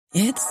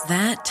It's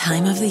that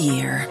time of the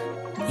year.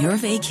 Your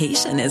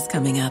vacation is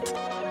coming up.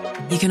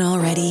 You can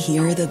already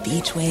hear the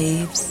beach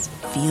waves,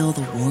 feel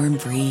the warm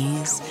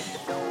breeze,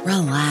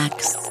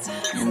 relax,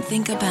 and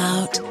think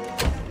about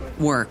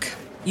work.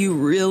 You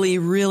really,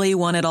 really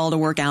want it all to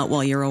work out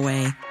while you're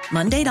away.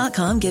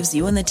 Monday.com gives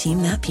you and the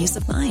team that peace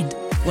of mind.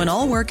 When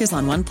all work is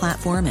on one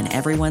platform and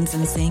everyone's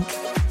in sync,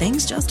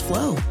 things just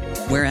flow.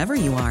 Wherever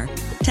you are,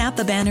 tap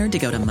the banner to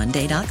go to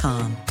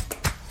Monday.com.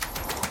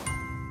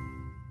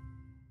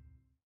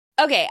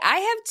 Okay, I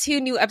have two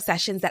new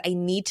obsessions that I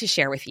need to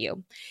share with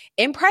you.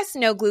 Impress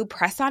No Glue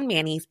Press-On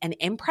Manis and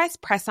Impress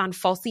Press-On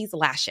Falsies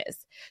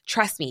Lashes.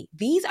 Trust me,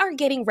 these are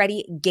getting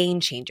ready game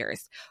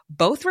changers.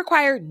 Both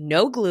require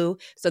no glue,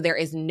 so there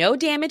is no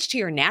damage to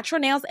your natural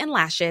nails and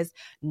lashes,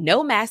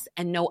 no mess,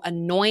 and no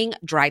annoying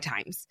dry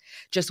times.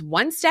 Just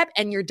one step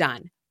and you're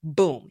done.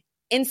 Boom.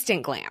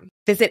 Instant glam.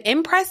 Visit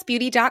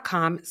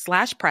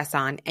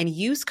impressbeauty.com/presson and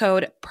use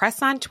code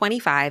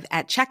PRESSON25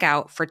 at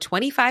checkout for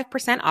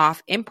 25%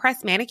 off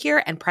Impress Manicure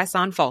and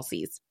Press-On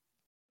Falsies.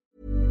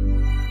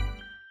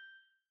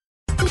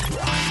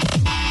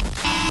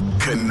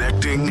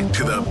 Connecting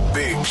to the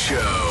big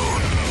show.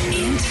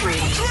 In 3, 2,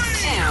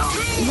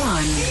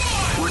 1.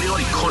 We're the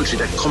only country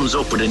that comes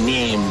up with a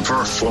name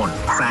for fun.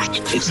 Crack.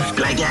 It's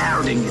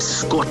blackguarding, it's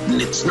scutting,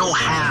 it's no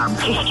harm.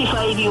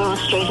 55 euros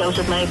straight out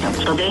of my account.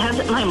 So they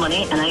have my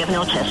money and I have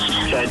no test.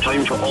 Sad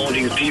time for all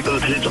these people,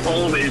 and it's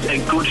always a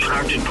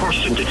good-hearted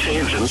person that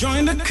saves them.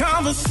 Join the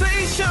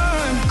conversation.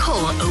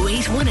 Call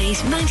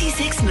 0818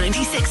 96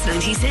 96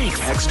 96.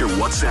 Text or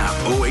WhatsApp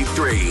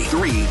 083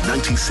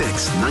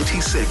 396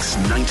 96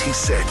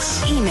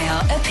 96. Email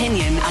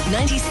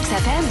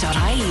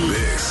opinion@96fm.ie.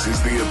 This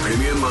is the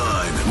Opinion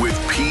Line with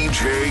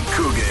PJ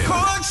Coogan.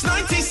 Corks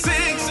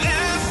 96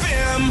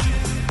 FM.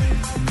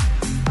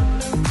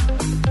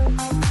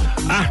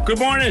 Good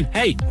morning.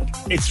 Hey,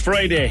 it's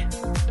Friday.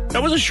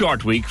 That was a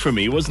short week for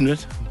me, wasn't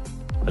it?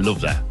 I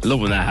love that. I love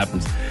when that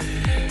happens.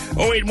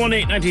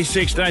 0818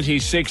 96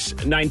 96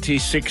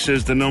 96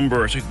 is the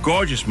number. It's a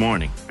gorgeous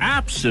morning.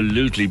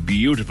 Absolutely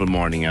beautiful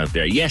morning out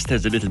there. Yes,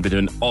 there's a little bit of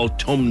an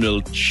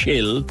autumnal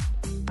chill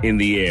in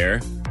the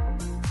air.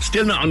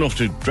 Still not enough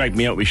to drag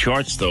me out with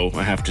shorts, though,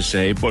 I have to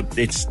say, but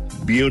it's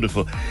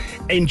beautiful.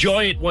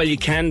 Enjoy it while you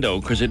can, though,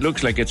 because it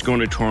looks like it's going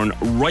to turn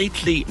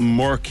rightly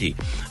murky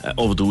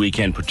over the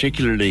weekend,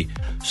 particularly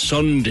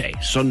Sunday.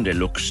 Sunday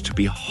looks to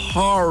be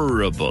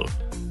horrible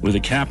with a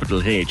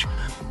capital H,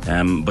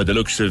 by the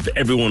looks of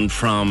everyone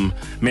from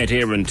Met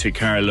Éireann to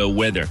Carlow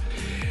weather.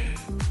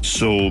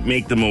 So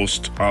make the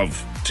most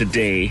of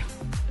today.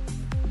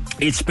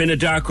 It's been a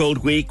dark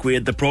old week. We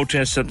had the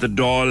protests at the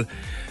Dáil,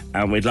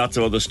 and we had lots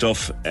of other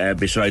stuff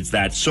besides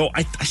that. So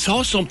I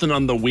saw something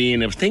on the way,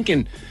 and I was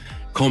thinking,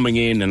 coming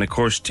in, and of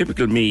course,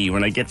 typical me,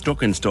 when I get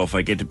stuck in stuff,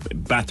 I get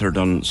battered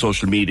on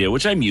social media,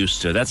 which I'm used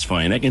to. That's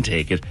fine, I can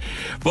take it.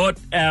 But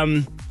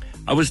I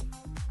was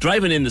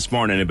driving in this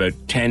morning about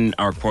 10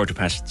 or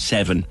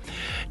 7:15,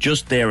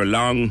 just there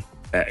along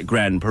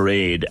Grand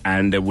Parade,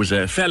 and there was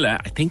a fella,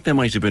 I think there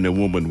might have been a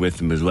woman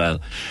with him as well,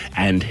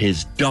 and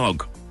his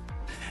dog.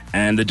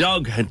 And the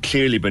dog had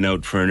clearly been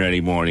out for an early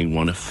morning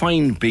one, a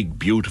fine, big,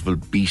 beautiful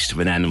beast of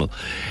an animal.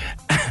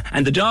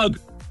 And the dog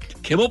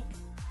came up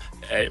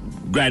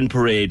Grand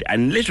Parade,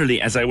 and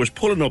literally as I was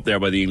pulling up there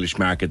by the English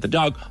Market, the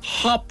dog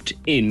hopped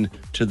in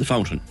to the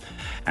fountain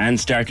and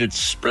started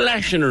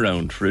splashing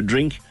around for a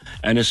drink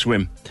and a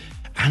swim.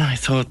 And I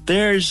thought,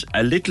 there's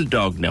a little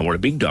dog now, or a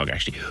big dog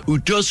actually, who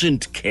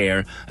doesn't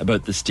care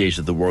about the state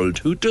of the world,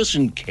 who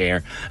doesn't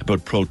care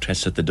about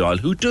protests at the Dáil,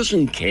 who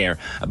doesn't care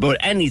about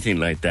anything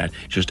like that,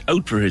 just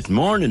out for his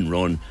morning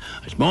run,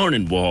 his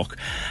morning walk,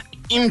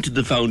 into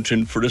the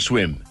fountain for a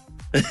swim.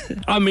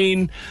 I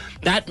mean,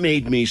 that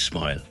made me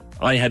smile.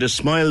 I had a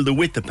smile the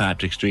width of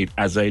Patrick Street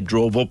as I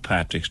drove up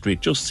Patrick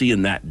Street, just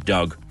seeing that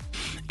dog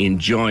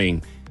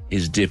enjoying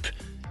his dip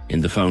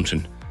in the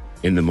fountain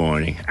in the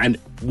morning, and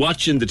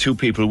watching the two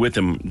people with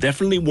him,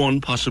 definitely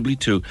one, possibly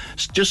two,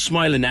 just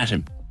smiling at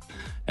him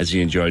as he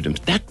enjoyed them.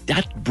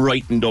 That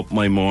brightened up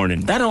my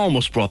morning. That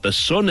almost brought the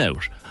sun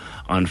out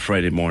on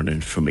Friday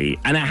morning for me.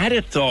 And I had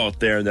a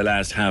thought there in the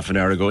last half an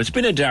hour ago. It's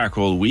been a dark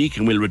old week,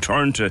 and we'll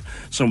return to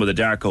some of the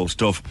dark old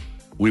stuff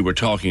we were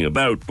talking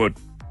about, but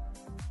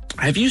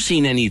have you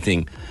seen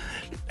anything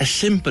as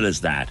simple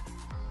as that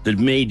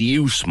made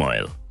you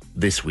smile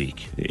this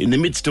week? In the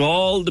midst of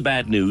all the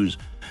bad news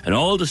and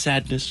all the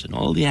sadness and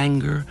all the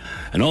anger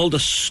and all the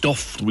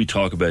stuff we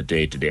talk about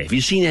day to day, have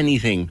you seen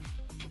anything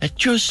that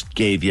just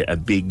gave you a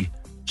big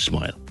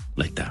smile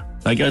like that?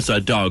 Like I saw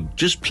a dog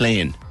just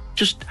playing,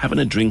 just having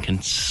a drink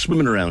and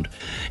swimming around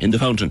in the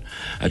fountain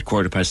at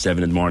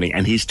 7:15 in the morning,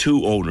 and his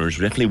two owners,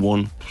 definitely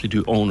one, probably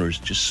two owners,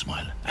 just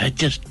smiling.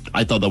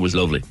 I thought that was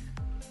lovely.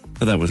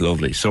 That was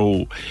lovely.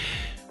 So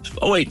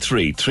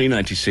 083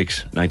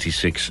 396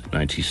 96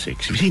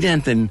 96. If you need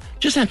anything,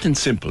 just anything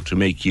simple to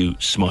make you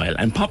smile,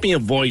 and pop me a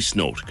voice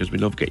note, because we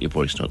love getting your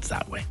voice notes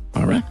that way.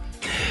 All right.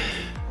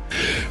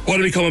 What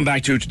are we coming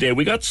back to today?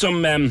 We got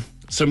some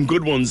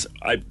good ones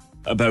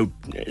about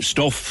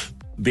stuff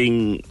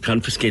being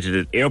confiscated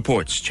at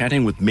airports,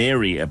 chatting with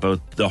Mary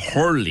about the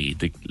Hurley,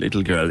 the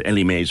little girl,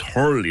 Ellie Mae's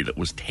Hurley, that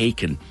was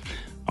taken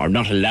or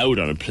not allowed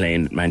on a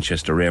plane at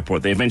Manchester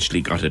Airport. They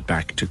eventually got it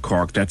back to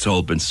Cork. That's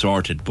all been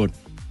sorted. But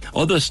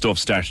other stuff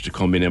started to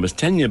come in. I was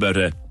telling you about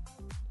a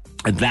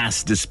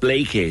vast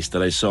display case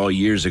that I saw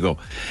years ago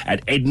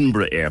at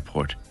Edinburgh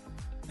Airport,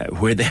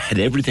 where they had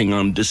everything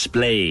on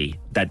display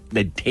that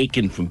they'd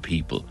taken from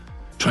people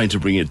trying to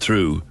bring it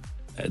through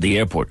the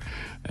airport.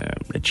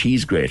 A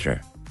cheese grater,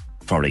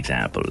 for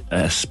example,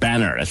 a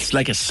spanner. It's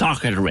like a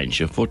socket wrench,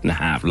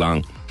 1.5 feet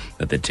long,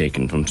 that they'd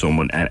taken from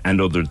someone,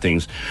 and other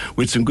things.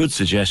 With some good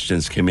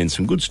suggestions came in,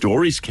 some good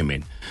stories came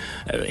in.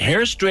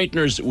 Hair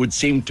straighteners would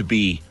seem to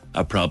be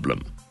a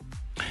problem.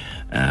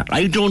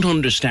 I don't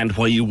understand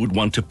why you would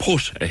want to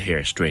put a hair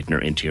straightener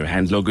into your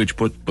hand luggage,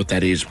 but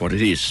that is what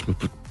it is.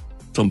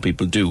 Some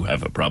people do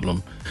have a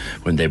problem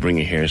when they bring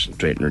a hair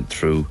straightener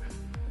through.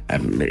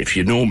 If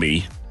you know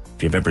me,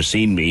 if you've ever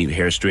seen me,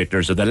 hair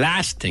straighteners are the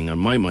last thing on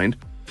my mind.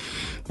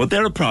 But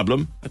they're a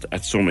problem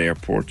at some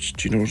airports.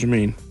 Do you know what I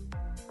mean?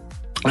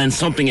 And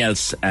something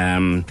else,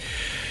 I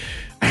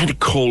had a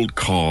cold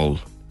call,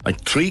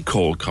 like 3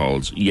 cold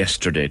calls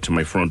yesterday to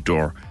my front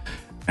door.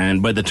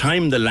 And by the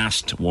time the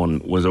last one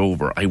was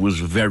over, I was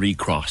very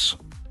cross.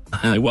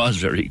 I was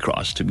very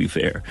cross, to be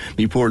fair.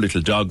 My poor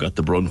little dog got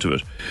the brunt of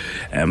it.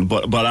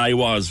 But I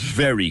was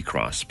very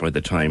cross by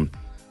the time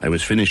I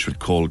was finished with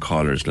cold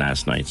callers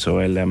last night. So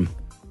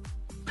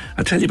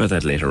I'll tell you about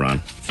that later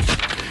on.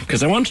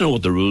 Because I want to know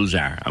what the rules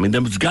are. I mean,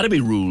 there's got to be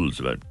rules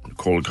about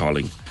cold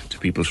calling to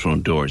people's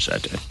front doors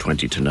at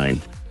 20 to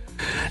 9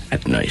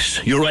 at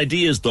night. Your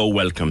ideas, though,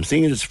 welcome.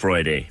 Seeing as it's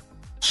Friday,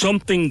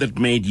 something that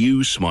made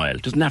you smile.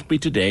 Doesn't have to be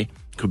today.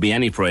 Could be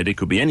any Friday,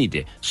 could be any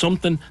day.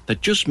 Something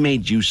that just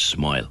made you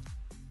smile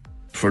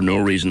for no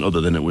reason other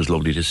than it was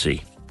lovely to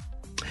see.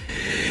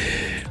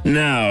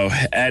 Now,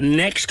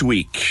 next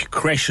week,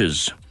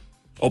 creches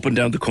up and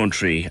down the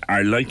country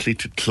are likely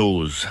to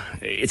close.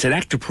 It's an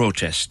act of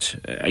protest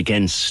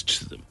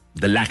against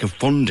the lack of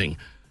funding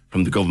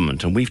from the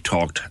government. And we've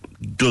talked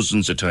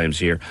dozens of times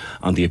here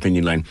on the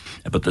Opinion Line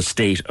about the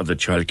state of the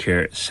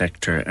childcare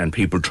sector and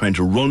people trying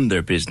to run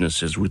their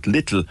businesses with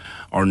little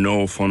or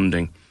no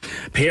funding.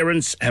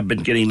 Parents have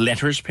been getting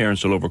letters.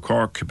 Parents all over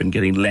Cork have been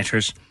getting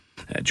letters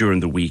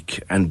during the week,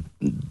 and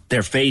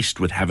they're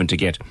faced with having to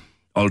get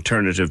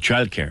alternative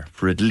childcare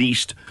for at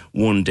least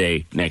one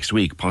day next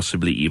week,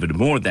 possibly even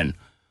more than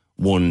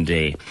one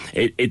day.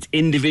 It's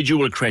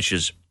individual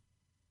creches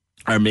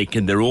are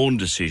making their own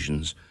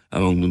decisions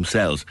among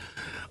themselves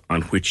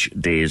on which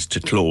days to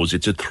close.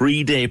 It's a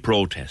 3-day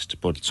protest,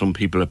 but some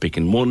people are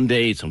picking 1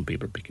 day, some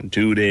people are picking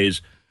 2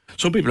 days,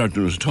 some people aren't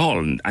doing it at all,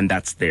 and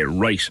that's their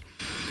right.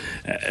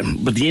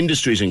 But the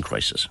industry is in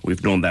crisis.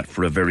 We've known that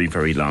for a very,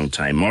 very long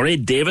time.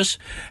 Mairead Davis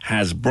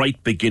has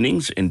Bright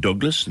Beginnings in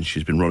Douglas, and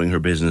she's been running her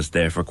business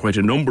there for quite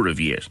a number of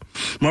years.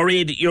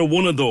 Mairead, you're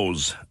one of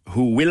those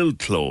who will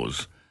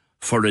close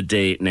for a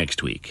day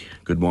next week.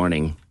 Good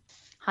morning.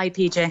 Hi,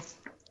 PJ.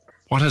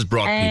 What has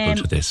brought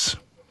people to this?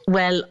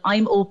 Well,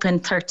 I'm open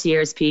 30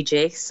 years,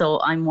 PJ,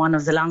 so I'm one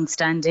of the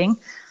long-standing.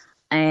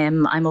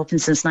 I'm open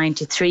since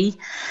 93.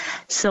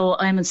 So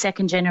I'm in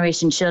second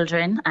generation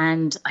children,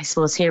 and I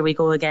suppose here we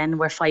go again.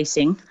 We're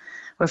fighting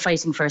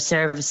for our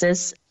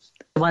services.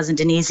 It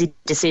wasn't an easy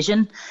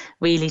decision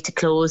really to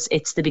close.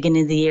 It's the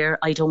beginning of the year.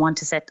 I don't want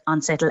to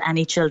unsettle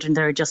any children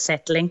that are just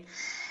settling,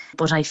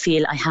 but I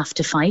feel I have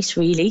to fight,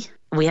 really.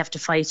 We have to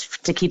fight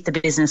to keep the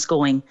business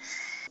going.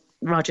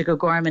 Roger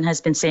O'Gorman has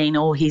been saying,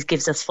 he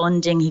gives us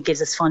funding,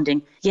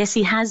 Yes,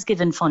 he has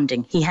given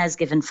funding,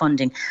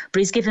 but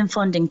he's given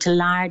funding to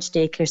large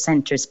daycare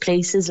centres,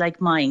 places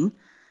like mine,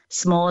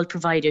 small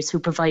providers who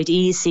provide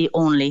EEC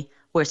only.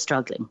 We're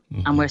struggling,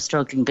 and we're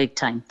struggling big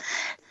time.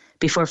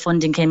 Before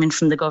funding came in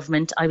from the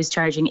government, I was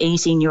charging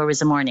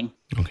 €18 a morning.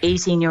 Okay.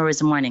 €18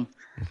 a morning.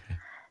 Okay.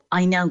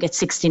 I now get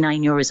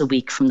 €69 a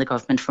week from the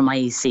government for my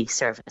EEC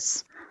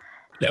service.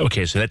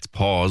 Okay, so let's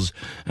pause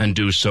and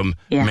do some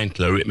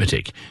mental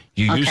arithmetic.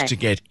 You used to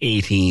get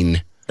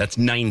 18, that's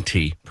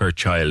 90 per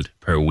child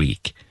per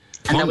week.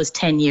 And that was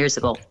 10 years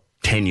ago. Okay.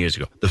 10 years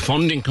ago. The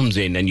funding comes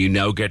in and you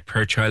now get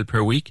per child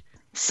per week?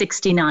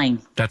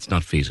 69. That's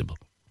not feasible.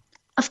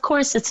 Of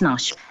course it's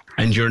not.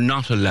 And you're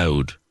not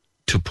allowed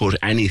to put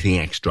anything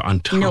extra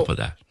on top of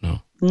that?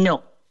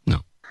 No.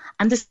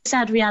 And the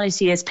sad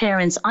reality is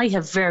parents, I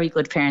have very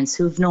good parents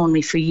who've known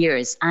me for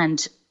years,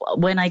 and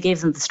when I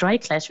gave them the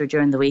strike letter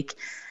during the week,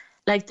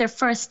 like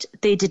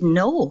they didn't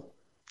know.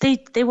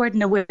 They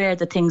weren't aware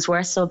that things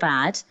were so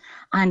bad,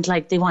 and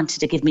like they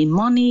wanted to give me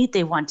money,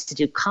 they wanted to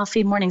do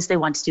coffee mornings, they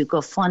wanted to do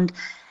GoFund.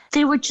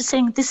 They were just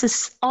saying, this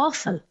is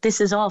awful,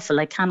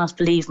 I cannot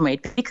believe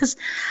it. Because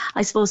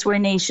I suppose we're a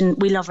nation,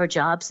 we love our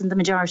jobs, and the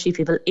majority of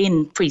people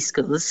in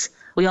preschools,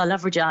 we all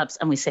love our jobs,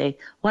 and we say,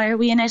 why are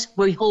we in it?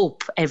 We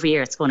hope every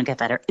year it's going to get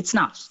better. It's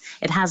not.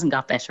 It hasn't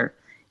got better.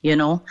 You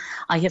know,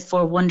 I have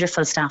 4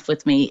 wonderful staff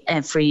with me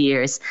for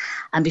years,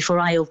 and before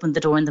I open the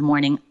door in the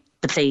morning,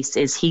 the place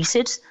is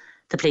heated.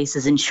 The place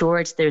is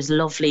insured. There's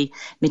lovely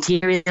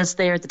materials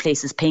there. The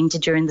place is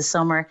painted during the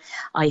summer.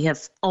 I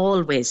have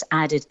always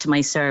added to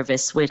my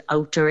service with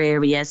outdoor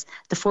areas.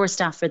 The 4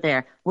 staff are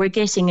there. We're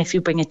getting, if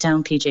you bring it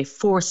down, PJ,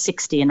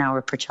 $4.60 an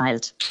hour per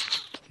child.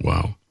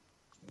 Wow.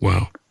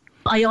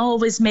 I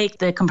always make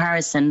the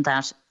comparison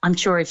that I'm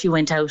sure if you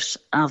went out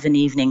of an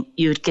evening,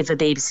 you'd give a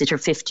babysitter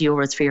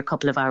 €50 for your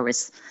couple of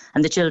hours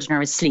and the children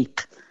are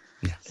asleep.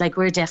 Yeah. Like,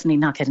 we're definitely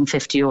not getting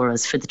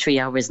 €50 for the 3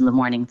 hours in the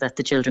morning that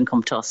the children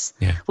come to us.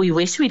 Yeah. We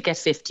wish we'd get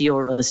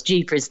 €50,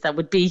 jeepers, that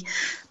would be,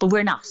 but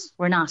we're not.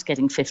 We're not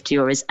getting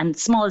 €50. And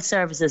small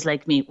services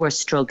like me, we're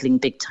struggling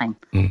big time.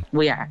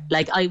 We are.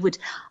 Like, I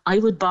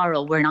would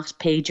borrow. We're not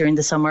paid during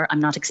the summer. I'm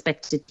not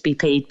expected to be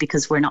paid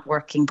because we're not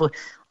working, but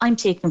I'm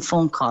taking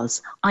phone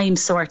calls. I'm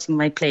sorting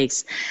my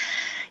place.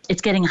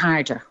 It's getting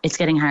harder. It's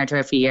getting harder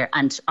every year.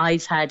 And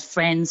I've had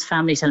friends,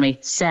 family tell me,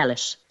 sell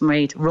it,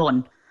 Marie,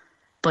 run.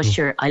 But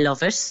sure, I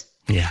love it.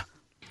 Yeah.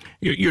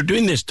 You're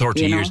doing this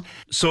 30 years.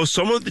 So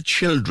some of the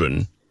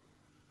children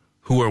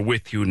who are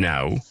with you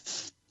now,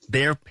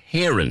 their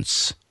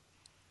parents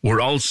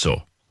were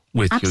also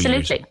with you.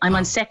 Absolutely. I'm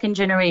on second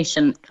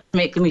generation,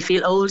 making me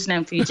feel old now,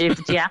 PJ,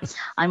 but yeah,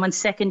 I'm on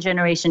second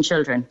generation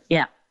children.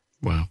 Yeah.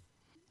 Wow.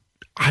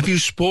 Have you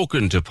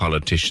spoken to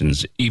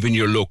politicians, even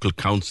your local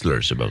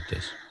councillors, about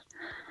this?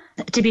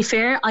 To be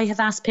fair, I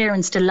have asked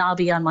parents to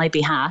lobby on my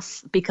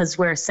behalf because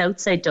we're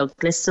Southside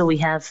Douglas, so we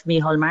have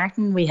Micheál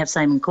Martin, we have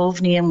Simon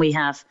Coveney and we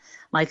have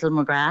Michael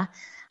McGrath,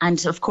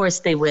 and of course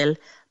they will.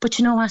 But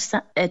you know what,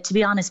 to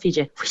be honest, PJ,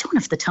 we don't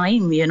have the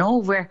time, you know.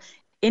 We're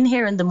in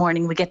here in the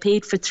morning, we get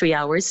paid for 3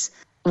 hours,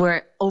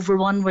 we're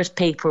overrun with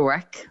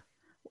paperwork.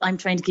 I'm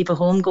trying to keep a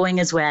home going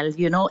as well,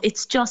 you know.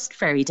 It's just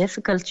very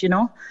difficult, you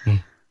know.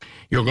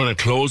 You're going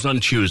to close on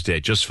Tuesday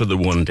just for the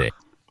one day.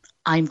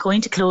 I'm going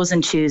to close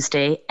on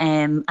Tuesday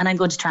and I'm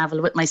going to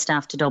travel with my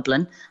staff to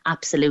Dublin,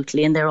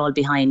 absolutely, and they're all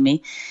behind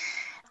me.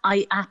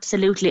 And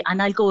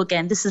I'll go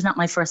again. This is not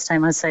my first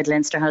time outside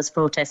Leinster House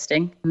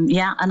protesting.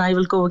 Yeah, and I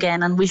will go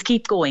again and we'll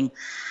keep going.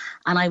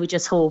 And I would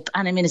just hope,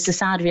 and I mean, it's a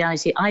sad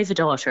reality. I have a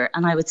daughter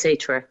and I would say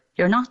to her,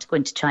 you're not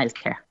going to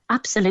childcare.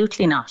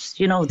 Absolutely not.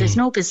 You know, there's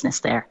no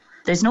business there.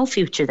 There's no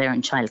future there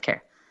in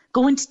childcare.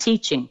 Go into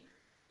teaching.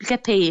 You'll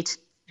get paid.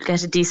 You'll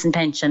get a decent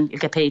pension. You'll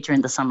get paid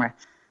during the summer.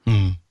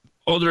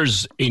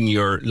 Others in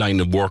your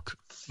line of work,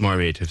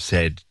 Margaret, have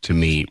said to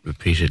me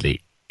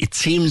repeatedly, it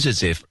seems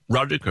as if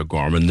Roderick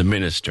O'Gorman, the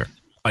minister,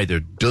 either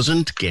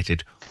doesn't get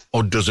it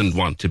or doesn't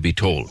want to be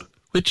told.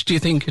 Which do you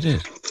think it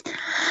is?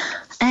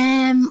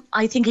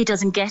 I think he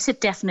doesn't get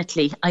it,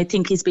 definitely. I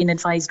think he's been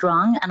advised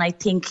wrong, and I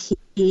think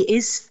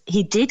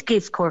he did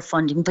give core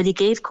funding, but he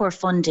gave core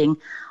funding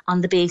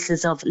on the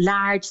basis of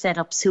large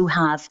setups who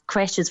have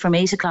creches from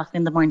 8 o'clock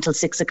in the morning till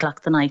 6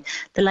 o'clock the night.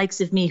 The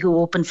likes of me who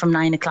open from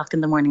 9 o'clock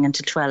in the morning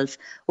until 12,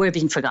 we're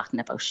being forgotten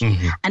about.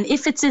 And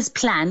if it's his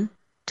plan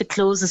to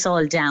close us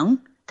all down,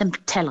 then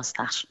tell us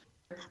that.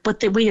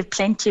 But we have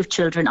plenty of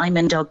children. I'm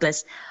in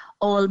Douglas.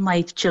 All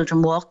my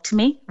children walk to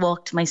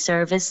my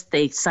service.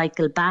 They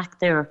cycle back.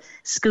 They're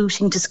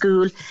scooting to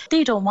school.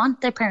 They don't want,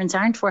 their parents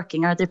aren't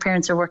working or their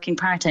parents are working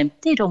part-time.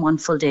 They don't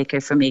want full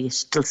daycare from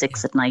 8 till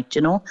 6 at night,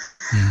 you know.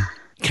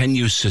 Can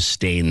you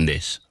sustain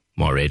this,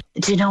 Maureen?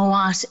 Do you know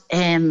what,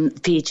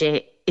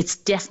 PJ? It's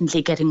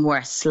definitely getting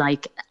worse.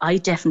 Like, I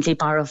definitely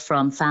borrow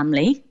from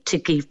family to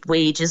keep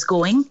wages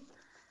going.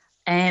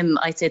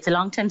 I'd say it's a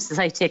long time since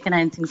I've taken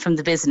anything from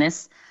the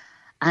business.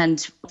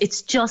 And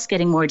it's just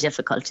getting more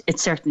difficult. It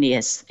certainly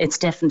is. It's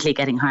definitely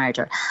getting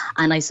harder.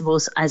 And I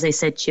suppose, as I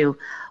said to you,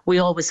 we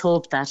always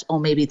hope that,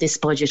 maybe this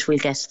budget we'll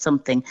get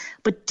something.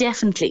 But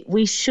definitely,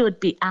 we should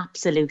be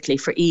absolutely,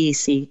 for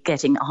EEC,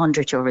 getting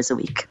 €100 a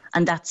week.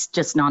 And that's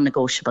just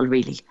non-negotiable,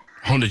 really.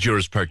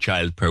 €100 per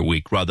child per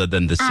week rather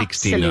than the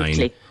 69.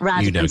 Absolutely,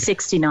 rather than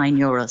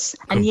 €69.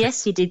 And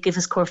yes, he did give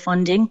us core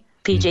funding.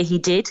 PJ, he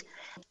did.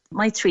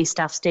 My 3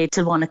 staff stayed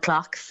till 1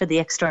 o'clock for the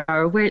extra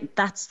hour.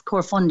 That's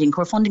core funding.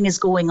 Core funding is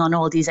going on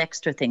all these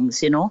extra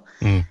things, you know.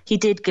 He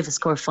did give us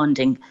core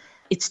funding.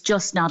 It's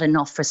just not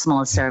enough for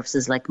small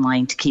services like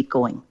mine to keep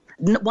going.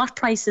 What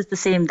price is the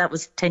same? That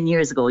was 10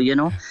 years ago, you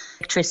know.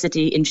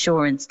 Electricity,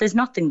 insurance, there's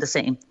nothing the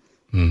same.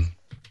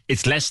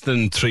 It's less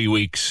than 3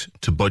 weeks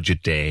to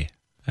budget day.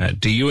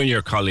 Do you and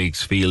your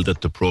colleagues feel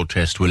that the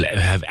protest will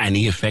have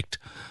any effect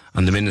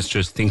on the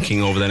minister's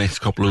thinking over the next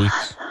couple of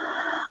weeks?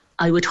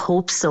 I would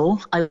hope so.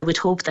 I would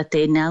hope that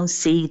they now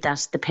see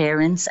that the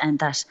parents and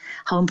that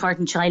how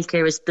important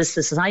childcare is to the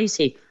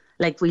society.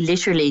 Like, we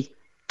literally,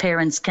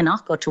 parents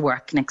cannot go to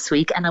work next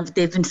week, and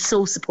they've been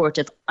so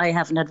supportive. I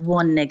haven't had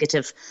one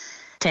negative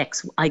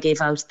text. I gave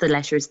out the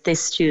letters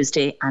this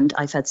Tuesday and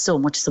I've had so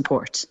much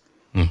support.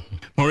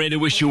 Maureen, I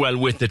wish you well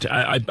with it.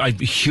 I've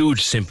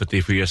huge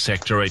sympathy for your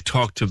sector. I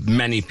talk to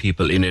many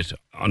people in it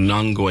on an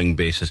ongoing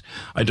basis.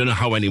 I don't know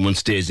how anyone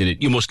stays in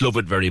it. You must love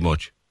it very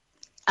much.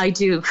 I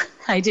do.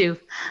 I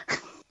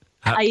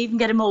even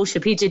get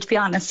emotional, PJ, to be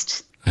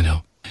honest. I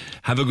know.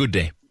 Have a good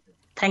day.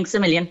 Thanks a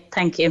million.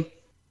 Thank you.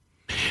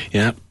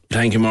 Yeah,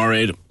 thank you,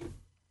 Maureen.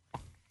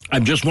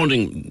 I'm just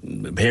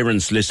wondering,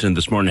 parents listening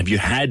this morning, have you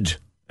had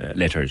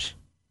letters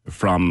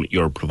from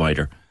your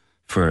provider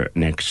for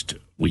next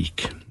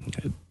week.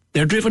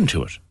 They're driven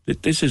to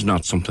it. This is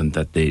not something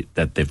that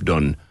they've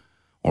done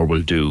or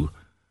will do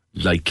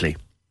lightly.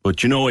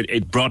 But,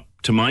 it brought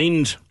to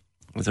mind,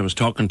 as I was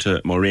talking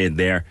to Mairead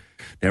there,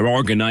 they're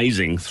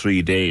organising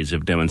 3 days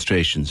of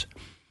demonstrations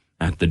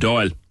at the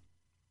Dáil.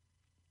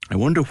 I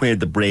wonder where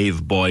the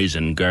brave boys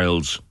and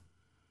girls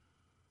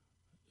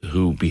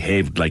who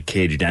behaved like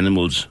caged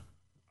animals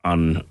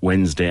on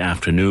Wednesday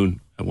afternoon,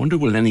 I wonder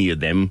will any of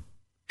them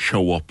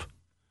show up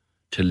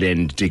to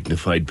lend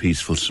dignified,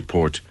 peaceful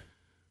support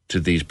to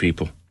these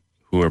people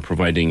who are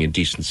providing a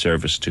decent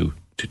service to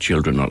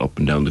children all up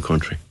and down the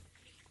country.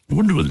 I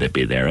wonder will they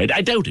be there.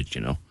 I doubt it,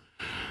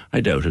 I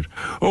doubt it.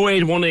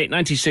 0818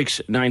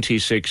 96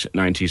 96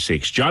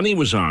 96. Johnny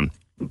was on.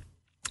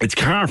 It's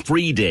Car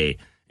Free Day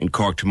in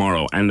Cork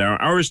tomorrow, and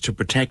our Hours to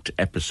Protect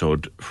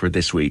episode for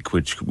this week,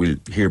 which we'll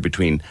hear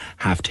between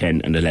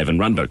 10:30 and 11,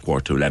 round about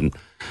 10:45 to 11.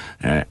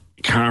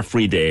 Car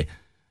Free Day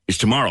is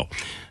tomorrow.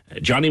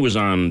 Johnny was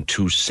on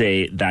to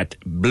say that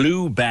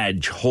blue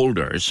badge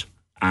holders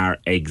are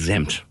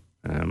exempt.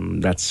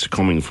 That's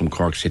coming from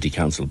Cork City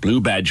Council.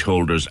 Blue badge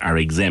holders are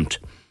exempt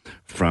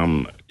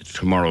from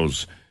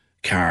tomorrow's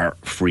Car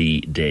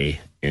Free Day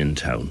in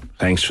town.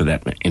 Thanks for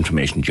that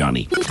information,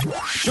 Johnny.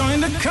 Join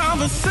the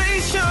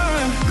conversation.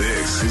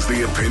 This is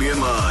the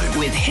Opinion Line.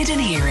 With Hidden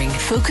Hearing,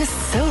 focused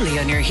solely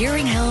on your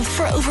hearing health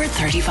for over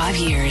 35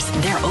 years.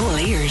 They're all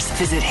ears.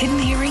 Visit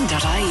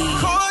hiddenhearing.ie.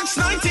 Cork's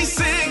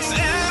 96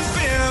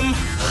 FM.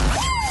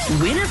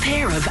 Win a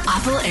pair of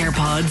Apple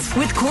AirPods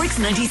with Cork's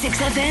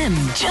 96 FM.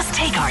 Just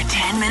take our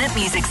 10-minute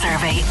music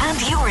survey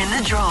and you're in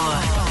the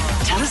draw.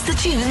 Tell us the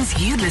tunes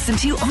you'd listen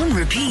to on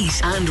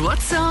repeat and what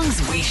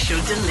songs we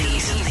should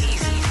delete.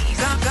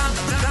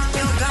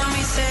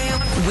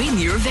 Win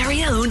your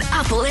very own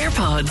Apple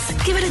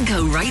AirPods. Give it a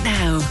go right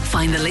now.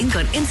 Find the link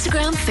on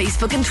Instagram,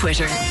 Facebook and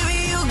Twitter.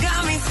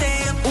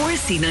 Or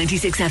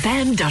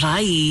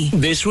c96fm.ie.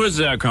 This was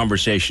a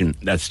conversation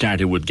that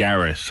started with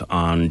Gareth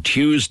on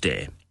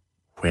Tuesday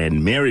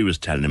when Mary was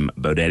telling him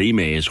about Ellie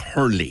May's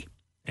Hurley.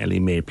 Ellie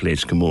May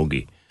plays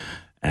camogie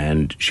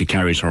and she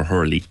carries her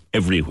Hurley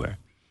everywhere.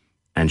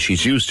 And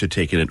she's used to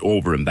taking it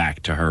over and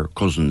back to her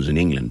cousins in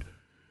England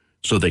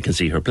so they can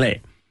see her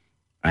play.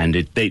 And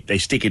they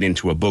stick it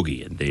into a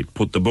buggy and they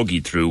put the buggy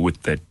through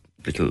with the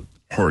little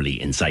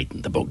Hurley inside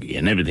the buggy,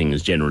 and everything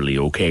is generally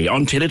okay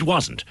until it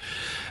wasn't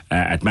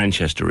at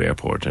Manchester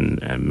Airport.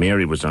 And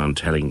Mary was on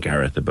telling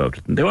Gareth about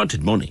it. And they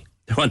wanted money.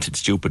 They wanted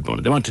stupid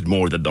money. They wanted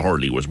more than the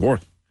Hurley was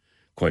worth,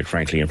 quite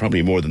frankly, and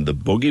probably more than the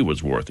buggy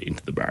was worth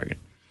into the bargain.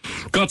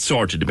 Got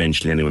sorted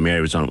eventually anyway. Mary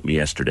was on with me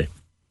yesterday.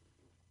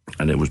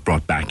 And it was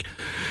brought back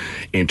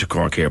into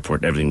Cork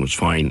Airport. Everything was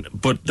fine.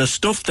 But the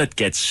stuff that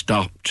gets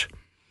stopped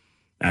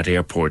at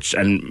airports,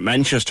 and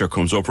Manchester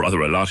comes up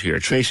rather a lot here.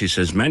 Tracy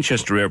says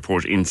Manchester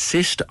Airport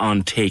insist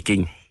on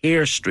taking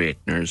hair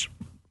straighteners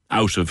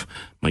out of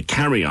my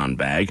carry-on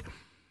bag,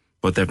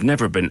 but I've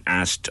never been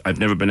asked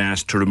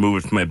to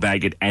remove it from my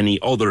bag at any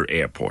other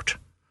airport.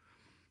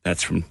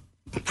 That's from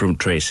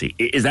Tracy.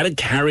 Is that a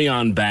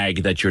carry-on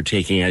bag that you're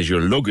taking as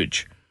your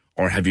luggage,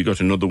 or have you got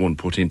another one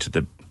put into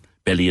the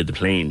belly of the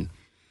plane?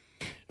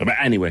 But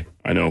anyway,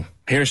 I know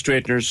hair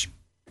straighteners,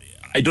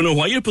 I don't know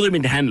why you put them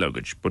into hand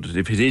luggage, but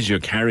if it is your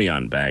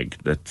carry-on bag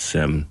that's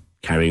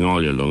carrying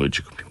all your luggage,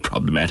 it could be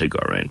problematic,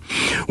 all right.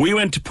 We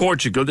went to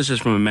Portugal. This is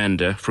from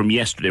Amanda from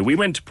yesterday. We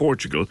went to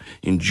Portugal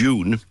in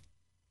June.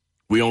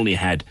 We only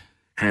had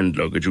hand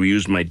luggage. We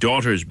used my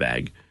daughter's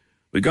bag.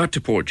 We got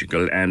to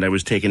Portugal and I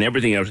was taking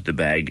everything out of the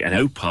bag and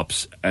out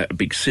pops a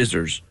big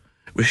scissors.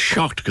 I was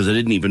shocked because I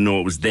didn't even know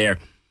it was there.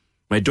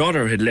 My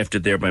daughter had left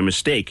it there by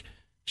mistake.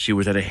 She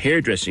was at a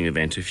hairdressing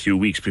event a few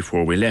weeks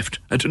before we left.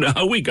 I don't know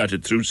how we got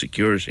it through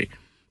security,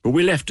 but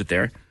we left it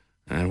there.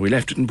 We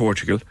left it in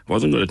Portugal.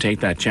 Wasn't going to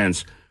take that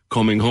chance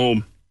coming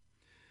home,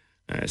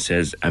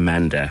 says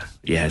Amanda.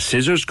 Yeah,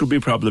 scissors could be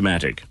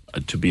problematic,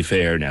 to be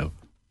fair now,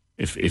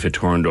 if it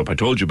turned up. I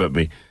told you about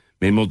my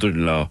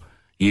mother-in-law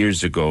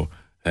years ago.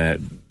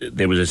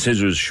 There was a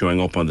scissors showing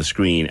up on the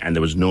screen and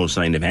there was no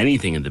sign of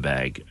anything in the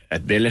bag.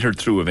 They let her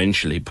through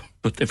eventually,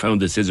 but they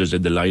found the scissors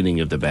in the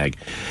lining of the bag.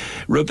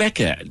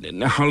 Rebecca,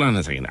 now hold on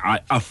a second.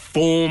 A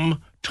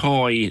foam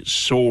toy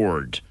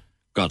sword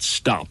got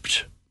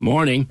stopped.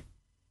 Morning.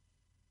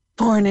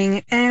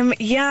 Morning.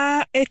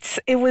 Yeah,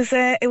 it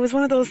was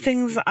one of those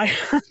things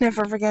I'll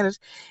never forget it.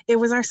 It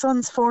was our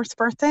son's 4th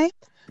birthday,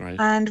 right.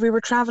 And we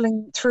were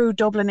travelling through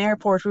Dublin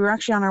Airport. We were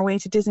actually on our way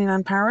to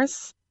Disneyland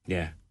Paris.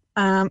 Yeah.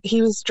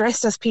 He was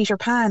dressed as Peter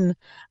Pan,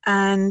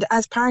 and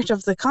as part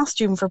of the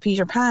costume for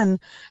Peter Pan,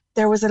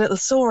 there was a little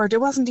sword.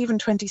 It wasn't even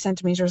 20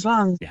 centimeters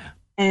long. Yeah.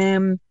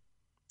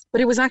 But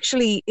it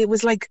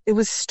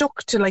was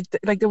stuck to like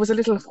there was a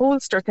little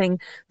holster thing,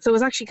 so it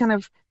was actually kind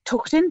of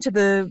tucked into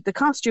the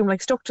costume,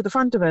 like stuck to the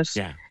front of it.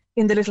 Yeah.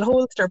 In the little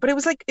holster. But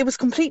it was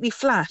completely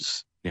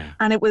flat. Yeah.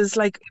 And it was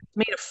like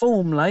made of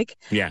foam, like.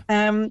 Yeah.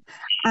 And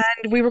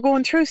we were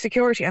going through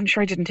security. I'm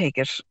sure I didn't take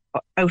it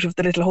out of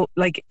the little hole.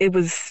 Like, it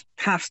was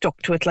half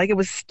stuck to it. Like, it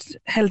was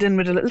held in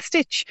with a little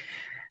stitch.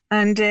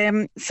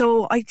 And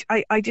so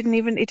I didn't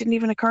even, it didn't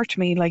even occur to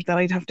me like that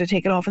I'd have to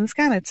take it off and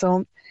scan it.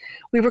 So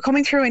we were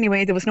coming through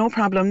anyway. There was no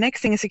problem.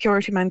 Next thing, a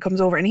security man comes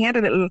over, and he had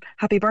a little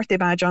happy birthday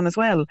badge on as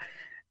well.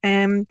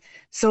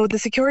 So the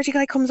security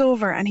guy comes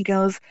over and he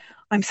goes,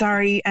 "I'm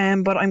sorry,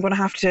 but I'm going to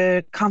have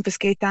to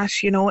confiscate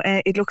that. You know,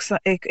 it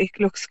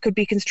looks could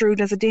be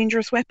construed as a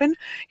dangerous weapon.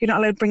 You're not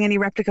allowed to bring any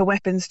replica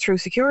weapons through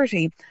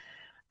security."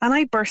 And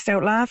I burst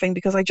out laughing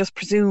because I just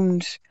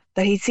presumed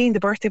that he'd seen the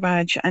birthday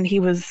badge and he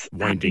was,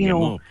 winding him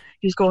up.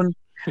 He was going,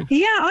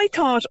 "Yeah." I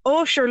thought,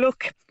 "Oh, sure,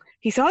 look."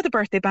 He saw the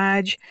birthday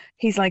badge.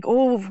 He's like,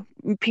 "Oh,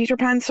 Peter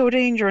Pan's so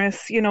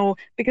dangerous," you know,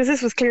 because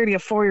this was clearly a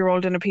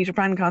 4-year-old in a Peter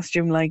Pan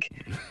costume, like.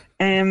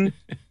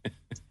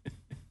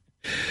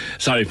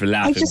 Sorry for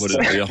laughing, but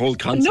the whole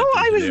concept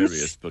is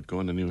hilarious. But go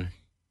on anyway.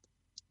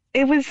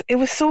 It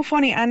was so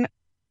funny, and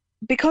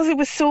because it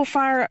was so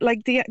far,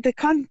 like the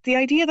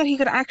idea that he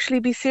could actually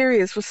be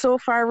serious was so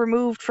far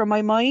removed from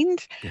my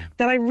mind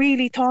that I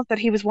really thought that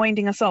he was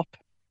winding us up.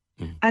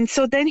 And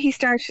so then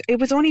it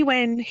was only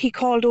when he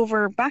called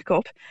over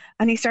backup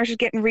and he started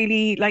getting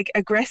really like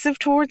aggressive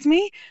towards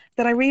me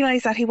that I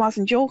realized that he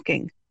wasn't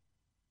joking.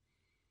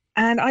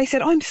 And I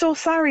said, "I'm so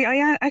sorry.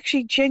 I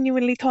actually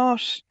genuinely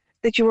thought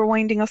that you were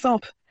winding us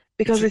up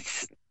because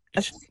it's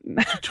a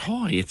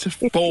toy. It's a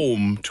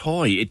foam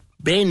toy. It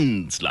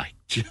bends like."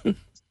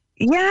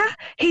 Yeah,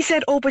 he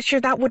said, "Oh, but sure,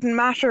 that wouldn't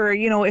matter.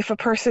 You know, if a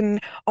person,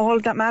 all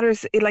that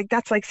matters,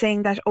 that's like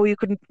saying that, oh, you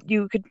could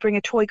bring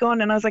a toy gun."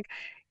 And I was like,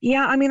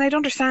 "Yeah, I mean, I'd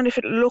understand if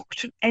it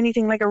looked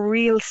anything like a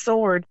real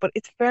sword, but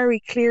it's very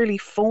clearly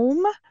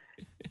foam."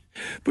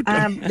 But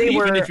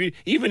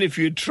even if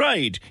you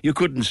tried, you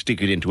couldn't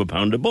stick it into a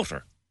pound of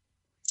butter.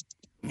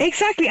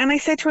 Exactly. And I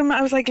said to him,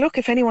 I was like, "Look,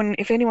 if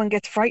anyone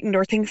gets frightened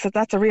or thinks that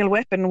that's a real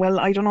weapon, well,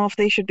 I don't know if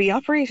they should be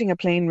operating a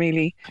plane,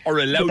 really, or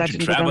allowed to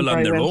travel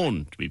on their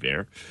own, to be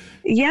fair."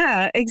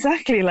 Yeah,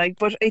 exactly. Like,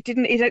 but it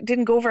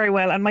didn't go very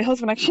well. And my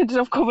husband actually ended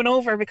up coming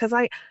over because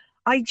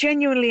I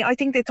genuinely, I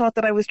think they thought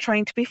that I was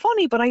trying to be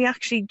funny, but I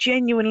actually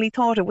genuinely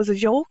thought it was a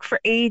joke for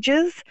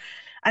ages.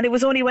 And it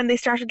was only when they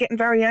started getting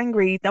very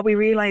angry that we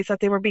realised that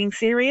they were being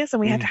serious and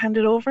we had to hand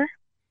it over.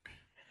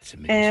 It's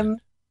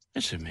amazing.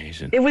 It's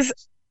amazing.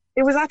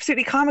 It was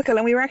absolutely comical,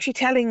 and we were actually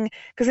telling,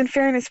 because in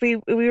fairness, we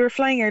were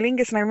flying Air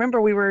Lingus, and I remember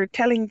we were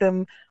telling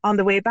them on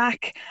the way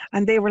back,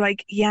 and they were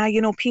like, "Yeah,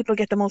 you know, people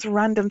get the most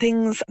random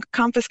things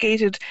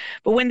confiscated,"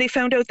 but when they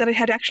found out that it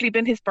had actually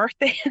been his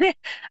birthday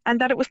and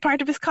that it was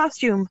part of his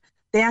costume,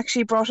 they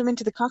actually brought him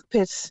into the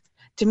cockpit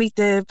to meet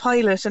the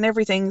pilot and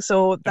everything,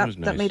 so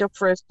that made up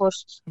for it. But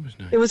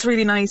it was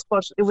really nice,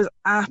 but it was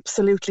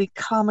absolutely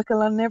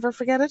comical. I'll never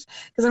forget it,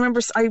 because I remember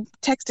I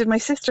texted my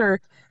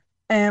sister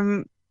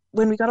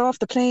when we got off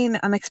the plane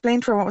and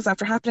explained to her what was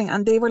after happening,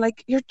 and they were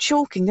like, "You're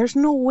joking, there's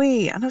no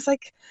way." And I was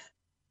like,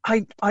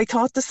 I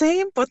thought the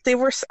same, but they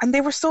were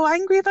so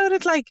angry about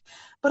it, like,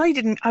 but I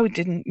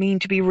didn't mean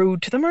to be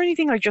rude to them or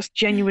anything. I just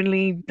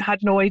genuinely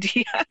had no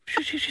idea.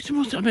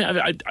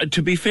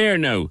 To be fair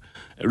now,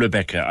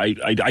 Rebecca,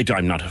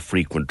 I'm not a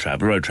frequent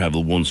traveller. I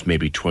travel once,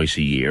 maybe twice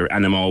a year,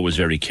 and I'm always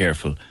very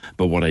careful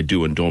about what I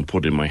do and don't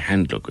put in my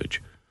hand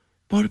luggage.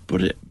 But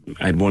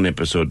I had one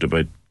episode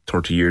about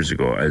 30 years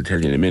ago, I'll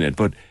tell you in a minute,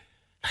 but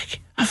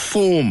like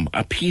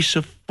a piece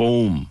of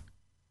foam.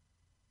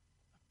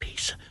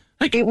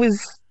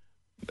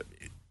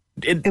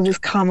 It was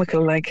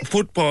comical, like.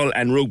 Football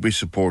and rugby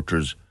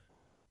supporters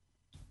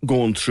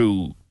going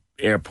through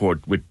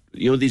airport with,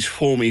 you know, these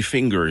foamy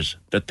fingers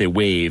that they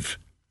wave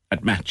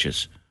at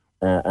matches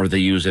or they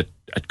use it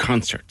at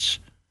concerts.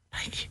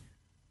 Like,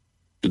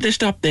 did they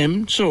stop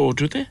them? So,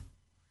 do they?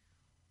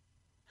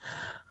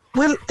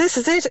 Well, this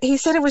is it. He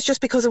said it was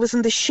just because it was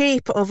in the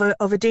shape of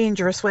a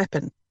dangerous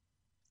weapon.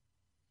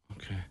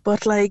 Okay.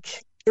 But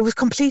like it was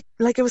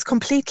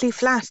completely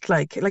flat,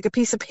 like a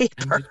piece of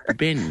paper.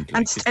 Bend,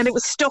 and it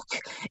was stuck.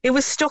 It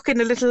was stuck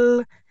in a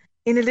little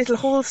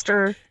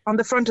holster on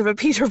the front of a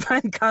Peter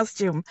Pan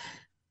costume.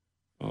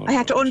 Oh, I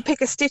had to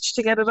unpick a stitch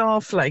to get it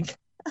off. Like.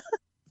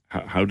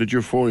 How did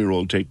your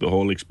 4-year-old take the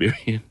whole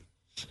experience?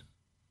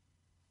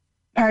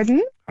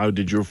 Pardon? How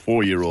did your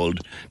 4-year-old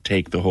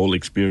take the whole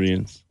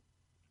experience?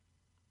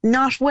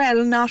 Not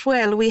well.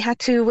 We had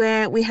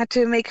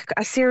to make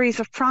a series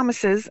of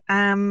promises,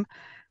 and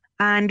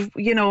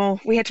you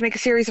know, we had to make a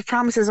series of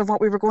promises of what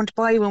we were going to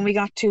buy when we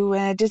got to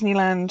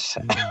Disneyland.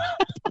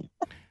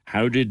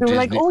 How did they were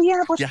like, "Oh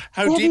yeah, but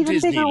how did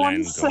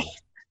Disneyland go?"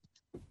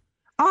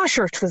 Oh,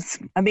 sure, it was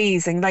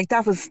amazing. Like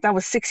that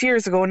was 6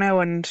 years ago now,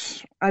 and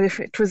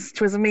it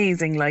was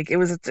amazing. Like it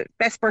was the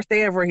best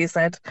birthday ever, he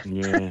said.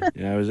 Yeah.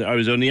 I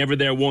was only ever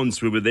there once.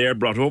 We were there,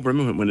 brought over.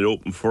 When it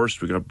opened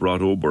first, we got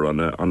brought over on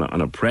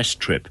a press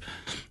trip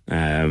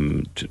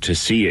to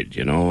see it.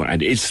 You know,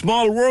 and it's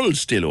Small World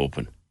still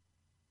open.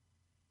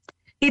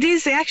 It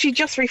is. They actually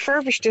just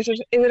refurbished it.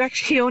 It would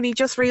actually only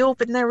just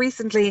reopen there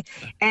recently.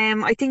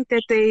 I think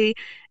that they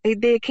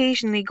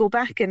occasionally go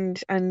back and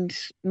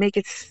make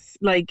it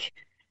like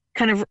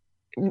kind of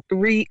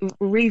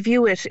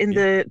review it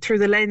through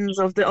the lens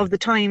of the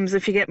times,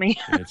 if you get me.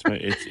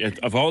 It's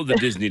of all the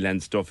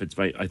Disneyland stuff,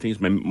 I think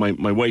it's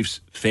my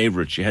wife's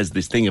favourite. She has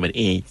this thing about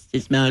it's a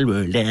small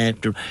world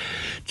after.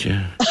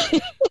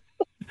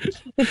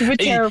 It's a bit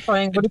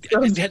terrifying, but it's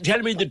good.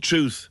 Tell me the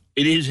truth.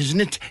 It is, isn't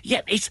it?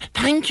 Yeah, it's.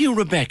 Thank you,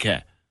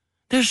 Rebecca.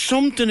 There's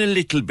something a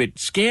little bit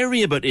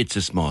scary about It's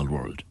a Small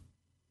World.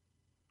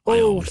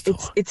 Oh,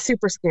 it's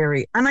super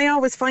scary, and I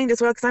always find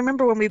as well, because I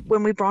remember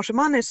when we brought him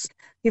on it,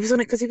 he was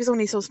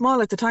only so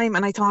small at the time,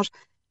 and I thought,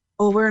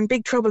 oh, we're in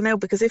big trouble now,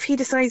 because if he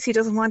decides he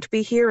doesn't want to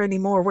be here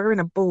anymore, we're in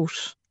a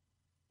boat.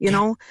 You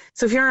know,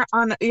 so if you're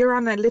on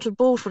a little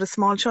boat with a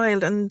small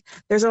child, and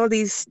there's all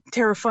these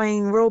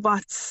terrifying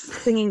robots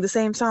singing the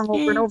same song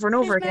over and over and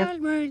over again,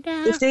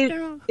 if they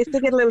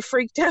get a little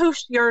freaked out,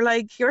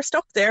 you're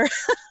stuck there.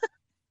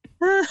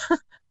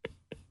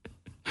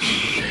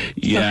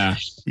 Yeah.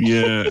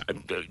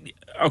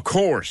 Of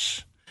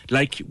course.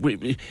 Like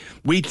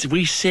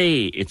we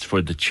say it's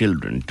for the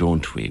children,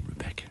 don't we,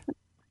 Rebecca?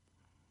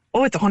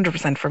 Oh, it's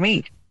 100% for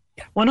me.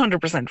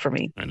 100% for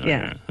me. I know,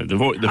 yeah. The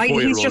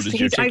 4-year-old is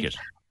your ticket.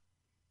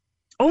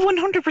 Oh,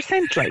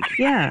 100%, like,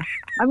 yeah.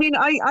 I mean,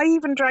 I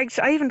even dragged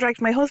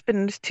my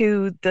husband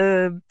to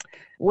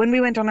when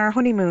we went on our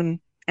honeymoon.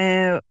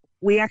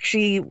 We left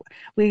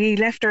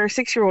our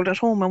 6-year-old at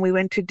home and we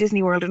went to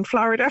Disney World in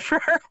Florida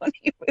for our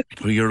honeymoon.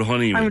 For your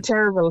honeymoon? I'm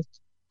terrible.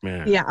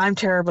 Yeah, I'm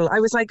terrible. I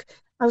was like,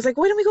 why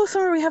don't we go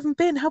somewhere we haven't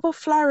been? How about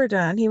Florida?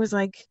 And he was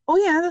like, oh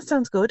yeah, that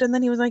sounds good. And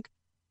then he was like,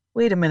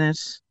 wait a minute,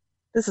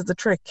 this is the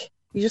trick.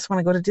 You just want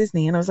to go to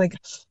Disney. And I was like,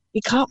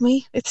 he caught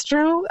me. It's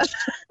true.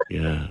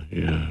 Yeah.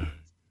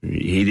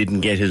 He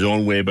didn't get his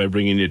own way by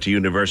bringing you to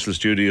Universal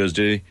Studios,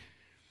 did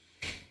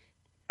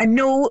he?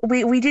 No,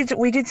 we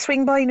did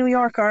swing by New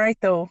York, all right,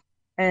 though.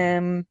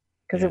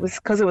 Because it was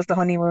the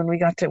honeymoon.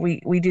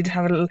 We did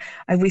have a little.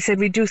 We said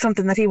we'd do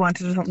something that he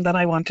wanted or something that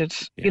I wanted.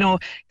 Yeah. You know,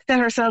 set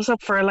ourselves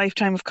up for a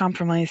lifetime of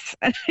compromise.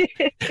 I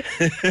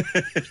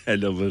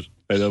love it.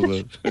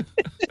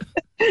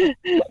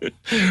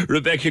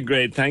 Rebecca,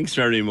 great. Thanks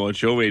very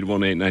much.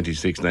 0818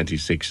 96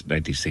 96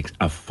 96.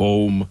 A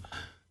foam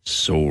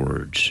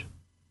sword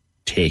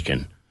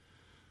taken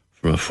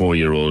from a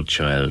 4-year-old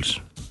child.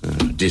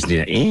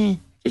 Disney.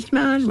 It's a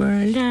small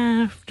world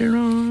after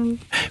all.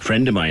 A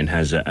friend of mine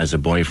has a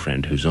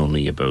boyfriend who's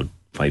only about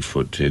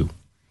 5'2",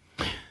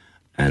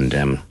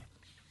 and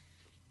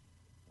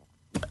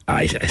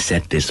I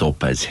set this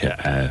up as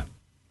her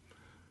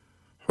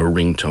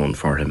ringtone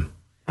for him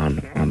on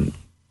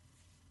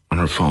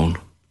her phone.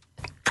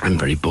 I'm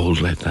very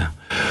bold like that.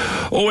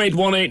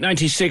 0818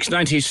 96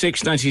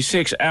 96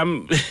 96.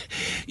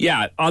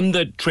 Yeah, on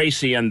the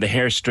Tracy and the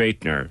hair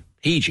straightener.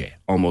 PJ,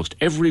 almost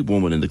every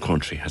woman in the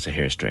country has a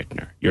hair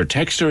straightener. Your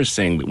texter is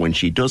saying that when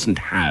she doesn't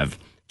have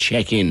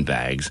check-in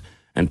bags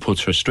and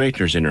puts her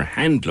straighteners in her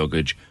hand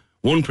luggage,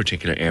 one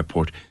particular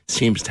airport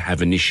seems to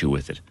have an issue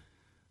with it.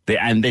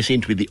 They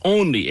seem to be the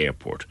only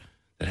airport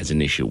that has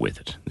an issue with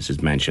it. This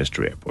is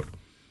Manchester Airport.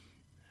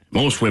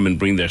 Most women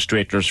bring their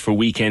straighteners for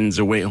weekends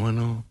away.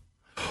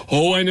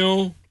 Oh, I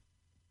know.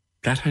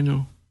 That I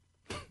know.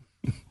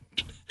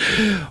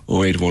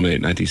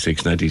 0818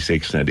 96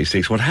 96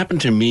 96. What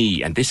happened to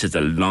me, and this is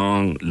a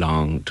long,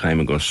 long time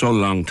ago, so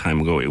long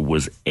time ago, it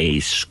was a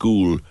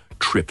school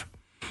trip.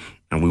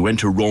 And we went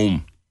to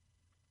Rome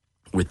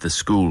with the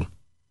school.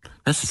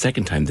 That's the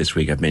second time this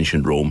week I've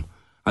mentioned Rome.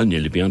 I'll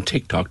nearly be on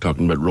TikTok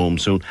talking about Rome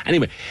soon.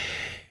 Anyway,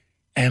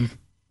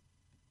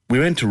 we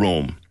went to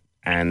Rome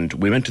and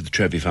we went to the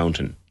Trevi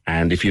Fountain.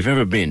 And if you've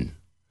ever been,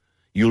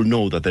 you'll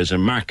know that there's a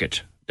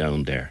market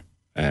down there.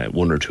 1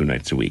 or 2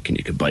 nights a week, and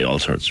you could buy all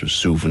sorts of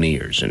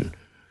souvenirs and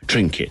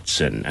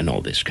trinkets and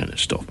all this kind of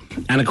stuff.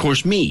 And of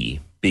course, me,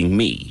 being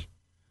me,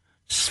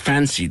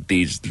 fancied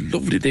these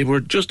lovely, they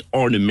were just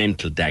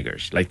ornamental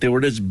daggers. Like, they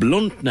were as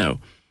blunt now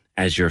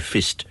as your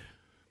fist,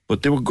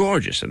 but they were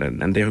gorgeous,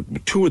 and there were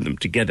 2 of them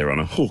together on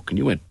a hook, and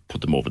you went put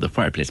them over the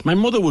fireplace. My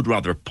mother would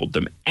rather put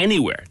them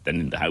anywhere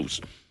than in the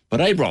house, but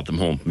I brought them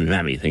home from my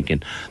mammy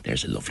thinking,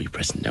 there's a lovely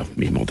present now for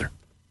me mother.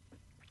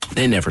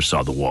 They never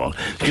saw the wall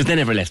because they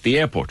never left the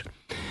airport.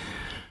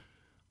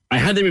 I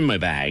had them in my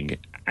bag,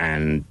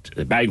 and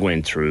the bag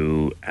went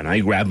through, and I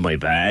grabbed my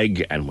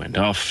bag and went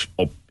off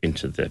up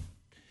into the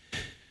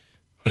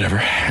whatever.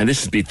 And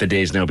this is the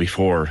days now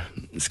before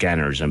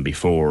scanners and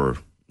before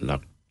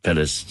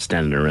fellas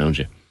standing around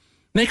you.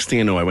 Next thing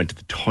I know, I went to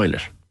the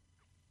toilet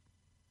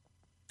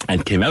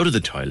and came out of the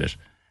toilet,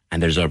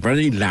 and there's a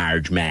very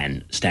large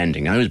man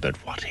standing. I was about,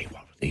 what was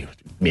he?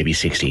 Maybe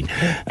 16.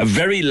 A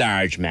very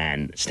large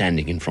man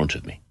standing in front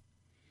of me,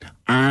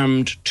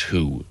 armed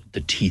to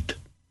the teeth.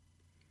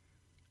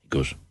 He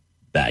goes,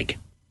 bag,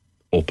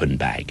 open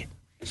bag.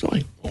 So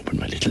I open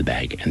my little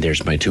bag, and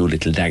there's my 2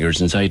 little daggers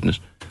inside it.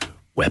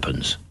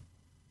 Weapons.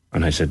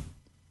 And I said,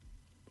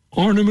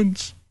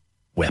 ornaments,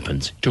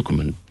 weapons. Took them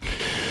and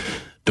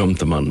dumped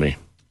them on me.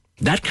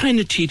 That kind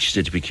of teaches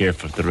you to be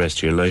careful for the rest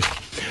of your life.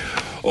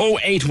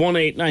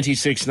 0818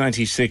 96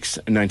 96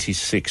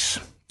 96.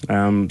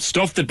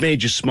 Stuff that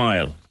made you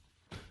smile.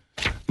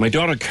 My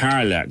daughter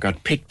Carla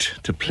got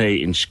picked to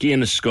play in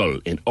Skeena-Skull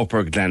in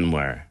Upper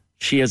Glenmire.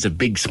 She has a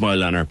big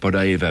smile on her, but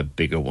I have a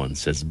bigger one,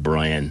 says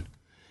Brian.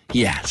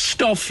 Yeah,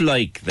 stuff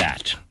like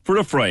that. For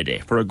a Friday,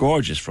 for a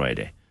gorgeous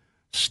Friday.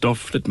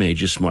 Stuff that made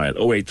you smile.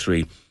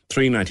 083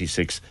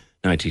 396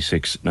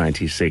 96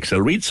 96.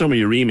 I'll read some of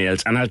your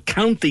emails and I'll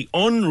count the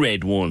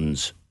unread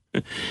ones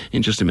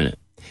in just a minute.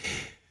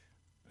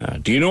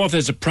 Do you know if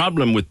there's a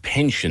problem with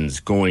pensions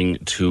going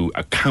to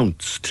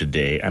accounts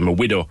today? I'm a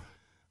widow.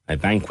 I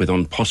bank with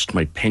Unpost.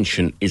 My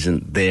pension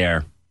isn't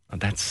there.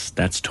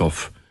 That's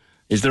tough.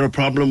 Is there a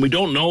problem? We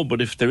don't know,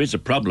 but if there is a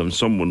problem,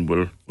 someone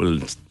will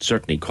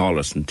certainly call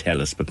us and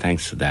tell us, but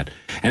thanks for that.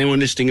 Anyone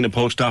listening in the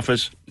post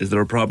office, is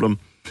there a problem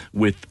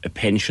with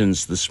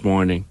pensions this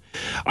morning?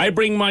 I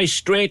bring my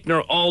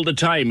straightener all the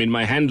time in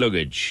my hand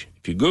luggage.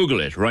 If you Google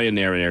it,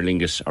 Ryanair and Aer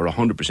Lingus are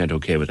 100%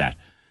 okay with that,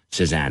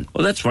 says Anne.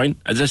 Well, that's fine.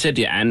 As I said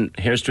to you, Anne,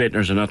 hair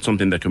straighteners are not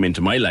something that come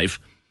into my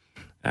life.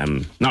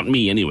 Not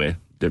me, anyway.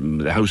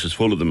 The house is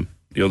full of them.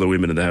 The other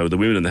women in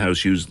the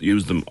house,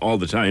 use them all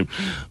the time,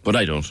 but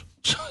I don't.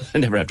 So I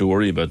never have to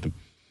worry about them.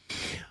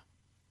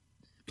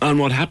 On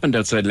what happened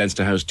outside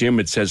Leinster House,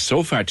 Diarmid says,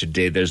 so far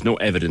today there's no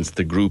evidence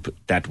the group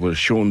that was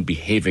shown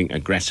behaving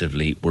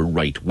aggressively were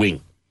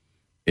right-wing.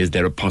 Is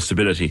there a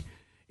possibility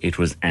it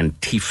was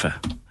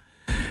Antifa?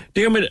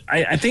 Diarmid,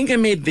 I think I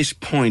made this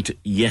point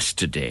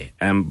yesterday,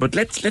 but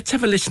let's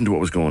have a listen to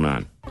what was going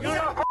on.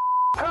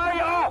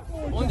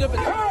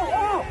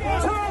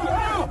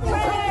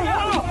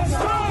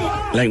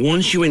 Like,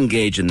 once you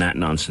engage in that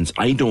nonsense,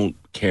 I don't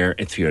care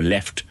if you're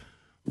left,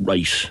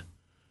 right,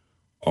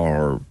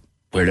 or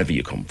wherever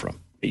you come from.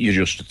 You're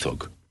just a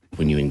thug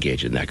when you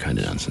engage in that kind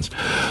of nonsense.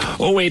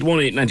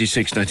 0818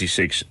 96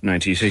 96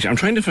 96. I'm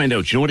trying to find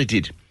out, you know what I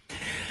did?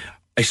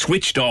 I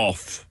switched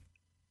off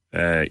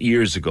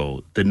years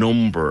ago the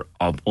number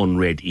of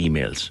unread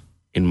emails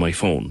in my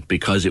phone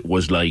because it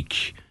was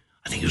like,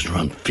 I think it was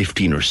around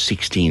 15 or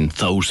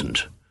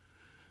 16,000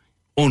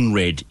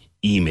 unread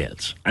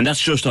emails. And that's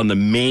just on the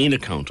main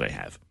account I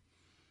have.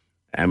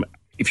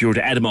 If you were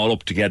to add them all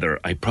up together,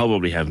 I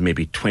probably have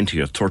maybe 20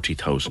 or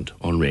 30,000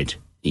 unread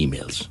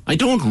emails. I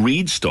don't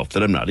read stuff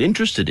that I'm not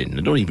interested in.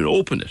 I don't even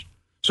open it.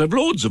 So I have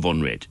loads of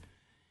unread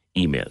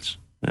emails.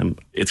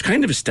 It's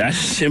kind of a status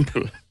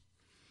symbol.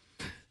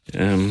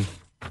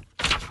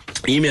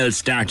 Emails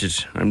started,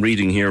 I'm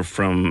reading here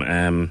from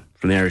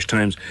the Irish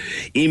Times,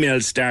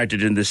 emails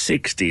started in the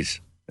 60s,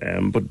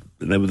 but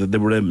they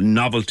were a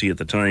novelty at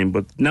the time,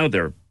 but now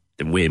they're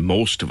the way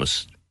most of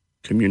us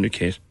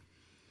communicate.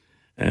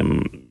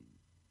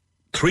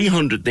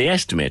 300, they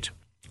estimate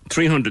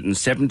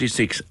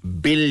 376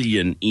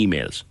 billion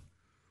emails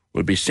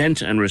will be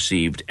sent and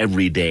received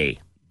every day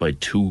by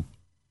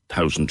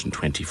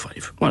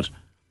 2025. What?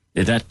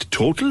 Is that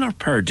total or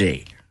per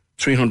day?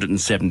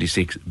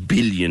 376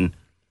 billion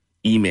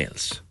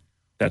emails.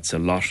 That's a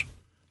lot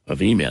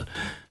of email.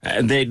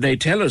 They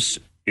tell us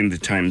in the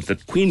Times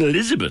that Queen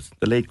Elizabeth,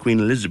 the late Queen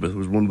Elizabeth,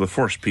 was one of the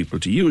first people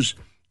to use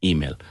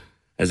email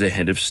as a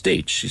head of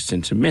state. She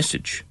sent a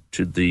message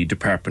to the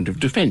Department of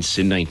Defence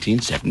in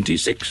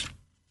 1976.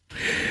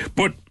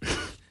 But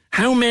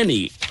how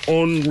many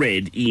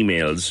unread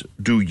emails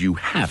do you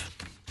have?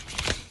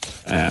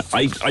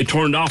 I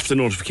turned off the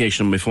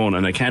notification on my phone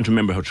and I can't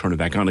remember how to turn it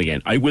back on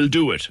again. I will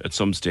do it at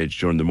some stage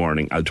during the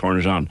morning. I'll turn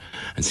it on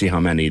and see how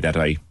many that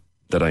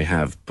I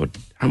have. But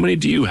how many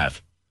do you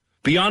have?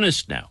 Be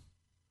honest now.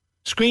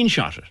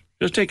 Screenshot it.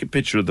 Just take a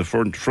picture of the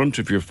front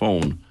of your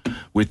phone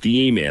with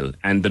the email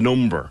and the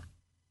number.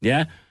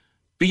 Yeah?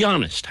 Be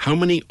honest. How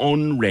many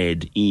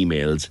unread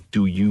emails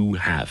do you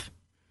have?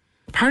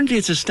 Apparently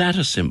it's a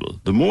status symbol.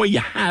 The more you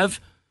have,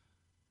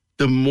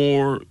 the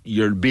more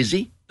you're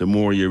busy, the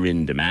more you're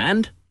in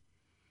demand.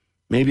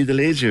 Maybe the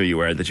lazier you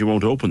are that you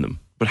won't open them.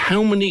 But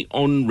how many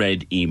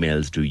unread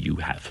emails do you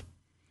have?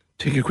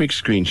 Take a quick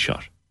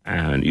screenshot.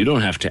 And you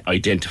don't have to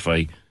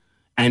identify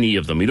any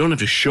of them. You don't have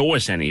to show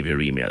us any of your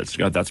emails.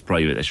 God, that's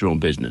private. That's your own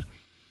business.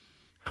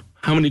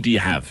 How many do you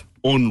have?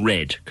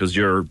 Unread, because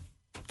your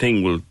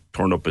thing will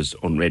turn up as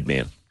unread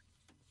mail.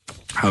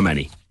 How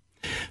many?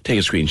 Take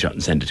a screenshot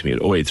and send it to me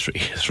at 083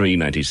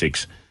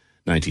 396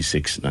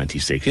 96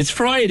 96. It's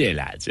Friday,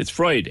 lads. It's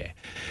Friday.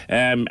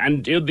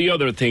 And the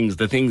other things,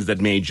 the things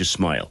that made you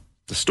smile.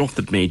 The stuff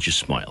that made you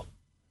smile.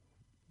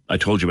 I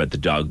told you about the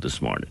dog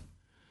this morning.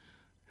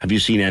 Have you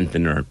seen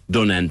anything or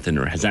done anything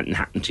or has anything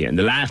happened to you in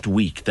the last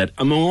week that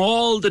among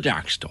all the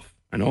dark stuff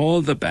and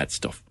all the bad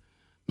stuff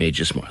made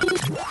you smile?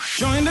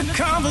 Join the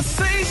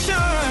conversation.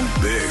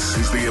 This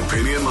is the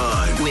Opinion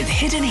Line. With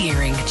Hidden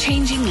Hearing,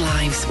 changing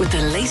lives with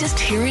the latest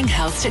hearing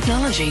health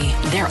technology.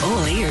 They're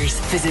all ears.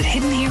 Visit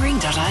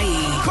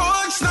hiddenhearing.ie.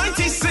 Cork's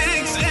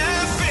 96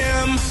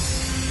 FM.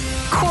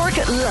 Cork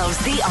loves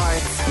the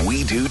arts.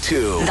 We do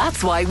too.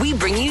 That's why we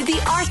bring you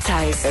the Arts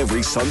House.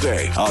 Every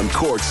Sunday on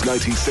Cork's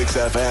 96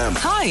 FM.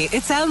 Hi,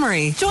 it's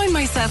Elmarie. Join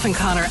myself and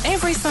Connor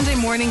every Sunday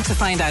morning to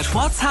find out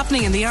what's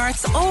happening in the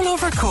arts all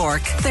over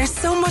Cork. There's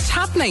so much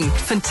happening.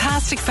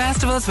 Fantastic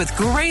festivals with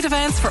great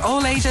events for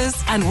all ages,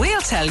 and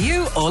we'll tell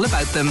you all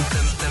about them.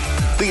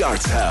 The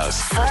Arts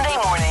House. Sunday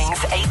mornings,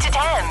 8 to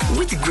 10.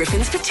 With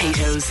Griffin's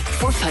Potatoes.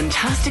 For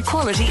fantastic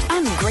quality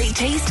and great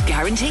taste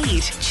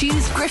guaranteed.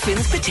 Choose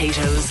Griffin's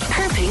Potatoes.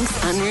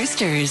 Herpings and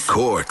Roosters.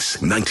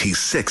 Cork's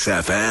 96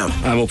 FM.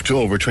 I'm up to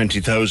over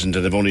 20,000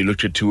 and I've only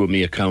looked at two of my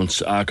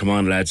accounts. Come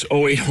on, lads.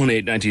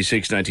 0818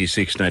 96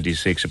 96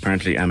 96.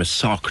 Apparently, I'm a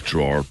sock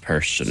drawer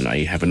person.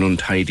 I have an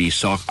untidy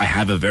sock. I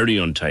have a very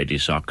untidy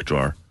sock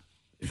drawer.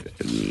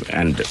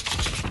 And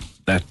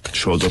that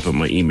shows up on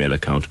my email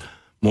account.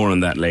 More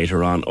on that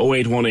later on.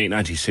 0818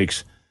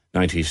 96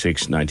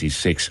 96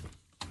 96.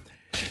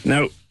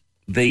 Now,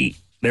 there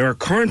are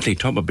currently,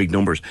 talking about big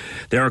numbers,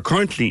 there are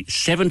currently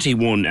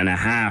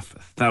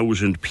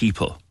 71,500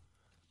 people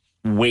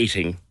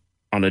waiting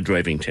on a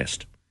driving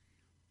test.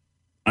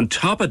 On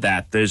top of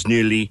that, there's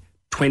nearly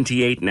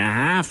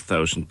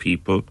 28,500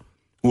 people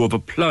who have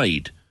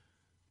applied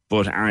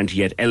but aren't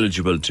yet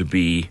eligible to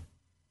be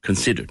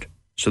considered.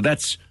 So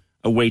that's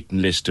a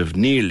waiting list of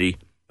nearly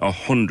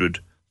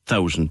 100,000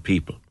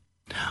 people.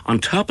 On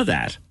top of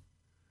that,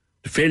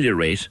 the failure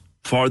rate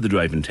for the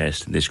driving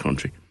test in this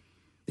country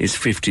is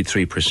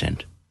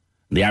 53%.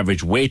 The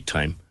average wait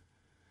time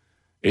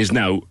is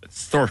now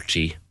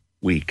 30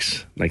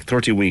 weeks. Like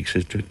 30 weeks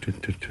is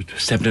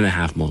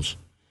 7.5 months.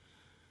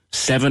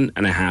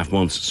 7.5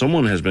 months.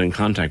 Someone has been in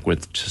contact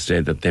with to say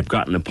that they've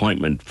got an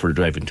appointment for a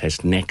driving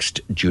test next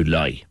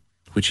July,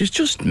 which is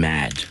just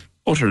mad.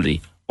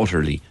 Utterly,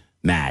 utterly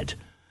mad.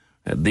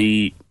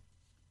 The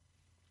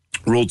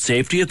Road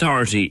Safety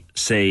Authority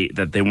say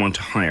that they want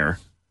to hire,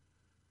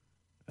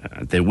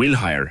 they will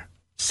hire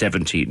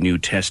 70 new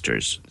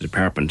testers. The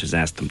department has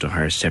asked them to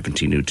hire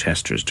 70 new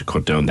testers to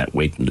cut down that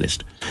waiting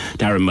list.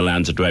 Darren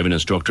Milan's a driving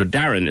instructor.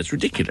 Darren, it's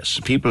ridiculous.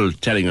 People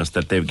telling us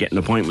that they're getting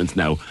appointments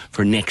now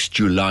for next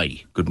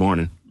July. Good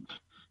morning.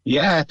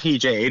 Yeah,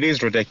 PJ, it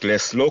is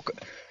ridiculous. Look,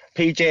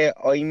 PJ,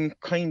 I'm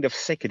kind of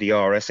sick of the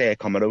RSA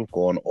coming out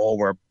going,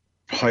 we're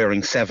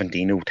hiring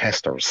 70 new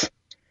testers.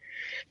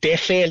 They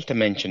failed to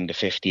mention the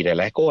 50 they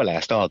let go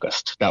last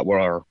August that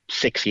were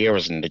 6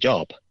 years in the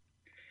job.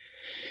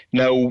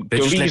 Now, they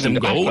just let them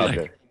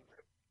go.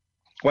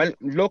 Well,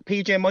 look,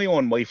 PJ, my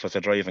own wife was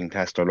a driving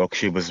tester. Look,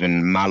 she was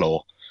in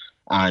Mallow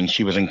and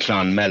she was in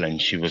Clonmel.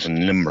 She was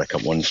in Limerick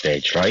at one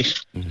stage, right?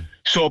 Mm-hmm.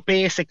 So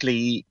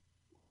basically,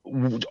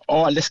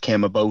 all this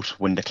came about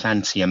when the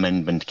Clancy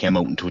Amendment came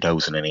out in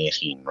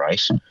 2018,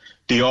 right?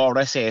 The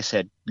RSA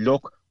said,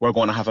 look, we're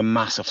going to have a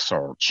massive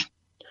surge.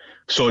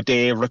 So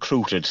they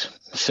recruited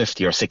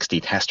 50 or 60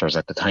 testers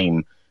at the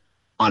time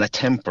on a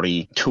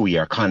temporary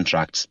 2-year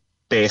contract,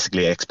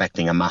 basically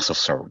expecting a massive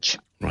surge.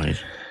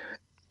 Right.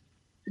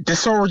 The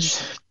surge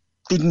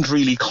didn't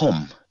really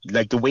come.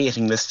 Like the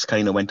waiting lists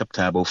kind of went up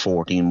to about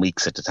 14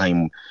 weeks at the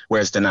time,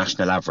 whereas the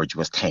national average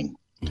was 10.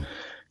 Mm.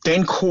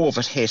 Then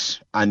COVID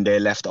hit and they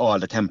left all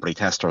the temporary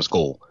testers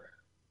go,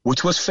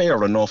 which was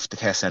fair enough. The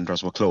test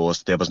centres were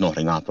closed. There was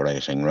nothing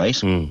operating, right?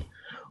 Mm.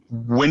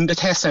 When the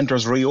test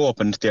centres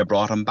reopened, they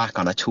brought them back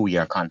on a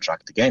 2-year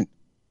contract again,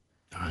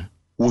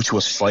 which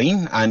was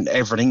fine, and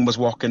everything was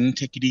working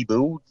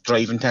tickety-boo.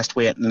 Driving test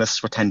waiting lists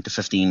for 10 to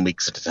 15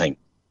 weeks at a time.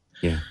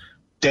 Yeah.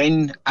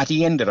 Then, at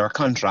the end of their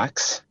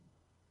contracts,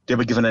 they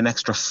were given an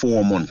extra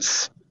 4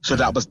 months. So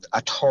that was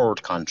a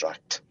third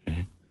contract.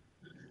 Mm-hmm.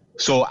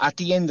 So at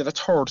the end of the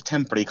third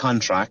temporary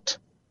contract,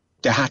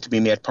 they had to be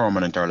made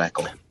permanent or let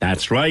go.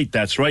 That's right.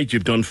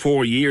 You've done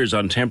 4 years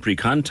on temporary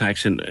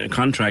contracts in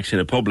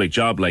a public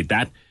job like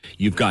that.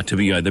 You've got to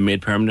be either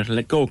made permanent or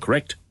let go,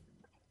 correct?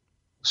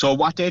 So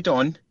what they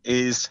done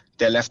is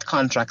they left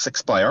contracts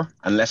expire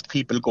and left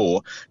people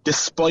go,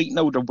 despite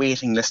now the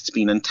waiting lists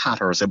being in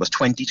tatters. It was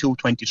 22,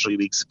 23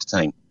 weeks at the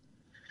time.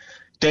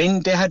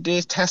 Then they had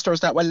these testers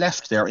that were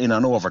left there in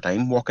on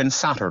overtime, working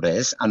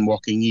Saturdays and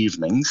working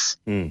evenings.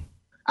 Mm.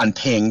 And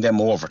paying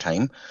them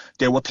overtime.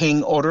 They were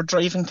paying other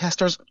driving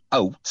testers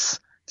out.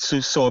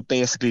 So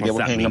basically, they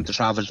were paying them to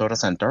travel to other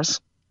centres.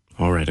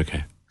 All right,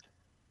 okay.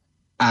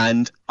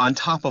 And on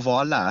top of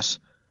all that,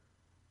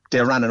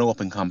 they ran an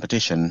open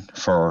competition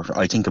for,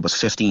 I think it was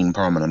 15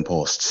 permanent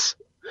posts.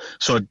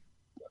 So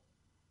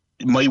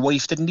my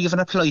wife didn't even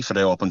apply for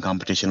the open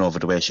competition over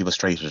the way she was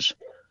treated.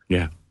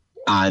 Yeah.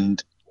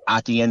 And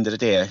at the end of the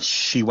day,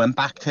 she went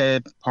back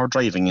to her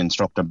driving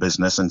instructor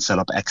business and set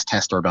up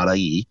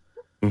xtester.ie.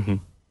 Mm-hmm.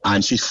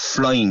 And she's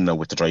flying now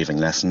with the driving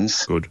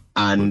lessons. Good.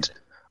 And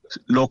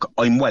look,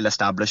 I'm well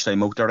established.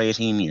 I'm out there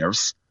 18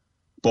 years.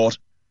 But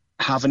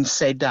having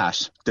said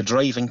that, the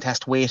driving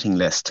test waiting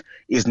list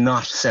is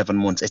not 7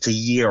 months. It's a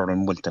year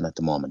in Wilton at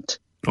the moment.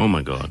 Oh,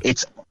 my God.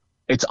 It's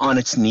on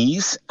its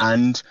knees.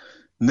 And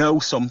now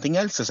something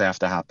else is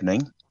after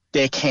happening.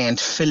 They can't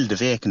fill the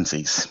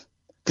vacancies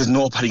because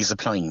nobody's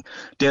applying.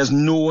 There's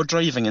no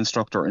driving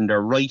instructor in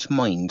their right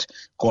mind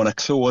going to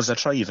close a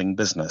driving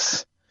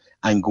business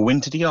and go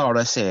into the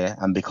RSA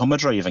and become a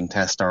driving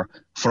tester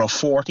for a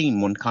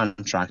 14-month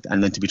contract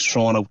and then to be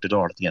thrown out the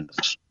door at the end of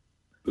it.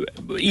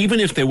 Even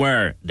if they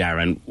were,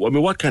 Darren, I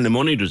mean, what kind of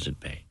money does it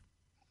pay?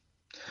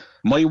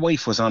 My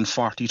wife was on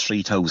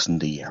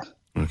 43,000 a year.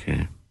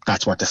 Okay.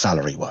 That's what the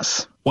salary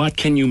was. What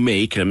can you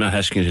make? I'm not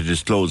asking you to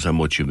disclose how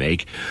much you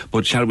make,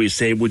 but shall we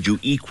say, would you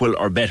equal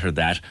or better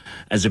that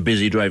as a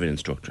busy driving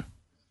instructor?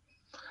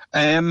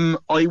 I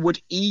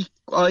would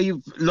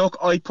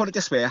I put it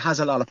this way, it has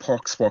a lot of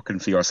perks working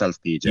for yourself,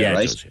 PJ,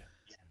 right? It does, yeah.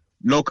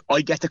 Look,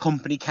 I get the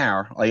company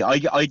car.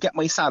 I get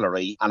my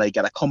salary and I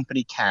get a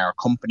company car,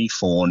 company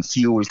phone,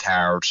 fuel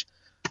card.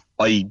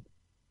 I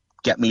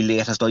get my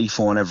latest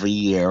iPhone every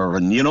year,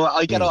 and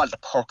I get all the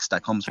perks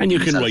that comes with it. And you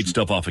can write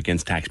stuff off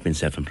against tax being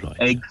self-employed.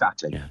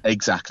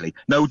 Exactly.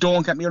 Now,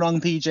 don't get me wrong,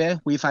 PJ.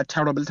 We've had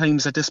terrible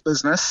times at this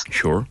business.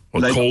 Sure.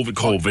 Well,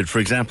 COVID, for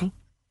example.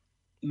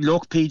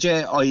 Look,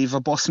 PJ, I have a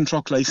bus and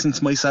truck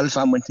licence myself,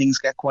 and when things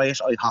get quiet,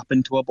 I hop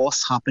into a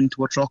bus, hop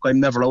into a truck.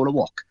 I'm never out of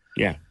work.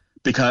 Yeah.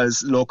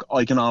 Because, look,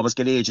 I can always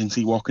get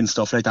agency work and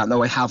stuff like that.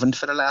 Now, I haven't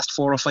for the last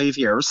 4 or 5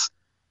 years.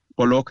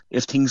 But look,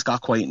 if things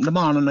got quiet in the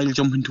morning, I'll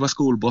jump into a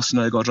school bus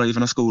and I'll go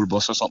driving a school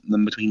bus or something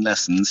in between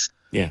lessons.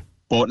 Yeah.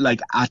 But,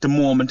 at the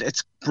moment,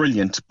 it's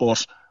brilliant.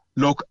 But,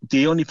 look,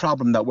 the only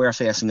problem that we're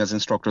facing as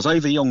instructors, I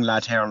have a young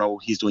lad here now,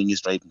 he's doing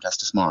his driving test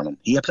this morning.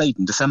 He applied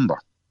in December.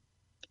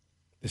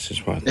 This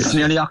is what... It's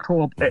nearly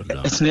October.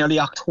 It's nearly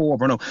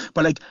October now.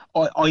 But,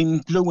 I'm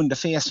blue in the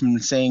face from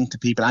saying to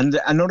people, and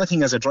another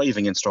thing as a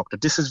driving instructor,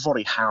 this is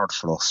very hard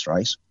for us,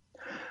 right?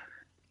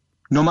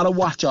 No matter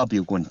what job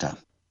you go into,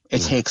 it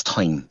takes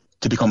time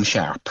to become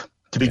sharp,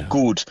 to be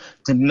good,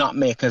 to not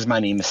make as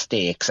many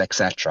mistakes,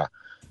 etc.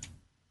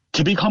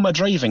 To become a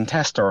driving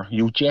tester,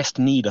 you just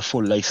need a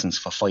full licence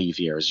for 5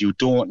 years. You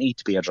don't need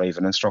to be a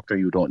driving instructor.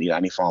 You don't need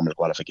any formal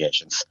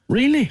qualifications.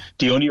 Really?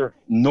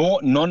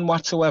 None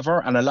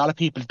whatsoever. And a lot of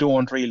people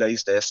don't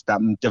realise this,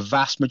 that the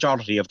vast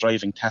majority of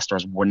driving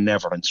testers were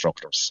never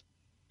instructors.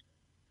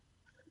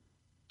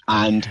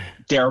 And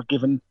they're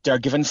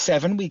given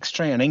 7 weeks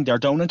training. They're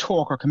down in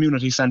Torker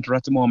Community Centre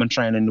at the moment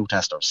training new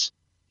testers.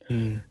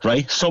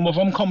 Right? Some of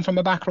them come from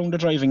a background of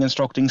driving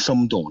instructing,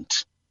 some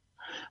don't.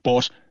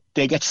 But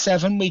they get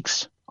 7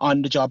 weeks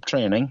on the job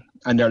training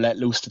and they're let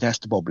loose to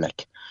test the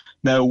public.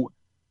 Now,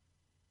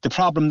 the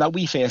problem that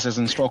we face as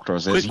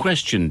instructors is... Quick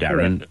question,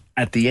 Darren.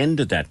 At the end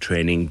of that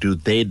training, do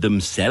they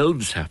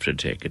themselves have to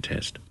take a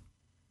test?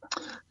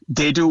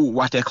 They do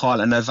what they call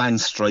an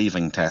advanced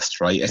driving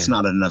test, right? It's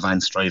not an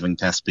advanced driving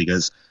test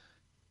because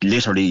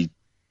literally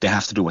they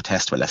have to do a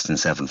test with less than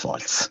 7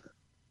 faults.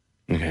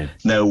 Okay.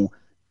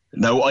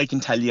 Now, I can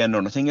tell you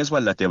another thing as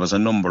well, that there was a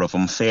number of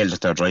them failed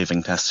at their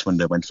driving tests when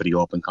they went for the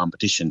open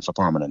competition for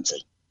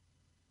permanency.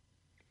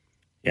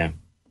 Yeah.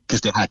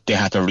 Because they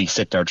had to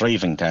resit their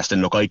driving test.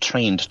 And look, I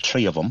trained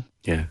 3 of them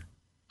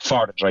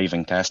for the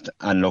driving test.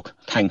 And look,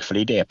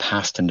 thankfully they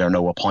passed and they're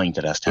now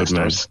appointed as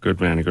testers.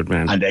 Good man.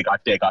 And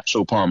they got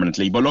through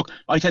permanently. But look,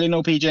 I tell you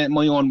now, PJ,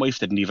 my own wife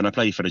didn't even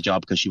apply for the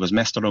job because she was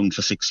messed around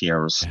for 6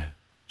 years. Yeah.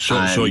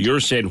 So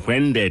you're saying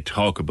when they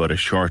talk about a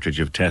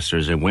shortage of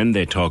testers and when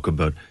they talk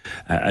about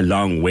a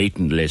long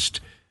waiting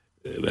list,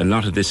 a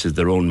lot of this is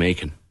their own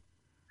making.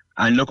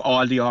 And look,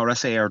 all the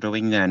RSA are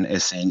doing then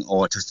is saying,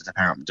 it is the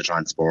Department of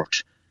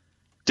Transport.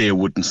 They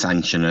wouldn't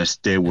sanction it.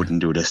 They wouldn't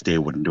do this. They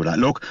wouldn't do that.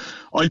 Look,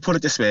 I'll put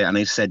it this way, and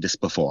I've said this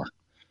before.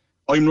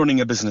 I'm running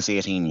a business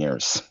 18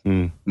 years.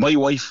 My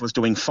wife was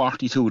doing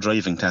 42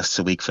 driving tests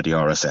a week for the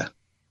RSA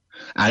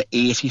at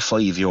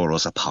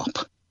 €85 a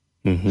pop.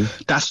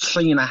 That's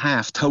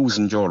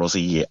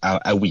 €3,500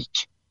 a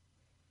week,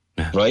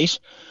 right?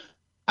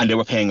 And they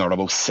were paying her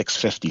about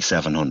 $650,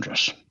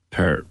 $700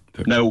 per.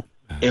 Now,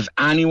 if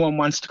anyone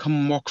wants to come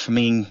and work for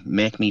me,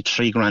 make me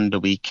 $3,000 a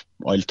week,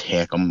 I'll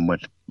take them.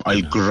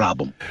 I'll grab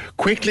them.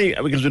 Quickly,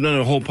 because we've done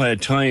a whole pile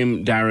of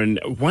time, Darren,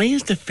 why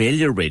is the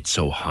failure rate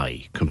so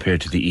high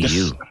compared to the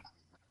EU?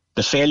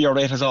 The failure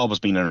rate has always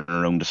been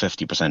around the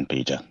 50%,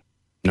 PJ.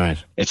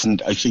 Right. It's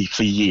actually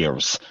for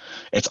years.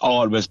 It's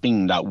always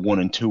been that 1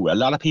 and 2. A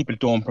lot of people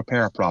don't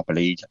prepare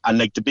properly,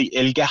 and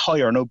it'll get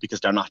higher now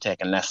because they're not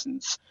taking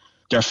lessons.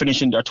 They're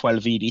finishing their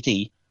 12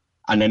 VDT,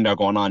 and then they're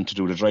going on to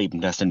do the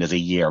driving test, and there's a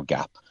year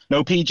gap.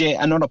 Now, PJ,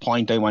 another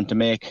point I want to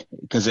make,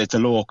 because it's a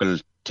local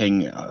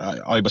thing.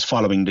 I was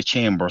following the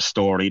Chamber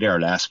story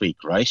there last week,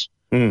 right?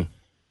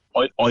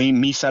 I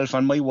myself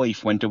and my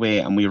wife went away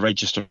and we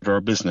registered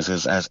our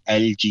businesses as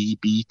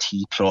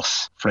LGBT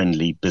plus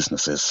friendly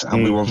businesses,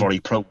 and we were very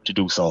proud to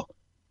do so.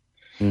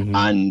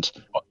 And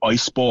I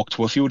spoke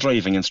to a few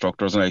driving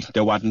instructors and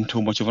there wasn't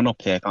too much of an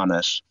uptake on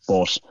it,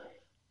 but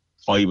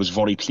I was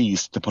very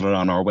pleased to put it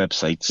on our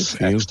websites,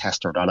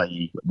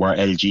 xtester.ie. We're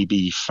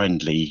LGBT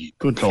friendly.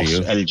 Good for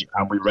you.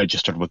 And we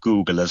registered with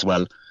Google as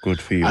well. Good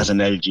for you. As an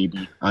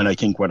LGBT. And I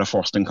think we're the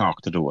first in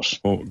Cork to do it.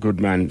 Oh, good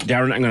man.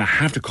 Darren, I'm going to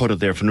have to cut it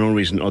there for no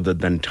reason other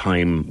than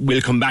time.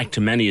 We'll come back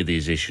to many of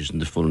these issues in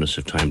the fullness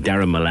of time.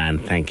 Darren Milan,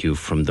 thank you,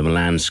 from the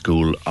Milan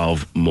School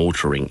of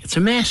Motoring. It's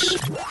a mess.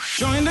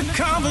 Join the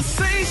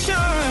conversation.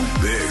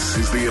 This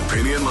is The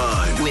Opinion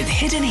Line. With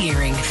Hidden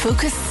Hearing,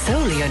 focused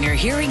solely on your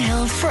hearing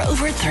health for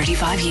over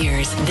 35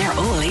 years. They're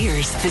all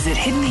ears. Visit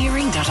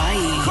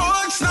hiddenhearing.ie.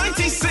 Cork's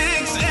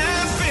 96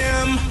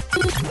 FM.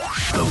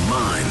 The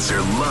lines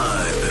are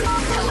live.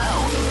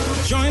 Hello.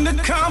 Join the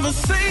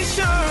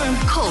conversation.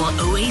 Call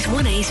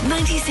 0818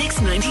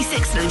 96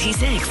 96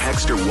 96.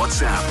 Text or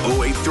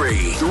WhatsApp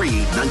 083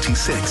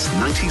 396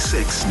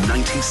 96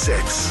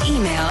 96.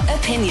 Email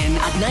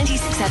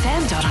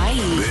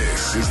opinion@96fm.ie.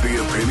 This is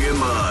the Opinion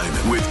Line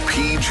with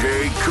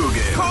PJ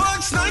Coogan.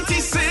 Cork's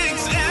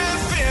 96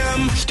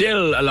 FM.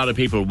 Still a lot of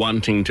people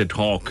wanting to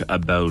talk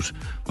about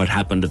what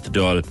happened at the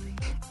Dáil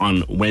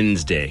on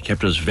Wednesday.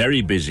 Kept us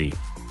very busy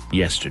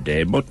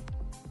yesterday, but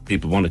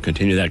people want to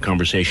continue that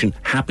conversation.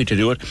 Happy to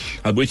do it.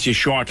 I'll be with you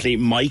shortly.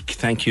 Mike,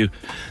 thank you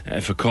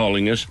for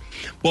calling us.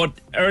 But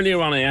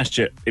earlier on I asked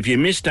you, if you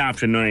missed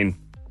after 9,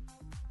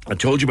 I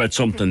told you about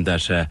something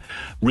that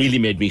really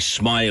made me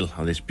smile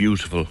on this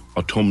beautiful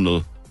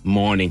autumnal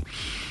morning.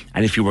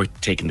 And if you were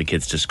taking the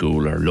kids to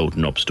school or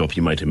loading up stuff,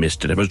 you might have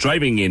missed it. I was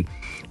driving in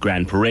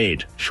Grand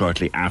Parade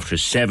shortly after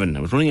 7.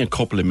 I was running a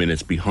couple of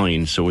minutes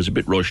behind, so I was a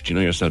bit rushed, you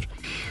know yourself.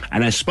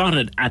 And I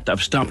spotted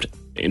I've stopped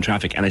in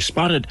traffic, and I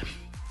spotted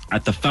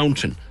at the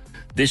fountain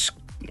this,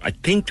 I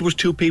think there was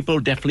 2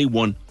 people, definitely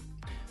one,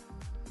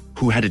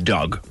 who had a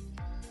dog.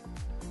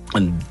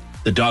 And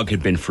the dog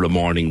had been for a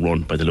morning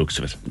run by the looks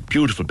of it.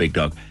 Beautiful big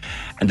dog.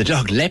 And the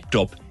dog leapt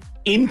up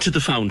into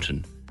the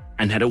fountain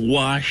and had a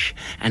wash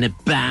and a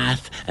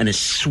bath and a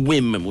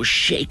swim and was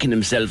shaking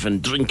himself and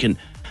drinking.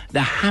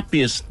 The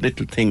happiest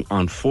little thing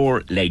on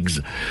 4 legs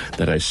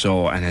that I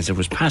saw. And as I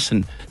was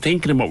passing,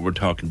 thinking of what we're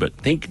talking about,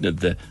 thinking of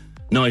the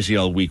noisy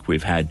all week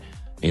we've had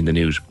in the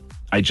news,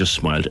 I just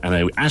smiled. And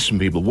I asked some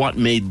people what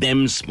made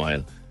them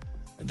smile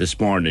this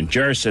morning.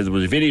 Ger said there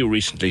was a video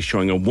recently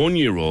showing a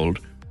 1-year-old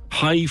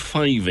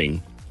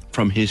high-fiving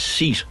from his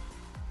seat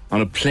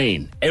on a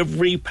plane.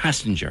 Every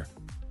passenger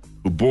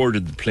who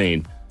boarded the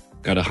plane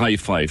got a high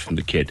five from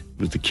the kid.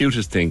 It was the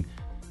cutest thing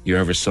you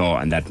ever saw,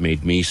 and that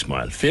made me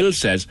smile. Phil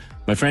says,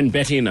 my friend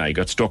Betty and I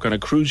got stuck on a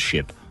cruise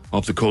ship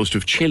off the coast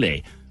of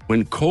Chile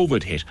when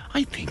COVID hit.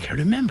 I think I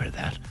remember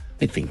that.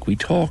 I think we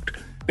talked.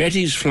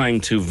 Betty's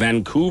flying to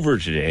Vancouver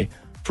today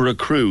for a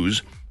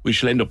cruise. We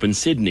shall end up in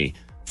Sydney.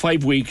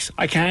 5 weeks.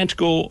 I can't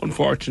go,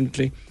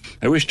 unfortunately.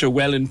 I wished her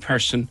well in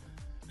person,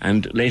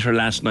 and later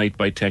last night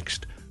by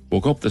text.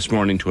 Woke up this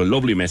morning to a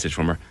lovely message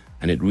from her,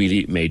 and it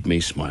really made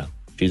me smile.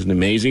 She's an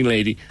amazing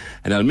lady,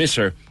 and I'll miss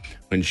her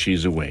when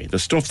she's away. The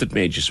stuff that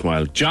made you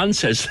smile. John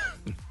says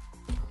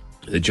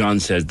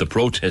the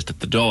protest at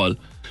the Dáil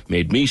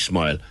made me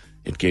smile.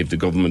 It gave the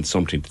government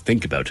something to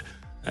think about.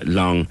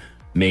 Long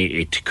may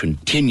it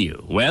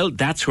continue. Well,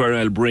 that's where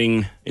I'll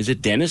bring... Is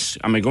it Dennis?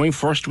 Am I going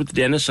first with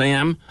Dennis? I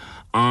am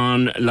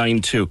on line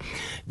 2.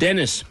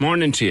 Dennis,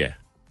 morning to you.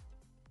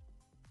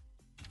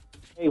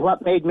 Hey,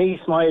 what made me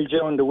smile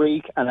during the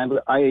week, and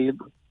I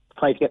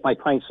try to get my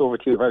points over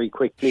to you very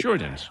quickly. Sure,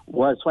 Dennis.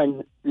 Was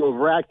when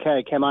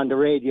Radke came on the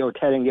radio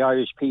telling the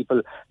Irish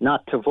people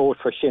not to vote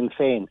for Sinn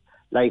Féin.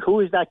 Like, who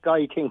is that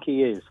guy think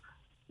he is?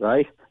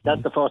 Right?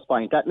 That's the first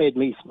point. That made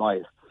me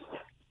smile.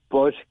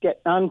 But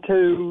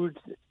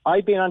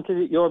I've been onto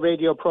your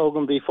radio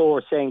programme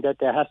before saying that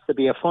there has to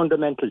be a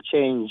fundamental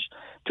change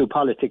to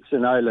politics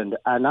in Ireland.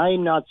 And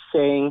I'm not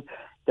saying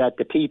that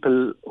the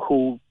people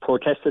who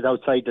protested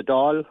outside the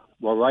Dáil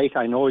were right.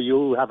 I know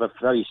you have a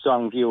very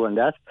strong view on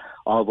that.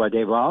 Or were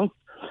they wrong?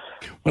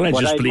 Well, I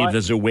just believe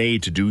there's a way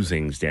to do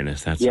things,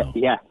 Dennis. That's all.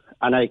 Yeah,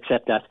 and I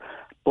accept that.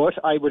 But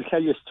I will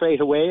tell you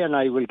straight away, and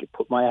I will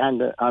put my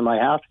hand on my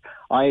heart,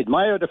 I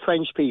admire the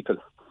French people.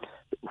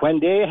 When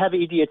they have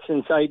idiots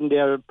inside in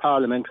their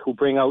parliament who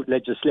bring out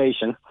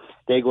legislation,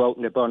 they go out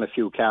and they burn a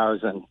few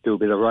cars and do a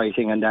bit of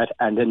writing and that,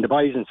 and then the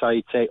boys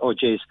inside say, oh,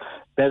 jeez,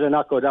 better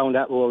not go down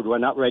that road. We're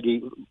not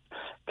ready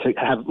to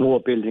have more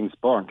buildings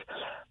burnt.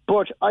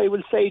 But I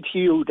will say to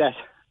you that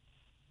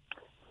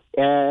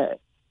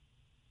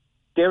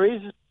there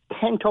is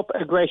pent-up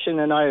aggression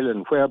in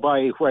Ireland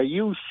where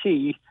you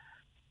see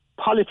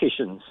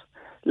politicians,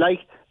 like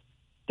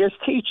there's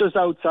teachers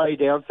outside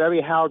there,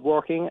 very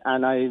hard-working,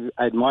 and I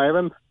admire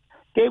them.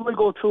 They will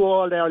go through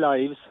all their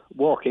lives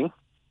working,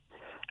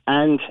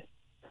 and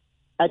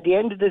at the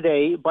end of the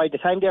day, by the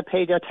time they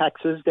pay their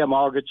taxes, their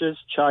mortgages,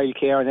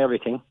 childcare and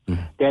everything,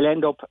 they'll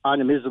end up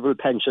on a miserable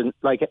pension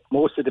like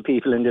most of the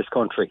people in this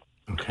country.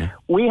 Okay.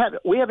 We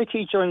have a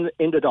teacher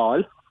in the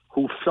Dáil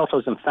who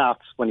flutters and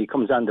farts when he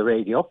comes on the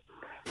radio.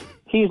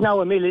 He's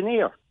now a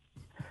millionaire.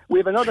 We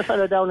have another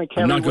fellow down in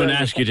Kerry. I'm not going to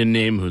ask you to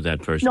name who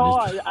that person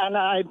is. And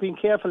I've been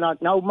careful not.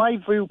 Now, my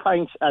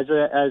viewpoints as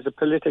a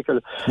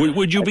political...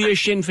 Would you be a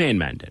Sinn Féin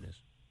man, Dennis?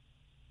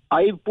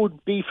 I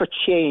would be for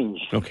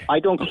change. Okay. I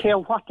don't care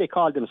what they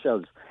call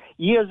themselves.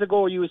 Years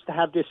ago, you used to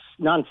have this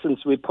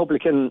nonsense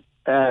Republican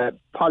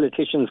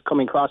politicians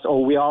coming across,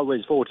 we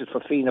always voted for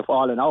Fianna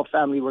Fáil and our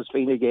family was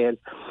Fine Gael.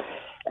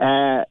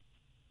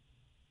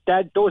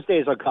 Those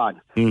days are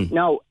gone.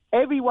 Now,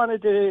 every one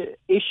of the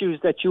issues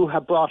that you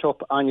have brought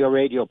up on your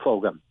radio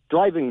programme,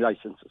 driving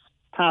licences,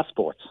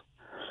 passports,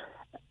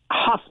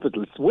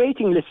 hospitals,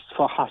 waiting lists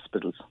for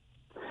hospitals,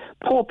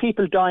 poor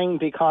people dying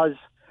because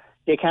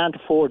they can't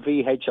afford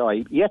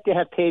VHI, yet they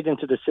have paid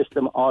into the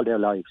system all their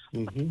lives.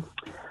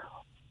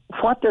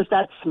 What does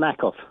that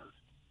smack of?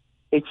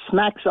 It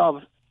smacks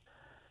of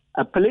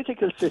a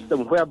political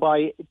system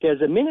whereby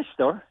there's a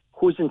minister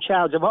who's in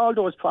charge of all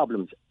those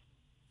problems,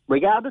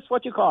 regardless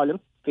what you call him,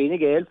 Fine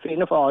Gael,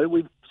 Fianna Fáil,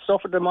 we've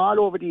suffered them all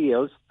over the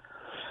years,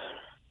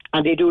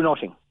 and they do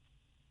nothing.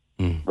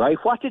 Right?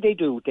 What do?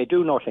 They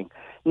do nothing.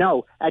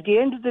 Now, at the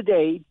end of the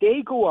day,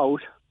 they go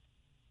out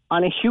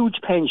on a huge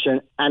pension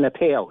and a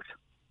payout.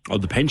 Oh,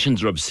 the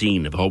pensions are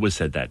obscene. I've always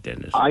said that,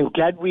 Dennis. I'm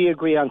glad we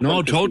agree on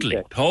No,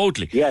 something.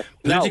 totally. Yes.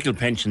 Political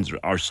pensions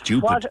are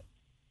stupid.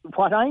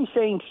 What I'm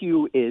saying to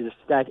you is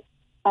that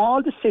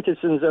all the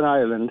citizens in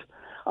Ireland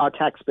are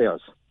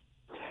taxpayers.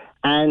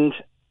 And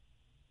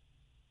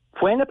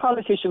when a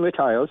politician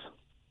retires,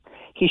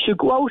 he should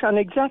go out on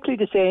exactly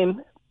the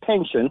same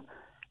pension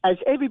as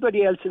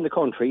everybody else in the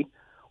country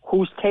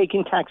who's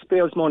taking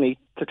taxpayers' money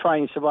to try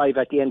and survive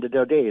at the end of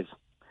their days.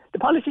 The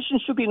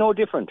politicians should be no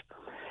different.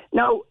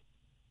 Now,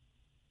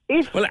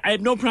 Well, I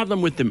have no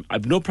problem with them. I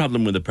have no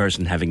problem with a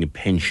person having a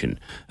pension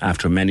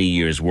after many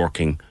years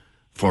working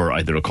for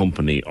either a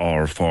company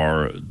or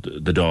for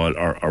the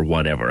Dáil or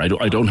whatever.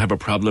 I don't have a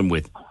problem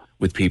with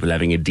people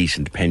having a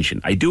decent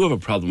pension. I do have a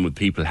problem with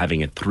people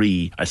having a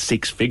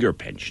 6-figure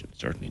pension.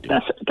 Certainly do.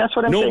 That's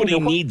what I'm saying. Nobody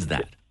needs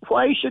that.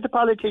 Why should the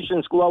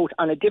politicians go out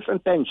on a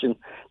different pension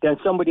than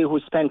somebody who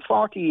spent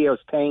 40 years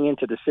paying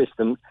into the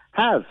system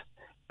have?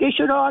 They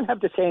should all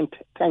have the same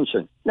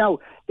pension. Now,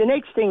 the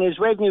next thing is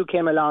revenue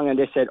came along and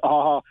they said,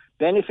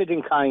 benefit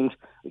in kind,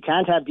 we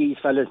can't have these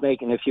fellas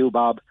making a few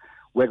bob.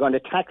 We're going to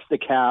tax the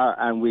car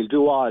and we'll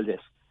do all this.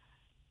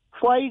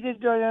 Why did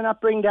they not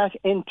bring that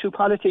into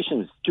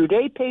politicians? Do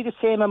they pay the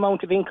same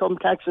amount of income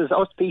tax as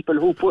us people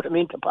who put them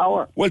into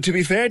power? Well, to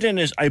be fair,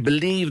 Dennis, I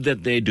believe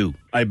that they do.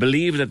 I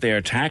believe that they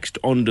are taxed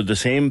under the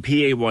same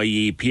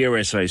PAYE,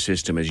 PRSI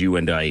system as you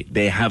and I.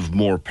 They have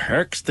more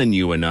perks than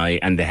you and I,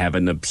 and they have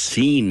an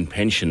obscene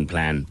pension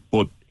plan.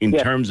 But in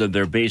terms of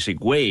their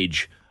basic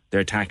wage,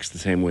 they're taxed the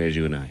same way as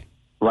you and I.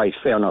 Right,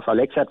 fair enough.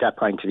 I'll accept that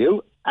point of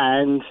view.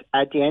 And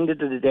at the end of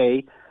the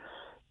day,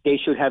 they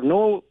should have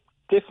no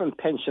different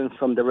pension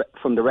from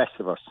the rest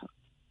of us.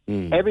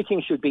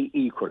 Everything should be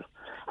equal.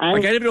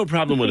 And I have no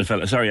problem with a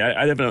fella. Sorry,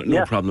 I have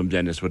no problem,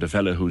 Dennis, with a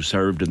fella who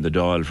served in the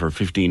Dáil for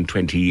 15,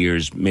 20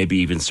 years, maybe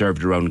even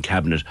served around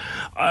cabinet.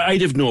 I'd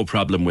have no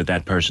problem with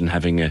that person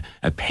having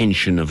a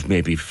pension of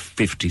maybe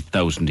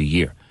 50,000 a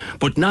year,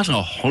 but not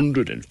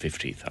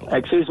 150,000.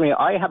 Excuse me,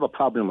 I have a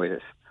problem with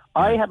it.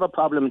 I have a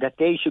problem that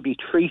they should be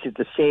treated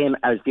the same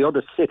as the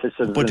other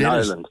citizens in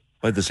Dennis, Ireland.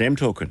 By the same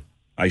token,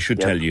 I should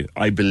tell you,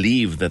 I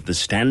believe that the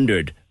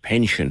standard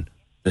pension,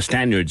 the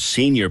standard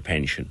senior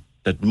pension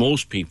that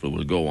most people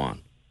will go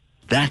on,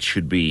 that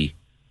should be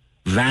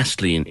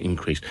vastly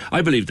increased.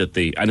 I believe that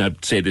and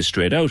I'd say this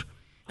straight out,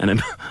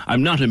 and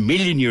I'm not a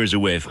million years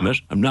away from it,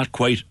 I'm not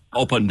quite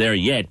up on there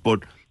yet,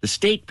 but the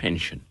state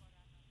pension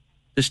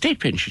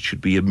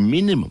should be a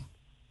minimum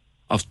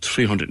of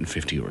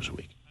 €350 a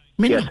week.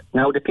 Minimum. Yes.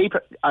 Now, the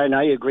people, and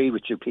I agree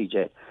with you,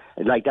 PJ,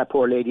 like that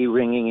poor lady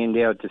ringing in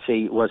there to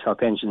see was her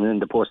pension in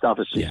the post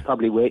office. She's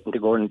probably waiting to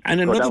go and go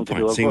another down point,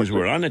 to do seeing as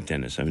we're on it,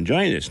 Dennis, I'm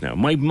enjoying this now.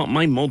 My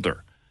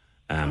mother,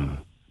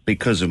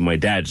 because of my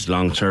dad's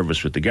long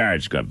service with the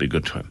Guards, God be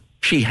good to him,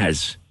 she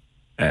has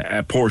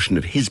a portion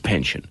of his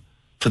pension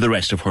for the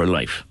rest of her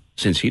life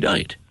since he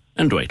died,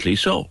 and rightly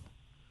so.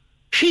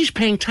 She's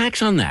paying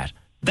tax on that.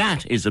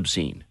 That is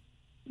obscene.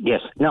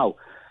 Yes. Now,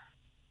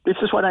 this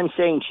is what I'm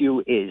saying to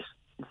you is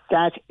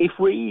that if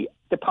we,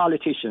 the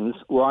politicians,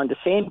 were on the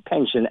same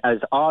pension as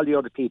all the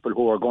other people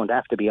who are going to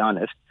have to be on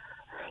it,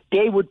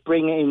 they would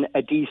bring in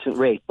a decent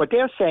rate. But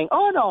they're saying,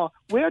 oh no,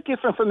 we're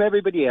different from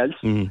everybody else.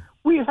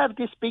 We have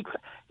this big...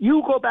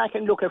 You go back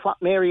and look at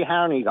what Mary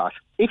Harney got.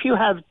 If you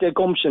have the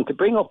gumption to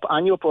bring up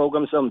on your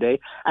programme someday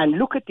and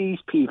look at these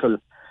people...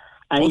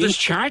 there's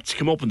charts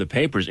come up in the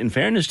papers. In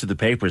fairness to the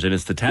papers, and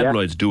it's the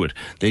tabloids do it.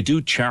 They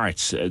do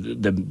charts.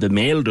 The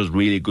Mail does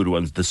really good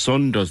ones. The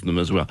Sun does them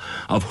as well,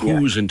 of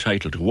who's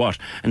entitled to what.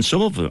 And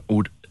some of them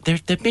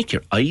they make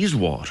your eyes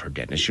water,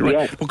 Dennis. You're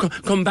right. But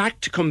come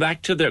back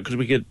to there, because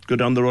we could go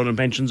down the road on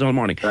pensions all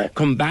morning. Right.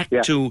 Come back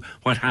to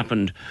what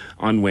happened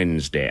on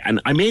Wednesday.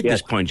 And I made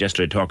this point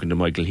yesterday talking to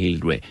Michael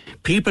Healdway.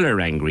 People are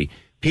angry.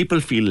 People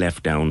feel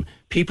left down.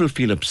 People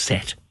feel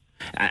upset.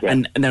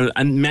 And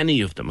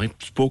many of them, I've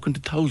spoken to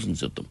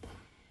thousands of them.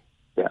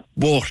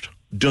 But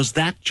does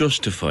that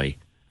justify,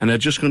 and I'm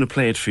just going to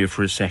play it for you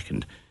for a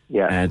second,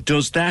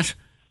 does that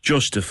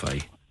justify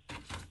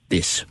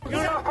this?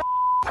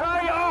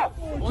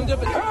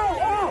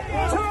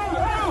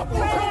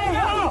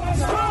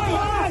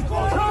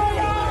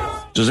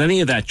 Does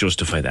any of that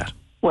justify that?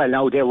 Well,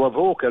 now, they were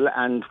vocal,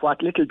 and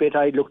what little bit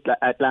I looked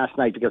at last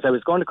night, because I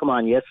was going to come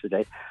on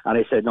yesterday, and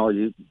I said, no,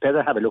 you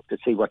better have a look to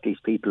see what these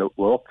people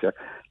were up to.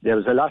 There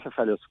was a lot of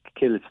fellows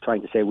killed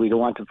trying to say, we don't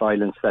want the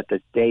violence, that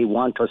they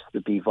want us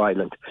to be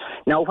violent.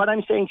 Now, what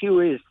I'm saying to you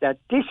is that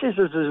this is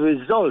as a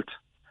result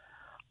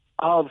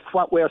of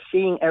what we're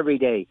seeing every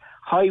day,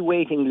 high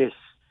waiting lists,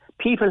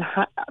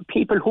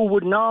 people who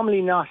would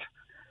normally not,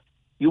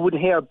 you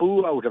wouldn't hear a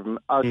boo out of them,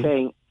 are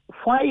saying,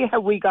 why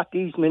have we got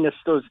these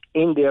ministers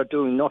in there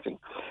doing nothing?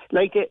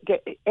 Like the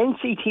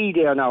NCT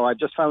there now, I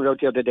just found out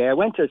the other day, I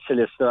went to a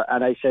solicitor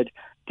and I said,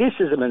 this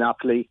is a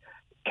monopoly.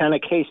 Can a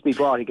case be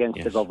brought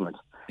against the government?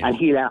 Yeah. And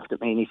he laughed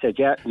at me and he said,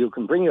 yeah, you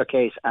can bring your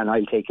case and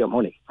I'll take your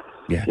money.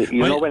 Yeah.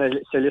 You know, when a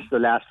solicitor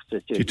laughs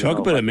at you. You talk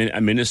about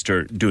a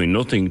minister doing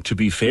nothing. To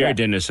be fair,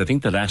 Dennis, I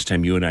think the last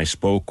time you and I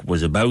spoke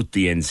was about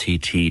the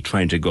NCT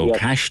trying to go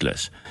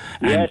cashless.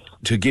 And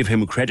to give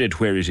him credit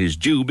where it is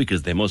due,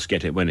 because they must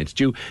get it when it's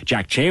due,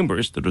 Jack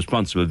Chambers, the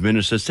responsible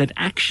minister, said,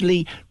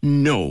 actually,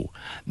 no,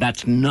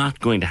 that's not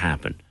going to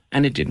happen.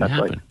 And it didn't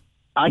happen.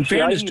 Right.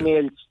 Actually, I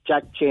emailed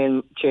Jack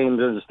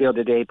Chambers the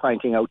other day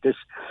pointing out this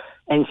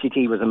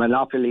NCT was a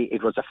monopoly.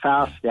 It was a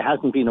farce. There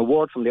hasn't been a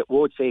word from the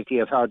Road Safety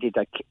Authority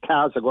that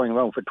cars are going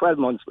around for 12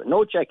 months with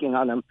no checking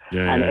on them,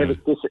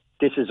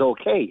 this is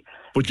okay.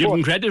 But give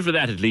him credit for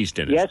that at least,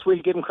 Dennis. Yes,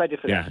 we'll give him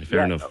credit for that.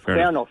 Fair enough.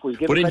 Fair enough. We'll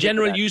give but him in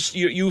general,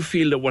 you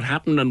feel that what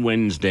happened on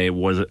Wednesday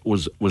was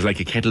like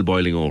a kettle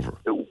boiling over.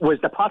 It was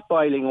the pot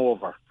boiling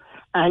over.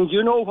 And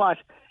you know what?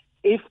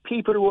 If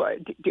people were,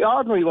 the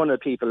ordinary one of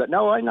the people,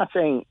 now I'm not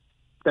saying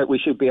that we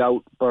should be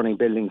out burning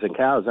buildings and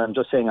cars. I'm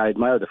just saying I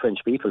admire the French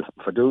people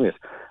for doing it.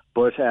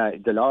 But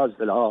the law is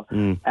the law.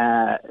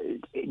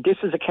 This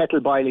is a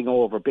kettle boiling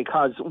over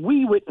because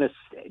we witnessed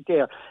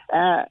there.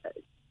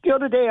 The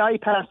other day I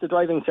passed the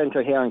driving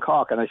centre here in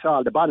Cork and I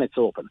saw the bonnets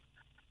open.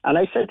 And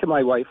I said to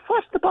my wife,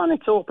 what's the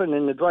bonnets open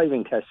in the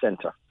driving test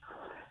centre?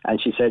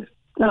 And she said,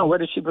 no,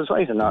 whether she was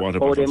right or not.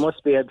 They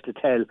must be able to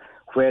tell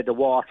where the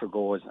water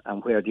goes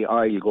and where the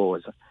oil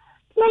goes.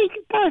 Like,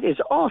 that is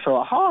also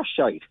a horse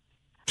shite.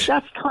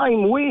 That's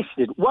time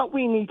wasted. What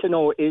we need to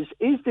know is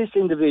this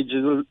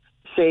individual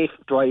safe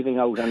driving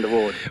out on the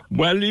road?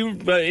 Well,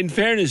 in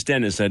fairness,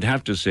 Dennis, I'd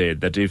have to say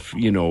that if,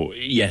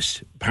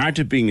 yes, part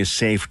of being a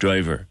safe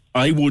driver,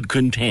 I would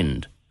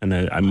contend, and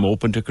I'm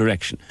open to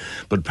correction,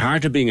 but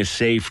part of being a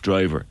safe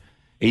driver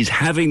is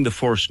having the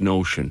first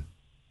notion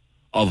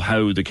of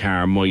how the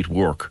car might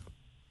work.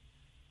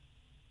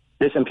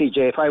 Listen, PJ,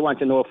 if I want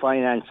to know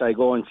finance, I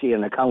go and see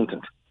an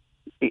accountant.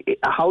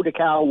 How the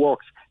car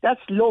works,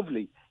 that's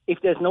lovely. If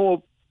there's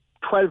no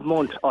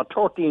 12-month or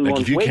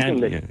 13-month waiting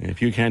list.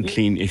 If you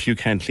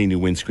can't clean your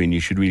windscreen, you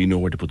should really know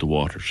where to put the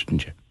water,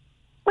 shouldn't you?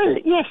 Well,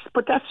 yes,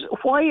 but that's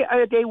why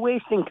are they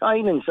wasting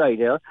time inside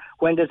there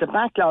when there's a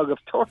backlog of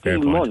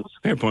 13 months?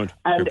 Fair point.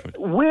 And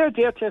we're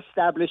there to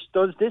establish,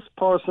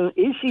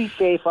 is he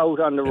safe out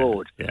on the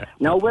road? Yeah.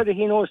 Now, whether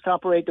he knows to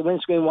operate the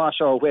windscreen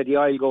washer or where the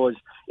oil goes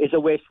is a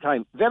waste of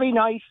time. Very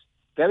nice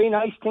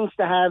things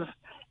to have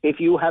if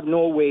you have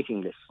no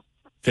waiting list.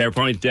 Fair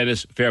point,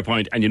 Dennis. Fair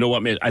point. And you know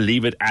what, mate? I'll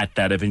leave it at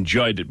that. I've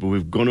enjoyed it, but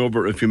we've gone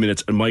over a few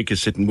minutes and Mike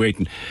is sitting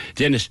waiting.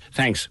 Dennis,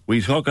 thanks. We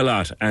talk a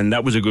lot and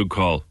that was a good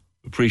call.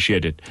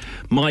 Appreciate it.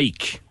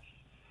 Mike.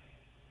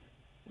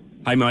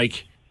 Hi,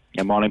 Mike.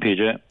 Good morning,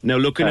 PJ. Now,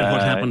 looking at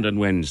what happened on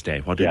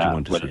Wednesday, what did you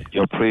want to say?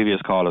 Your previous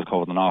call has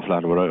covered an awful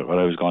lot of what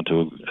I was going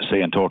to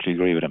say and totally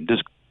agree with him. This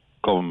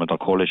government or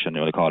coalition,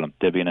 you want to call them,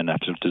 they've been an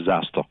absolute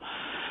disaster.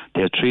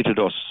 They have treated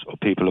us,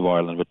 people of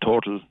Ireland, with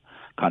total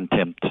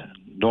contempt,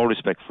 no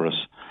respect for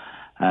us,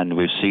 and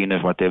we've seen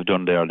what they've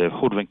done there. They've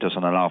hoodwinked us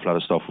on an awful lot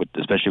of stuff,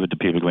 especially with the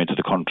people going to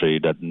the country,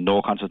 that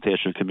no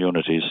consultation with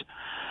communities.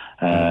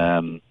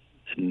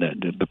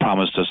 They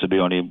promised us to be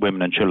only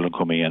women and children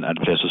coming in, and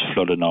the place is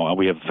flooded now, and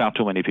we have far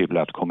too many people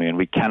have to come in.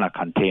 We cannot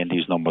contain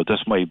these numbers.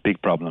 That's my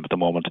big problem at the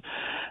moment.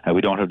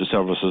 We don't have the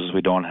services,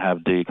 we don't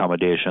have the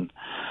accommodation.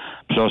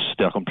 Plus,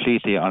 they're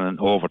completely on an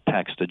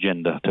overtaxed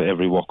agenda to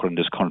every worker in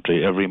this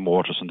country, every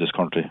motorist in this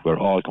country. We're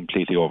all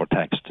completely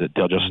overtaxed.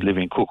 They're just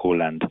living cuckoo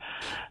land,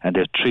 and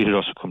they've treated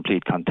us with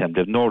complete contempt.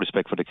 They have no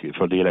respect for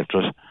the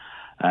electorate,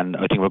 and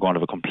I think we're going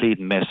to have a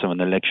complete mess of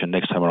an election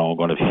next time around.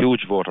 We're going to have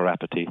huge voter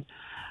apathy.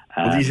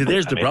 Well,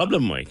 there's the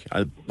problem, Mike.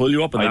 I'll pull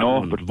you up on that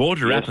one. But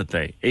voter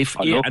apathy.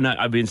 And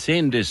I've been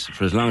saying this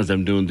for as long as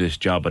I'm doing this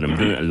job, and I'm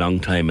doing it a long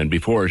time, and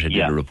before it I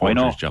did a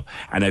reporter's job.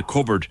 And I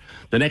covered,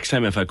 the next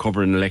time if I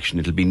cover an election,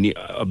 it'll be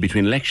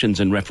between elections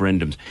and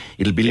referendums,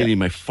 it'll be nearly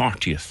my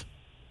 40th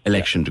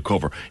election to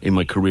cover in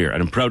my career,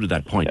 and I'm proud of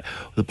that point.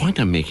 The point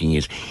I'm making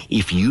is,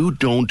 if you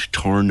don't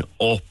turn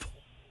up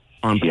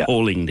on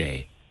polling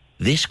day,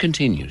 this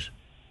continues.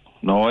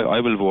 No, I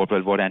will vote.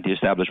 I'll vote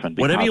anti-establishment.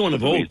 Whatever you want to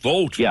vote,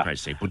 for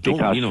Christ's sake. But don't,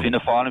 because Fianna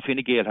Fáil and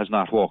Fine Gael has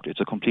not worked.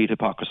 It's a complete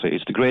hypocrisy.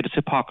 It's the greatest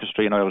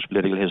hypocrisy in Irish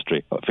political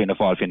history. Fianna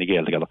Fáil, Fine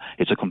Gael together.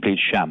 It's a complete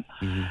sham.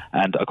 Mm-hmm.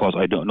 And of course,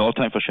 I don't no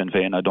time for Sinn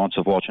Féin. I don't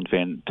support Sinn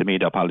Féin. To me,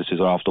 their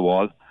policies are off the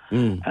wall.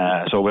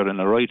 So we're in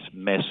the right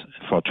mess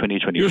for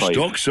 2025.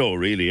 You're stuck,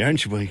 really,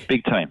 aren't you, Mike?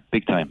 Big time,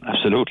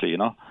 absolutely.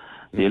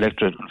 The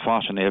electorate,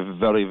 unfortunately, have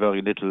very,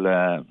 very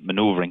little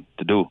manoeuvring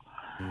to do.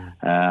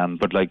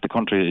 But the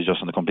country is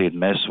just in a complete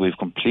mess. We've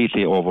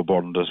completely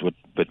overburdened us with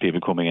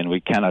people coming in. We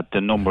cannot.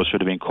 The numbers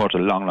should have been cut a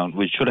long.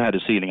 We should have had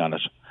a ceiling on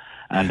it.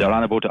 And they're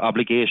on about the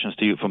obligations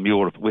to you from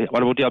Europe.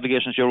 What about the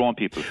obligations to your own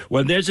people?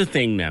 Well, there's a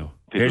thing now.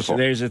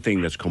 There's a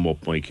thing that's come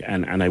up, Mike,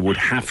 and I would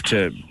have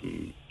to.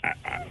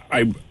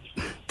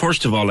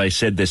 First of all, I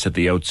said this at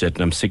the outset,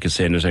 and I'm sick of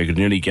saying it. I could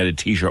nearly get a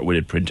T-shirt with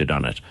it printed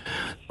on it.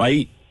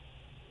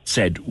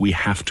 said we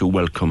have to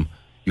welcome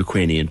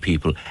Ukrainian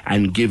people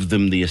and give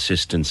them the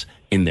assistance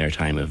in their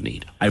time of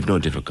need. I have no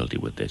difficulty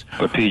with this.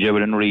 But PJ,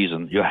 within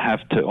reason, you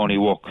have to only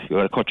walk. You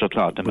got to cut your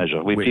cloth to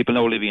measure. People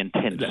now living in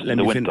tents in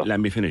the winter. Let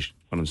me finish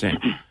what I'm saying.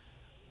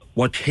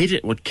 What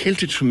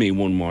kilted for me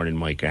one morning,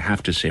 Mike, I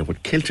have to say,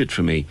 what kilted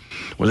for me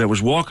was I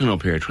was walking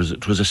up here. It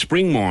was a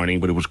spring morning,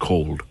 but it was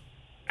cold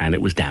and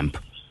it was damp.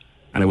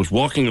 And I was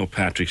walking up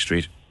Patrick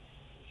Street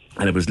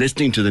and I was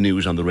listening to the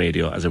news on the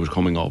radio as I was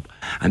coming up,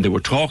 and they were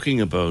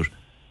talking about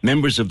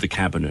members of the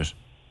cabinet,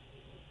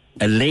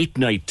 a late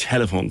night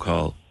telephone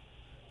call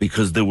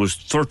because there was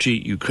 30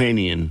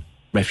 Ukrainian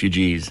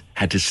refugees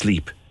had to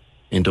sleep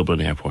in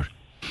Dublin Airport.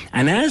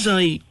 And as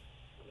I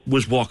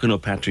was walking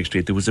up Patrick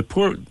Street, there was a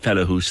poor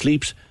fellow who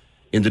sleeps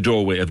in the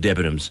doorway of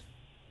Debenhams,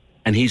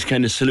 and he's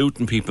kind of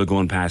saluting people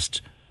going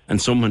past,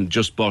 and someone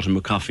just bought him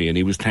a coffee and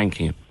he was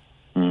thanking him.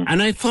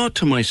 And I thought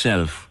to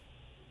myself,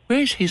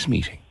 where's his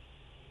meeting?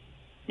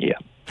 Yeah.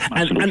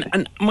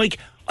 And Mike,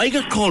 I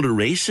got called a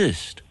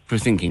racist for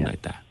thinking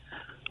like that.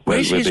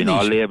 Where's we've his been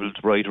all meeting? labelled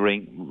right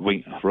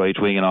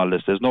wing and all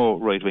this. There's no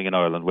right wing in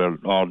Ireland. We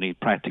all need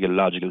practical,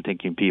 logical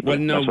thinking people. Well,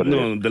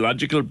 no, the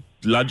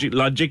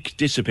logic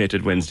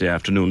dissipated Wednesday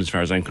afternoon as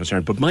far as I'm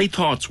concerned. But my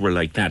thoughts were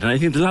like that, and I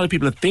think there's a lot of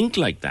people that think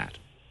like that.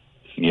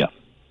 Yeah.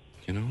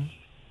 You know?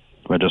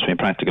 We're just being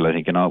practical, I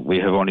think. You know, we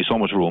have only so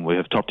much room. We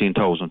have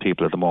 13,000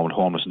 people at the moment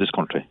homeless in this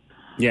country.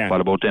 Yeah.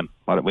 What about them?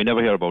 We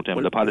never hear about them.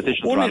 Well, the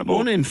politicians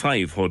one in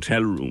 5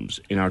 hotel rooms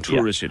in our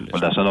tourist industry.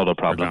 Well, that's another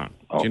problem.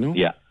 Do you know?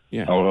 Yeah.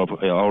 Yeah.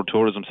 Our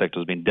tourism sector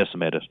has been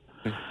decimated.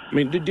 I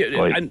mean,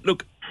 and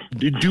look,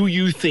 do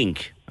you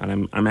think,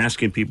 and I'm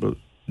asking people,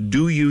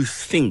 do you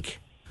think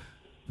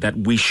that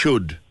we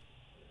should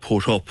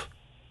put up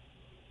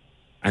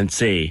and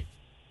say,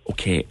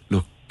 okay,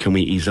 look, can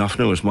we ease off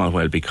now a small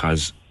while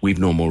because we've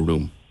no more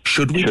room?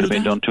 Should we do that? It should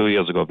have been done 2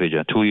 years ago,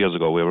 PJ. 2 years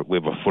ago, we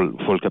were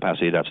full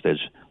capacity at that stage.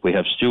 We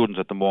have students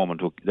at the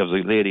moment. There was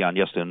a lady on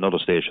yesterday in another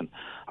station.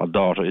 Her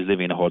daughter is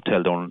living in a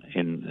hotel down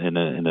in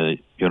a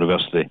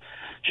university.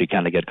 She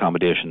can't get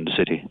accommodation in the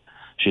city.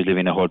 She's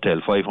living in a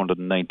hotel,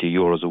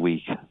 €590 a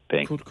week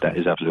paying. That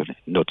is absolutely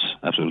nuts.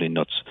 Absolutely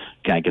nuts.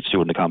 Can't get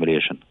student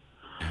accommodation.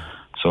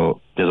 So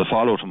there's a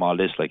fallout from all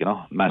this,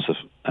 massive.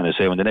 And I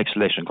say when the next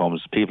election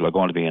comes, people are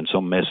going to be in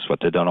some mess, what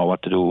they don't know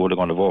what to do, who they're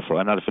going to vote for.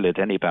 I'm not affiliated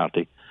to any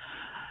party,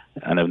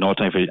 and I have no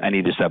time for any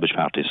of the established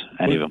parties,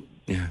 any of them.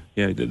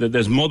 Yeah.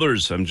 There's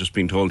mothers, I'm just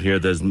being told here,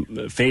 there's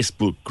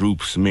Facebook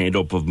groups made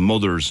up of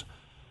mothers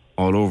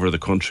all over the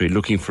country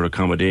looking for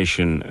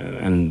accommodation,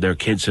 and their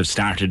kids have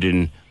started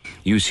in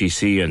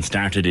UCC and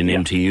started in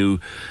MTU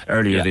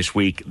earlier this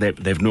week.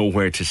 They've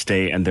nowhere to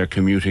stay and they're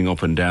commuting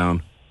up and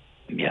down.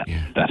 Yeah.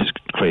 That is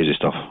crazy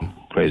stuff.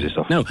 Crazy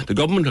stuff. Now, the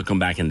government will come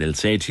back and they'll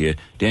say to you,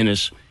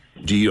 Dennis,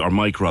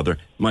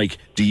 Mike,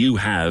 do you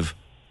have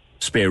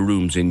spare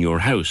rooms in your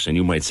house? And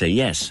you might say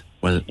yes.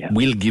 Well,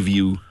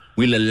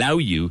 we'll allow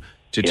you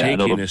to take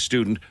in a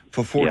student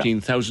for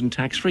 14,000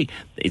 tax-free.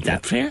 Is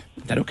that fair?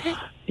 Is that okay?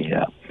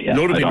 Yeah. A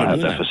lot of people I don't have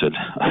do that facility.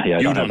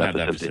 I don't have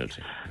that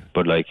facility.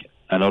 But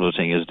another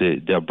thing is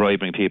they're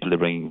bribing people to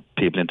bring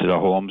people into their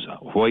homes.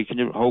 How can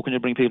you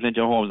bring people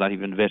into your homes, not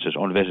even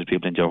unvetted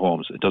people into your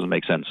homes? It doesn't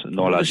make sense.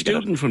 A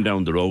student from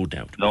down the road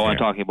now. No, I'm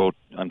talking about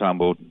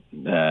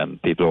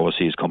people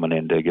overseas coming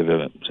in. They give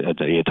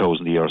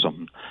 $8,000 a year or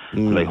something.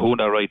 Who in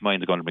their right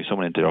mind is going to bring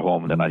someone into their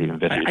home and they're not even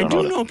vetted? I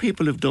do know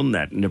people have done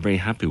that and they're very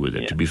happy with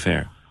it, to be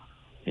fair.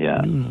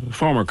 Yeah. A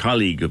former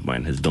colleague of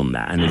mine has done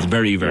that and is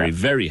very, very,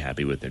 very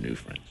happy with their new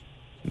friends.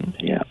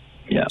 Yeah.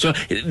 So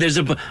it's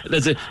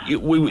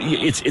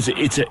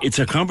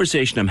a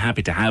conversation I'm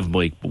happy to have,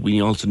 Mike, but we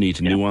also need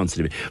to nuance it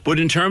a bit. But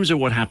in terms of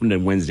what happened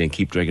on Wednesday, and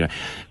keep dragging it,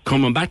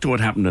 coming back to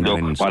what happened on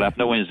Wednesday. What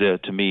happened on Wednesday,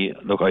 to me,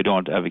 I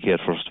don't advocate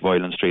for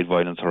violence, street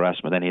violence,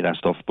 harassment, any of that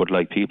stuff, but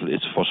people,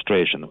 it's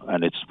frustration,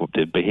 and it's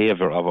the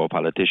behaviour of our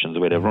politicians, the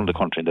way they've run the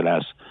country in the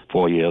last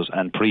 4 years,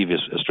 and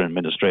previous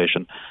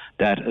administration.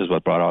 That is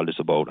what brought all this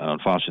about, and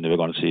unfortunately we're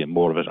going to see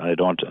more of it, and I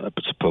don't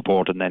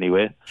purport it in any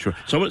way. Sure.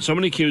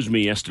 Somebody accused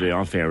me yesterday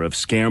off air of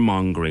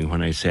scaremongering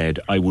when I said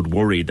I would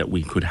worry that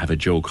we could have a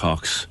Joe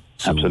Cox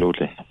soon.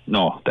 Absolutely.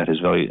 No, that is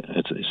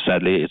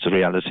sadly, it's a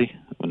reality.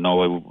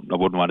 No, I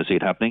wouldn't want to see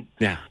it happening.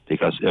 Yeah.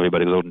 Because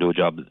everybody goes out and do a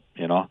job,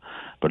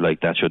 But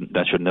that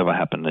should never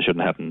happen. It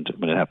shouldn't happen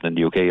when it happened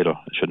in the UK either.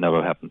 It should never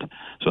have happened.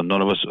 So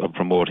none of us are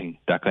promoting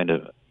that kind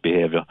of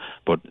behaviour,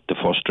 but the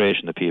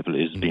frustration of people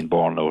is being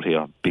borne out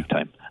here big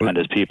time. And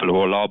there's people who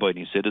are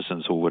law-abiding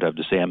citizens who would have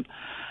the same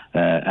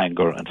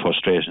anger and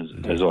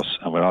frustrations as us,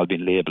 and we're all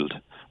being labelled,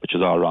 which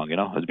is all wrong,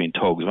 as being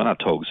thugs. We're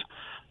not thugs.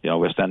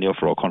 We're standing up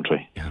for our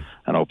country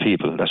and our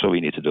people. That's what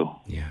we need to do.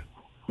 Yeah.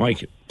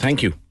 Mike,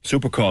 thank you.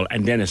 Super call.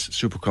 And Dennis,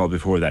 super call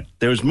before that.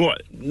 There's more.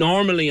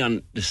 Normally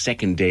on the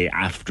second day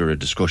after a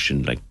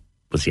discussion like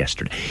was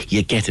yesterday,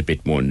 you get a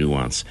bit more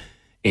nuance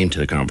into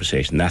the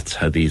conversation. That's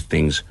how these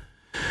things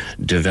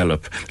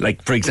develop.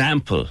 Like, for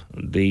example,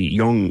 the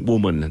young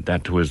woman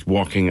that was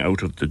walking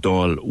out of the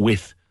Dáil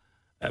with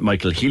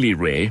Michael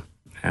Healy-Rae,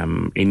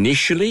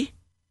 initially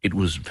it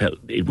was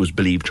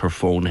believed her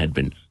phone had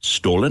been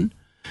stolen.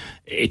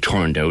 It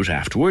turned out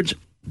afterwards,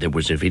 there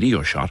was a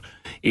video shot,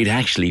 it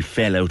actually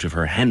fell out of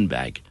her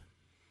handbag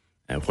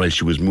while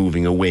she was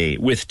moving away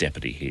with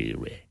Deputy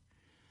Healy.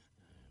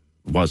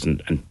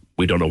 And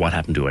we don't know what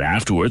happened to it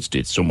afterwards.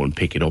 Did someone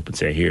pick it up and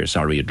say, here,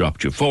 sorry you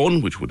dropped your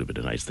phone, which would have been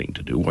a nice thing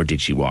to do, or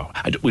did she walk?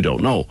 We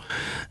don't know.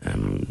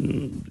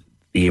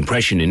 The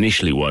impression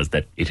initially was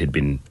that it had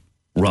been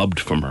robbed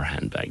from her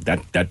handbag.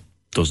 That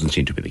doesn't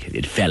seem to be the case.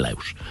 It fell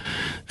out.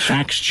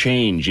 Facts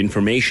change,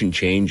 information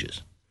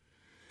changes.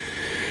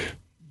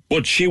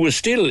 But she was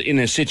still in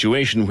a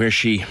situation where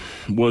she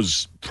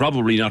was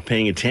probably not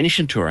paying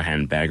attention to her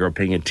handbag or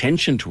paying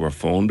attention to her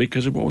phone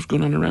because of what was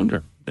going on around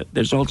her.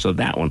 There's also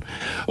that one.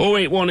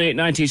 0818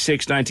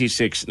 96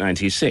 96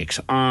 96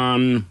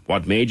 on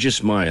What Made You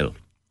Smile.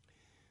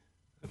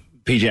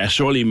 PJ, I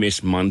sorely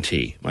miss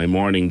Monty, my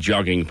morning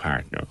jogging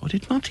partner. Oh,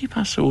 did Monty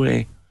pass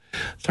away?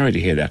 Sorry to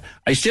hear that.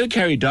 I still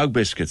carry dog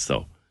biscuits,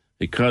 though,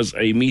 because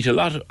I meet a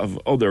lot of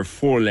other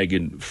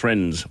four-legged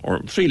friends, or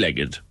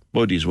three-legged,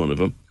 Buddy's one of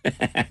them,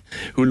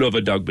 who love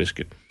a dog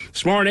biscuit.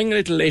 This morning, a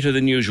little later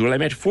than usual, I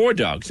met 4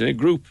 dogs in a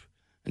group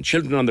and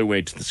children on their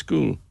way to the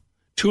school.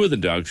 2 of the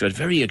dogs got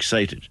very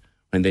excited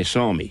when they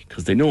saw me,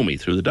 because they know me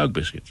through the dog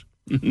biscuits.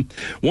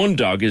 One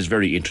dog is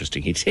very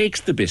interesting. He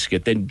takes the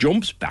biscuit, then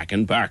jumps back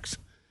and barks.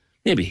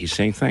 Maybe he's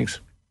saying thanks.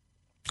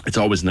 It's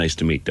always nice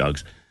to meet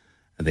dogs,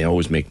 and they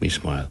always make me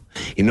smile.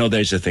 You know,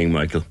 there's a thing,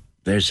 Michael.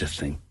 There's a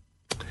thing.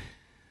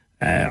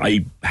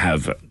 I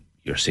have,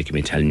 you're sick of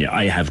me telling you,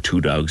 I have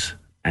 2 dogs,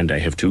 and I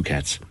have 2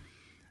 cats.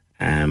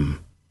 And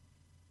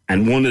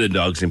one of the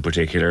dogs in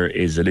particular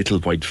is a little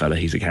white fella.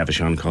 He's a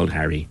Cavachon called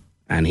Harry.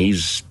 And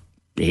he's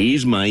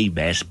my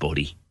best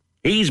buddy.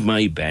 He's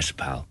my best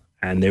pal.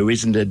 And there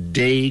isn't a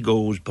day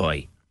goes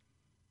by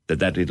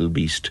that little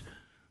beast,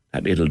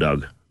 that little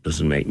dog,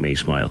 doesn't make me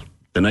smile.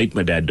 The night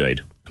my dad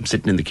died, I'm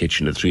sitting in the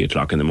kitchen at 3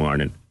 o'clock in the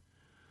morning.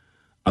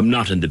 I'm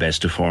not in the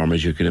best of form,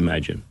 as you can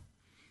imagine.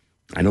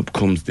 And up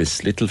comes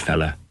this little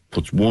fella,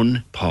 puts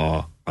one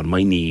paw on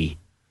my knee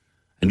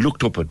and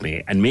looked up at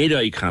me and made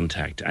eye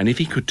contact. And if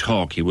he could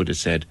talk, he would have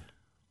said,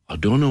 I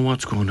don't know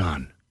what's going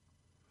on,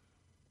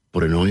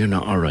 but I know you're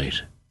not all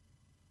right.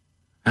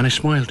 And I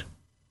smiled.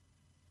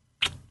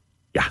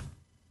 Yeah.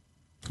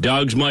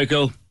 Dogs,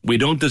 Michael, we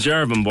don't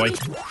deserve them, boy.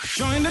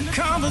 Join the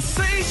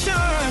conversation.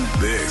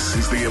 This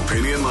is the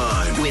Opinion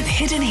Line. With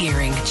Hidden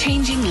Hearing,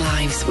 changing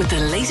lives with the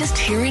latest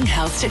hearing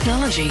health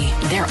technology.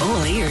 They're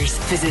all ears.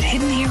 Visit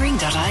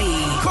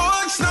hiddenhearing.ie.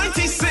 Corks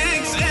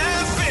 96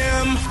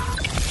 FM.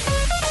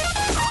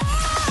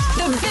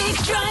 The Big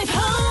Drive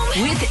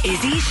Home with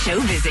Izzy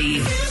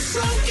Showbusy.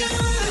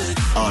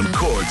 On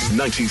Corks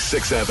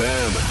 96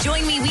 FM.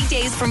 Join me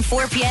weekdays from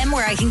 4 p.m.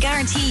 where I can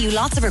guarantee you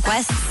lots of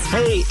requests.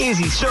 Hey,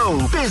 Izzy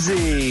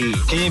Showbusy.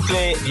 Can you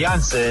play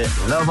Beyonce,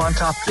 Love on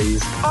Top,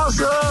 please?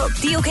 Awesome.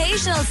 The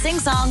occasional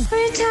sing-song.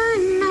 Every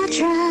time I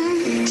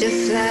try to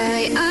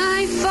fly,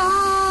 I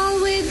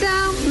fall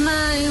without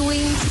my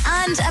wings.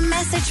 And a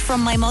message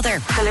from my mother.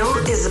 Hello,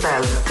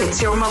 Isabel.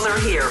 It's your mother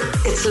here.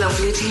 It's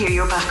lovely to hear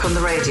you're back on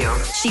the radio.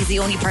 She's the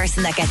only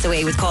person that gets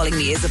away with calling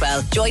me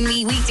Isabel. Join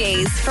me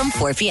weekdays from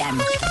 4 p.m.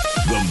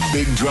 The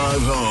Big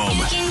Drive Home.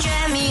 You can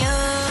drive me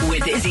home.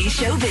 With Izzy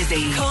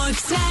Showbusy.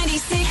 Corks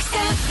 96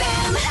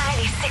 FM.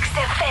 96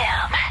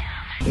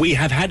 FM. We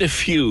have had a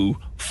few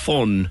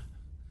fun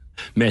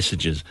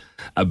messages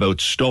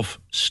about stuff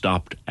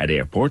stopped at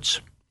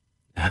airports.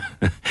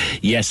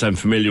 Yes, I'm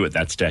familiar with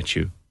that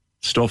statue.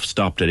 Stuff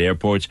stopped at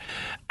airports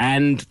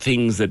and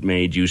things that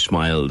made you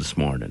smile this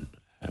morning.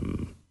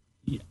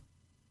 Yeah.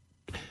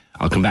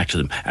 I'll come back to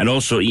them. And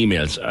also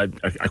emails.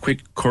 A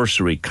quick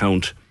cursory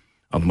count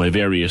of my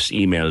various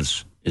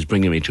emails is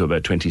bringing me to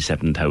about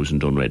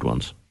 27,000 unread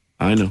ones.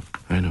 I know.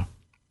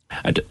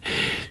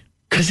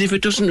 Because if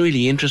it doesn't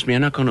really interest me,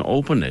 I'm not going to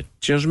open it.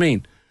 Do you know what I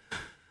mean?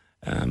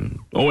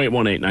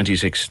 0818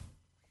 96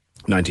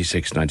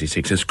 96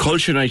 96. It's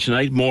Culture Night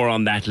tonight. More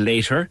on that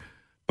later.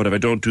 But if I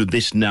don't do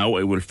this now,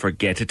 I will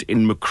forget it.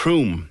 In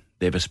Macroom,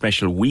 they have a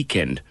special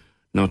weekend.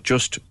 Not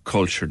just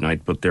Culture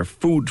Night, but their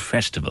food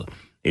festival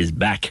is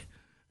back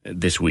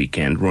this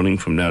weekend, running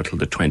from now till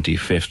the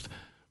 25th.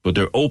 But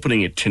they're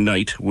opening it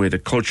tonight with a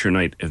Culture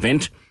Night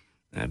event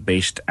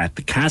based at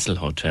the Castle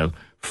Hotel.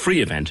 Free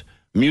event.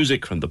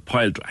 Music from the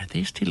Pile... Are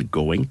they still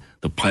going?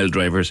 The Pile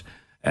Drivers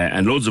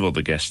and loads of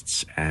other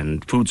guests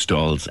and food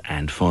stalls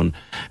and fun.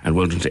 And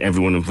welcome to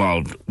everyone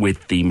involved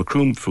with the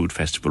Macroom Food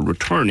Festival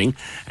returning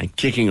and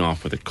kicking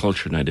off with a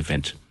Culture Night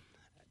event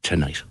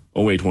tonight.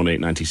 0818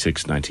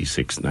 96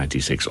 96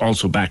 96.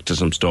 Also back to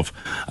some stuff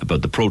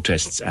about the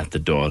protests at the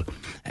Dáil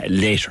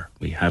later.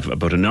 We have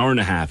about an hour and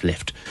a half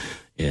left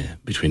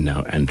between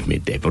now and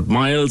midday. But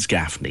Miles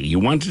Gaffney, you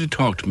wanted to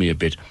talk to me a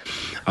bit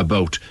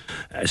about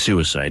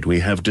suicide.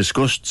 We have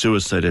discussed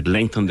suicide at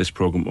length on this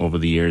programme over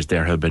the years.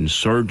 There have been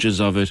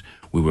surges of it.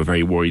 We were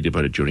very worried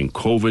about it during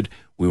COVID.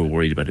 We were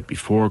worried about it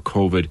before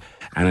COVID.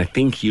 And I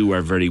think you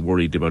are very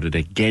worried about it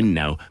again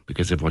now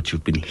because of what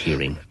you've been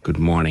hearing. Good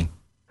morning.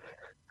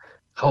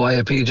 How are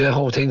you, PJ?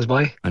 How are things,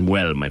 boy? I'm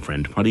well, my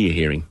friend. What are you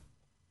hearing?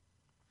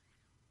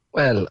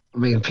 Well, I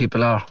mean,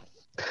 people are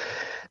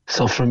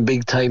suffering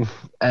big time.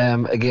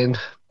 Again,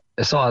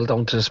 it's all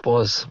down to, I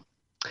suppose,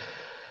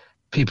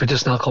 people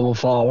just not coming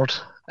forward.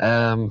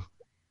 I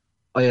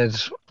had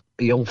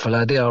a young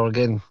fella there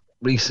again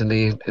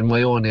recently in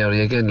my own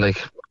area again,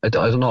 like, I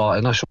don't know,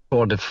 I'm not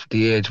sure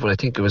the age, but I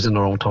think it was in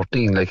around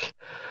 13, like,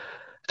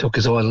 took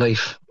his own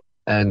life.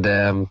 And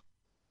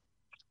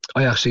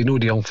I actually knew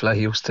the young fella.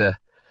 He used to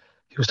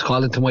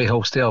call into my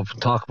house there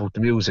and talk about the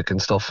music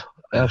and stuff.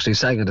 I actually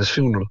sang at his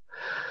funeral.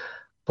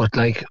 But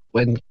like,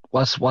 when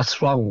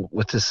what's wrong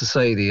with the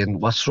society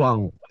and what's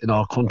wrong in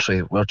our country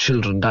where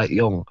children that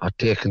young are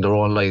taking their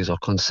own lives or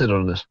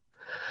considering it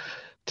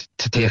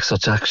to take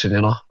such action,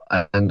 you know?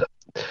 And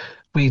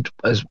we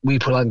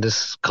put on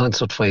this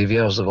concert 5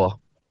 years ago,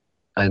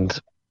 and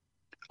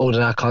out of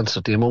that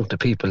concert, the amount of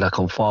people that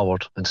come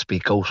forward and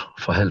speak out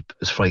for help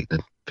is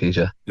frightening,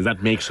 PJ. Does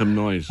that make some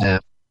noise?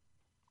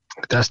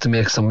 That's to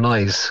make some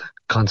noise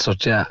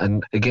concert, yeah.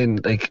 And again,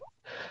 like,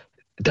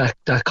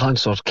 that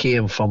concert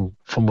came from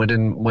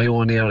within my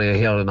own area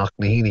here in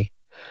Knocknaheeny.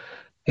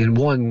 In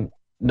one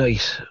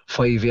night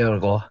 5 years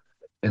ago,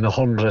 in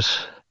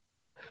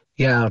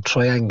 100-yard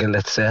triangle,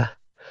 let's say,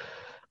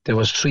 there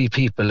was 3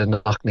 people in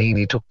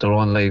Knocknaheeny took their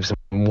own lives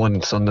in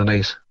one Sunday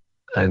night.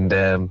 And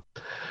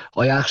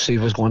I actually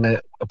was going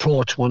to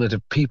approach one of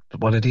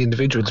the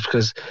individuals,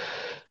 because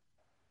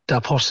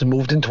that person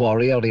moved into our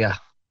area,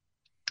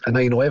 and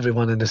I know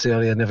everyone in this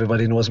area and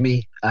everybody knows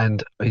me,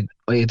 and I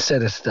had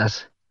said it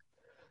that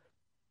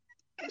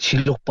she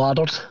looked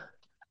bothered,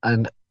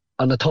 and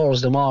on a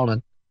Thursday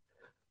morning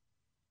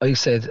I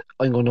said,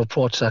 I'm going to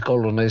approach that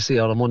girl when I see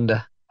her on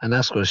Monday and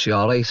ask her, is she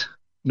alright,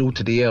 new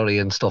to the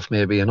area and stuff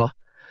maybe, you know.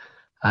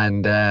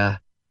 And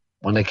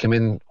when I came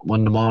in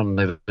one morning,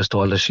 I was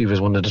told that she was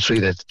one of the 3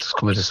 that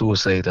committed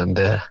suicide, and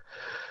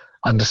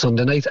on the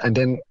Sunday night. And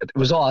then it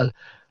was all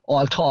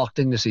talked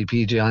in the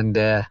CPG and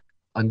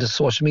on the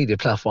social media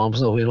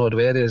platforms. Now, you know the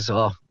way it is.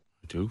 I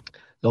do.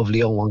 Lovely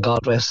young one,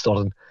 God rest her,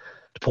 and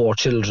the poor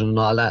children and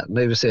all that. And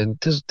I was saying,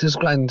 tis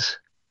grand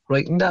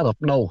writing that up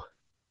now.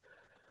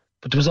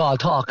 But there was all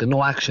talk and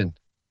no action.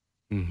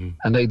 Mm-hmm.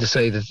 And I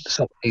decided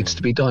something needs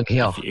to be done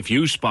here. If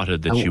you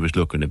spotted that she was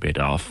looking a bit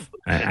off,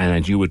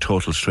 and you were a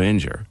total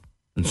stranger,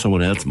 then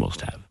someone else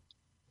must have.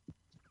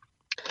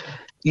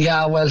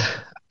 Yeah, well,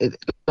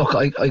 look,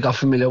 I got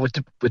familiar with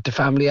the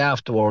family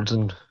afterwards,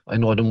 and I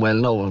know them well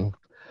now. And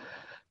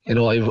you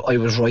know, I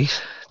was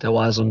right. There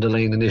was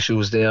underlying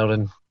issues there,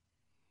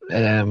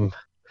 and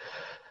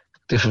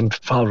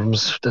different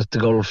problems that the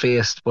girl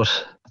faced. But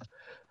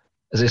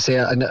as I say,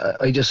 and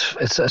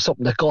it's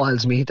something that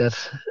galls me that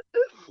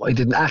I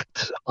didn't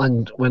act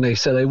on when I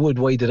said I would.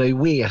 Why did I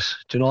wait?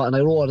 Do you know? And I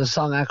wrote a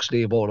song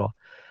actually about her,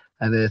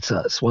 and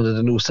it's one of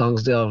the new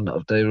songs there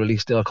that I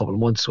released there a couple of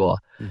months ago.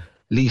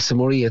 Lisa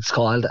Marie, it's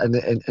called, and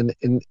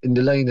in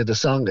the line of the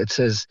song it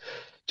says,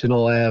 you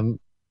know,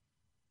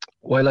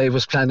 while I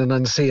was planning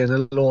on saying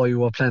hello, you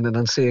were planning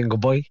on saying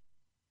goodbye.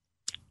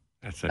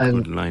 That's a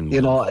good line.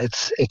 You know,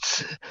 it's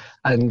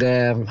and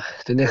the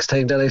next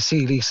time that I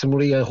see Lisa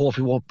Marie, I hope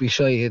you won't be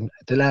shy. And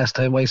the last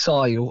time I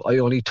saw you, I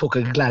only took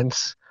a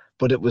glance,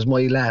 but it was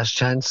my last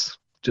chance.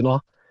 Do you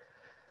know?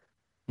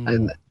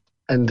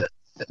 And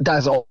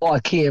that's all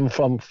came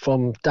from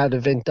that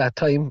event that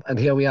time, and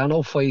here we are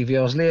now 5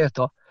 years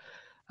later.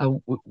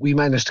 And we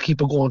managed to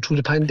keep it going through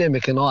the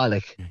pandemic and all.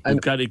 Like,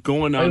 you've got it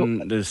going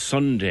on the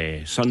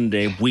Sunday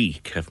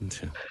week,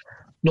 haven't you?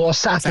 No,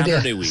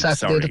 Saturday week.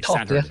 Saturday the top,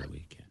 Saturday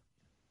week.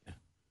 Yeah.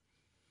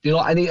 You know,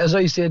 and as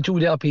I said to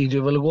the PJ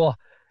a while ago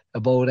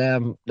about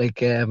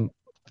the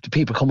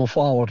people coming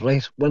forward,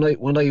 right?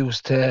 When I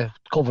used to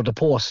cover the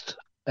post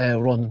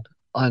run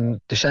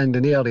on the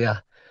Shandon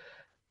area,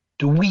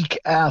 the week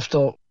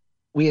after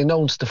we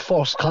announced the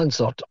first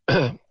concert,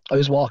 I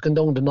was walking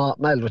down the North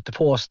Mall with the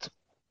post,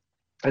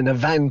 and a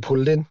van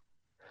pulled in,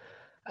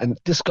 and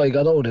this guy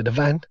got out of the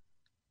van,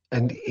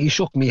 and he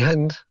shook me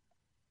hand,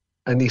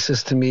 and he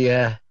says to me,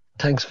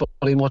 thanks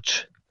very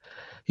much.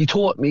 He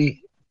told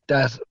me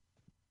that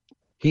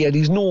he had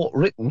his note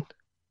written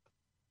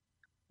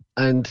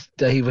and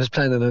that he was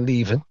planning on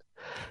leaving,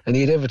 and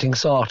he had everything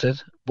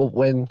sorted. But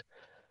when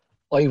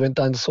I went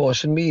on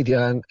social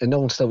media and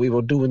announced that we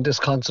were doing this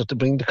concert to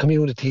bring the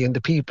community and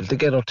the people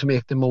together to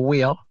make them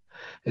aware of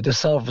the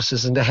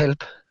services and the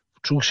help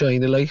through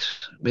Shine a Light,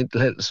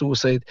 mental health,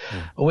 suicide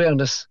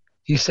awareness,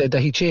 he said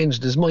that he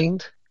changed his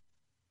mind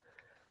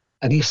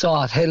and he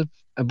sought help.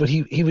 But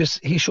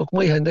he shook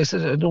my hand. I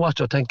said, I don't know what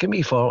you're thanking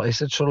me for. I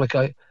said, sure, like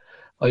I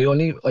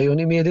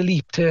only made a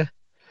leap to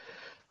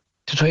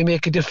try and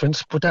make a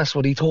difference, but that's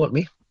what he told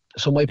me.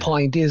 So my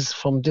point is,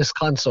 from this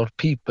concert,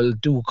 people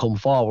do come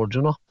forward,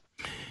 you know.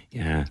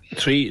 Yeah,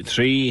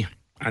 three,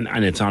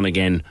 and it's on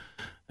again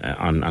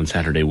on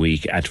Saturday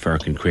week at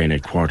Firkin Crane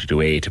at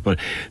 7:45. But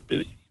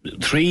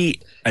 3,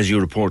 as you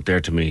report there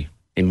to me,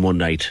 in one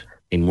night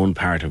in one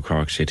part of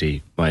Cork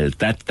City, well,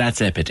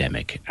 that's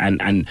epidemic.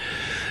 And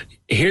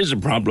here's a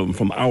problem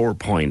from our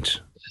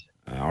point,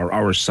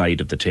 our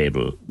side of the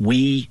table.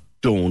 We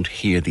don't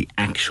hear the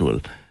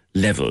actual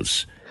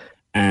levels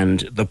And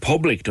the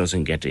public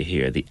doesn't get to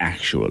hear the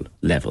actual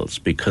levels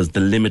because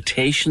the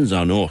limitations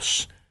on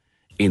us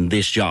in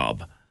this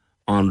job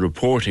on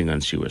reporting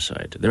on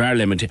suicide, there are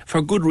limitations.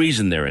 For good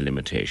reason, there are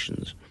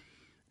limitations.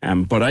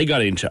 But I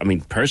got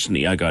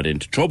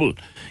into trouble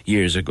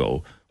years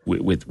ago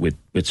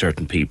with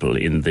certain people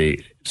in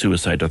the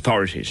suicide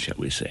authorities, shall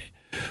we say,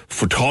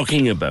 for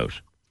talking about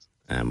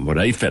what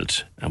I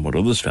felt and what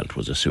others felt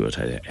was a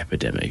suicide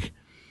epidemic.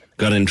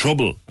 Got in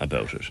trouble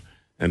about it.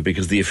 And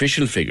because the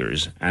official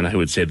figures, and I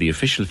would say the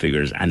official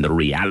figures and the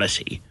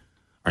reality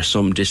are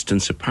some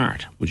distance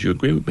apart. Would you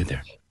agree with me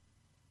there?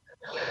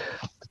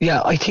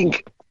 Yeah, I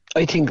think,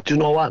 do you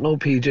know what now,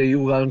 PJ,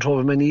 you got in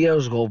trouble many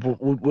years ago,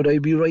 but would I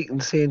be right in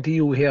saying to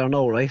you here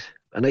now, right?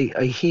 And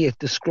I hate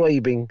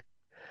describing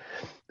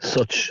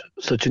such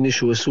an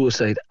issue as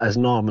suicide as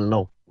normal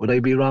now. Would I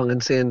be wrong in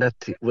saying that?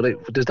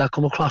 Does that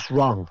come across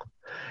wrong?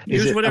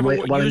 Use your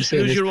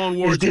own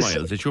words,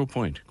 Miles. It's your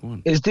point. Go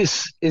on. Is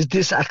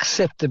this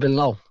acceptable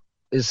now?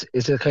 Is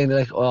it kind of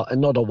like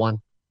another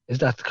one? Is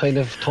that the kind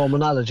of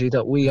terminology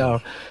that we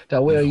are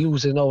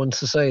using now in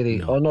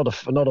society, or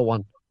another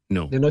one?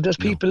 No. You know, there's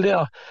people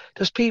there.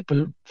 There's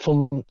people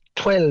from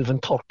 12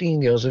 and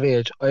 13 years of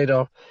age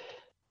either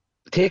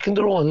taking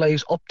their own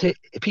lives up to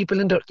people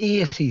in their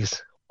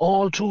 80s,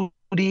 all through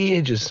the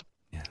ages.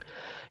 Yeah.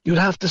 You'd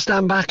have to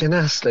stand back and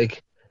ask,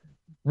 like,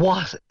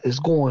 what is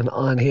going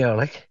on here?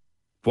 Like,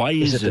 why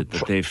is it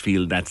that they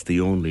feel that's the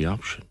only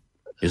option?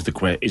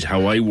 Is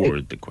how I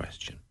word the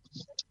question.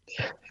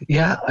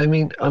 Yeah, I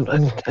mean,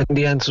 and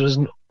the answer is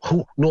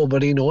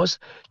nobody knows.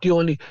 The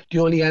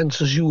only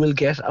answers you will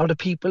get are the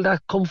people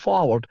that come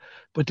forward,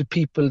 but the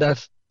people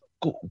that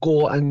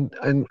go and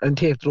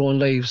take their own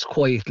lives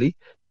quietly,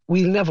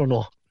 we'll never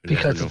know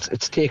because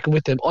it's taken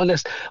with them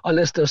unless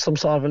there's some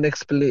sort of an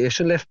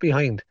explanation left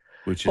behind,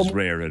 which is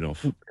rare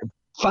enough.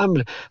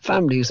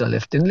 Families are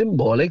left in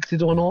limbo, like they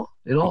don't know,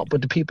 you know.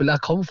 But the people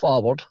that come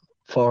forward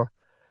for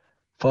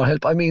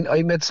help. I mean,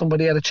 I met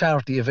somebody at a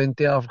charity event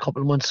there a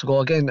couple of months ago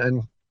again,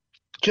 and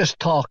just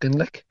talking,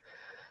 like,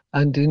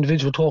 and the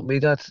individual told me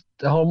that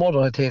her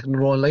mother had taken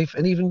her own life,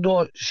 and even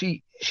though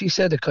she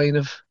said it kind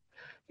of,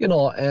 you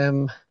know,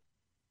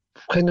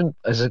 kind of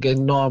as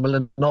again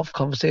normal enough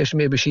conversation,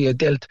 maybe she had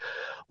dealt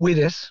with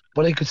it,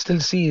 but I could still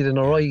see it in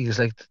her eyes,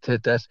 like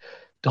that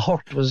the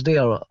hurt was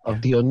there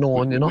of the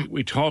unknown, you know.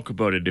 We talk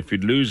about it. If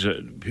you'd lose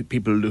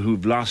people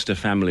who've lost a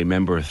family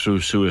member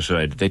through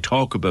suicide, they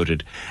talk about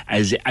it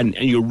as, and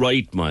you're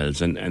right, Miles,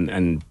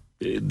 and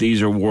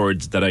these are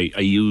words that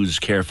I use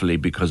carefully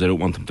because I don't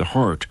want them to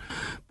hurt.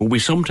 But we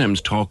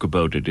sometimes talk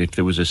about it, if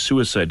there was a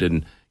suicide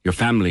in your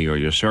family or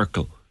your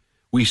circle,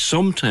 we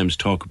sometimes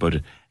talk about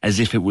it as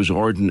if it was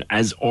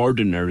as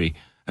ordinary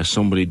as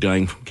somebody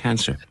dying from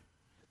cancer.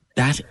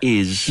 That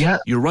is,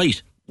 You're right.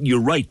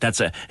 You're right.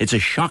 It's a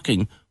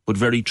shocking but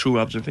very true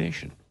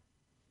observation.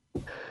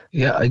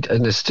 Yeah,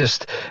 and it's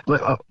just,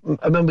 I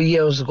remember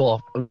years ago,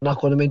 I'm not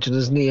going to mention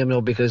his name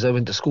now because I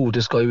went to school with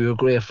this guy, we were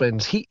great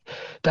friends.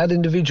 That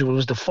individual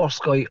was the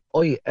first guy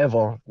I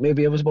ever,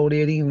 maybe I was about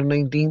 18 or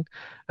 19,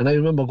 and I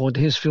remember going to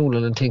his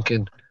funeral and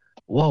thinking,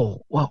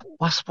 whoa, what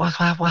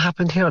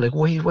happened here? Like,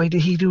 why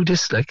did he do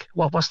this? Like,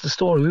 what's the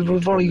story? We were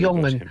very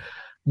young and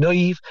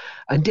naive,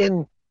 and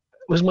then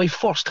it was my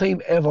first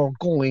time ever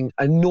going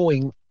and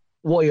knowing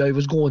why I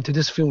was going to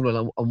this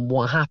funeral and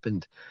what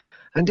happened.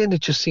 And then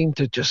it just seemed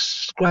to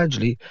just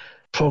gradually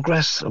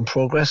progress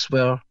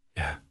where,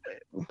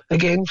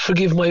 again,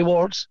 forgive my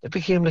words, it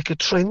became like a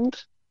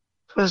trend.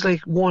 It was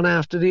like one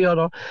after the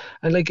other.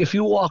 And like if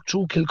you walk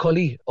through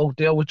Kilcully out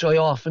there, which I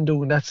often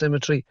do in that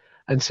cemetery,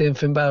 and St.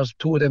 Finbarr's,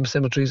 two of them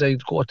cemeteries I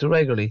go to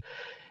regularly,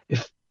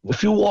 if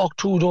you walk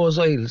through those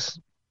aisles,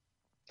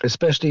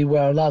 especially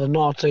where a lot of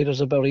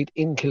Northsiders are buried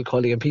in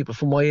Kilcully and people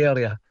from my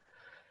area,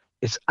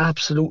 it's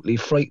absolutely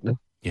frightening.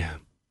 Yeah.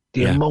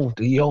 The amount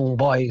of young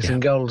boys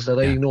and girls that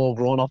I know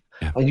growing up,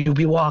 and you'll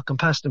be walking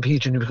past them,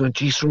 PJ, and you'll be going,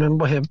 geez,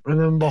 remember him,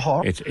 remember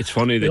her. It's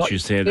funny that you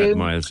say that,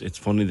 Miles. It's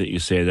funny that you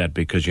say that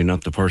because you're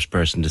not the first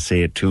person to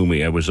say it to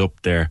me. I was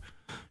up there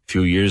a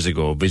few years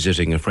ago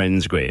visiting a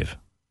friend's grave,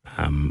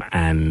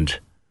 and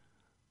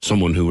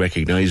someone who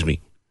recognised me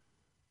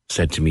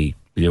said to me,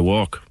 will you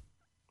walk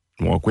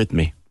with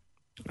me?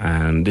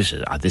 And this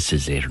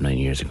is 8 or 9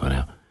 years ago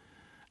now.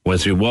 Well,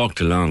 as we walked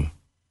along,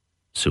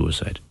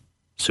 suicide.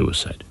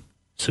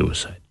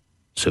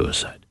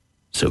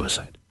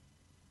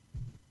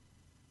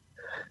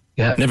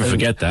 Yeah, never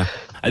forget that.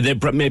 And they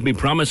made me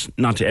promise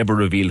not to ever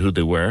reveal who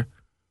they were.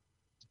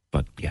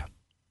 But yeah.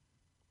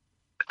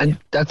 And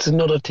that's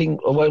another thing,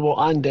 while we're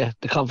on the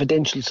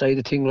confidential side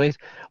of thing, right?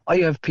 I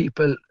had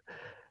people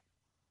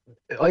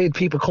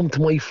come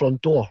to my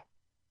front door.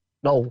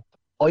 Now,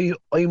 I'm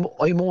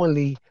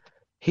only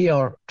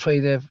here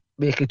trying to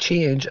make a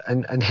change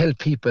and help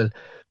people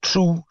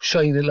through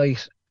Shine a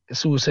Light,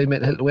 Suicide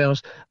Mental Health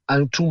Awareness,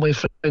 and through my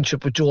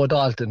friendship with Joe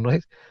Dalton,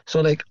 right? So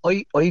like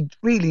I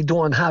really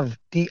don't have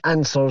the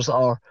answers,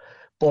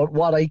 but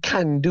what I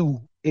can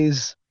do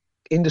is,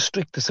 in the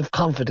strictest of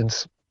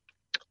confidence,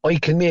 I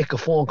can make a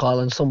phone call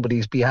on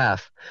somebody's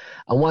behalf,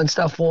 and once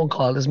that phone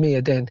call is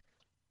made, then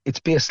it's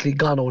basically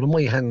gone out of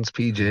my hands,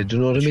 PJ. Do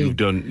you know what I mean?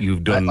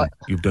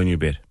 You've done your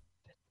bit.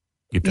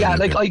 Yeah,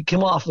 like I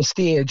came off a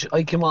stage.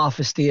 I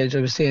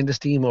was saying this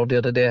to Emer the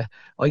other day.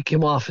 I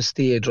came off a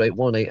stage right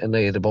one night and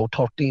I had about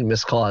 13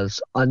 missed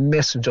calls on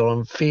Messenger,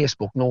 on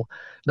Facebook. No,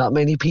 not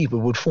many people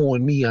would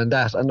phone me on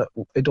that, and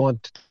I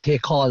don't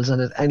take calls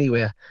on it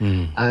anyway.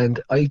 And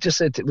I just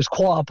said it was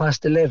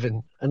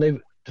 11:15, and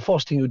the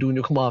first thing you do when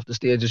you come off the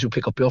stage is you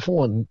pick up your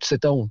phone and sit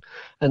down.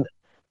 And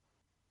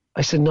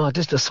I said, no,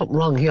 there's something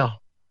wrong here.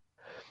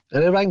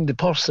 And I rang the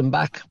person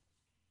back,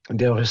 and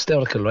they were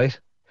hysterical, right?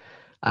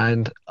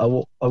 And I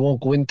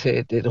won't go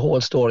into the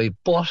whole story,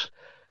 but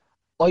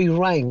I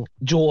rang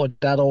Joe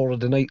that hour of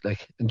the night,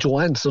 and Joe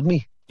answered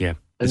me. Yeah.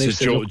 And this is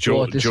said,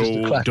 Joe is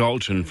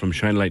Dalton from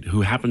Shine Light,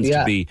 who happens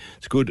to be,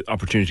 it's a good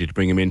opportunity to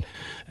bring him in,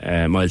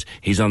 Miles.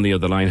 He's on the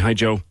other line. Hi,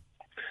 Joe.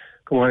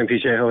 Good morning,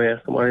 PJ. How are you?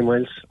 Good morning,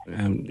 Miles.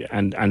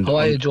 And how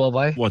are you, Joe?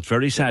 Bye. What's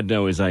very sad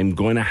now is I'm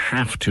going to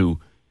have to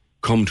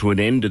come to an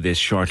end of this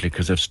shortly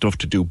because I have stuff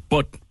to do,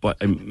 but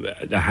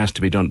that has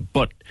to be done.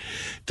 But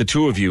the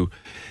two of you,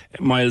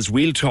 Miles,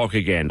 we'll talk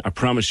again. I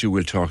promise you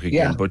we'll talk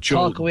again. Yeah, but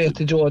Joe, talk away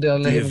to Joe there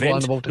and let him go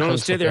on about the No,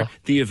 stay there.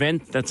 The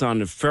event that's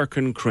on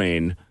Firkin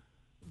Crane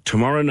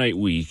tomorrow night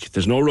week,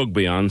 there's no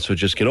rugby on, so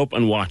just get up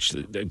and watch,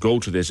 go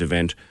to this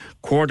event,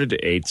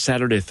 7:45,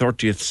 Saturday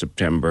 30th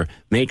September,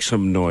 make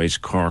some noise,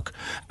 Cork,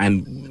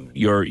 and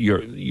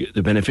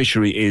the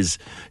beneficiary is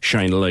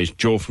Shine Light,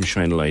 Joe from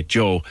Shine Light.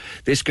 Joe,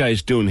 this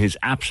guy's doing his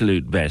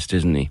absolute best,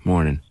 isn't he?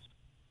 Morning.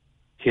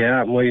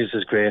 Yeah, Miles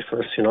is great for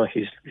us,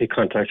 he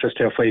contacted us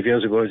there 5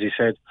 years ago, as he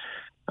said,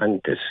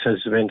 and this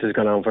event has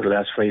gone on for the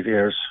last 5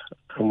 years,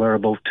 and we're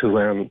about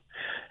to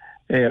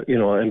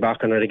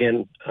embark on it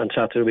again on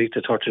Saturday week,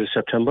 the 30th of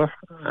September.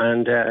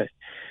 And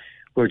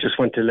we just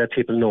want to let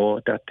people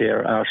know that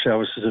there are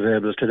services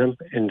available to them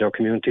in their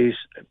communities,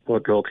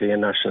 both locally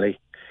and nationally.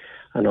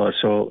 And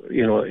also,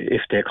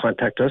 if they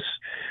contact us,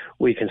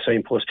 we can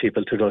signpost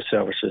people to those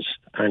services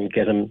and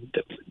get them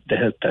the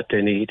help that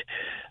they need.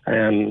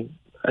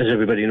 As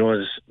everybody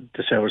knows,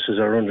 the services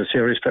are under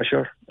serious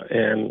pressure,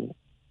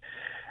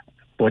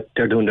 but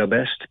they're doing their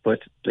best. But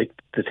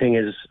the thing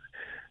is,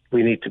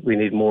 we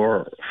need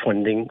more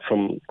funding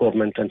from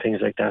government and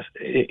things like that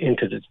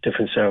into the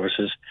different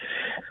services,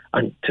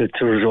 and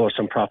to resource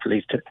them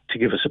properly to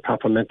give us a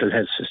proper mental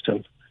health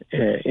system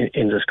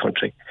in this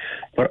country.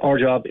 But our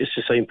job is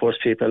to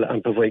signpost people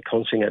and provide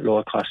counselling at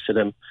lower cost to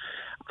them,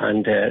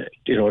 and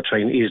try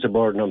and ease the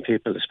burden on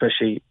people.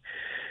 Especially,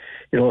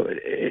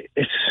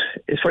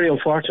 it's very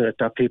unfortunate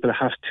that people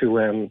have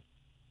to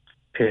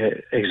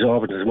pay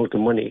exorbitant amount of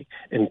money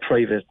in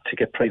private to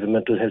get private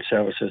mental health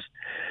services,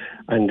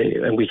 and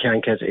we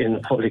can't get in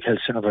public health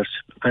service,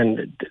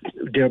 and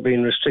they're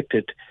being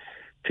restricted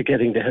to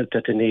getting the help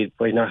that they need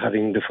by not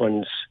having the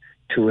funds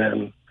to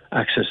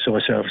access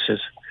those services.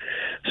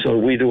 So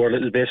we do our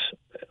little bit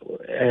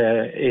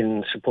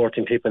in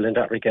supporting people in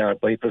that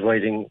regard by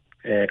providing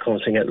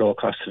counselling at low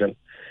cost to them,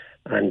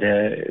 and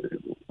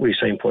we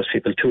signpost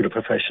people to the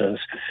professionals.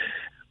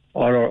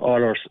 All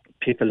our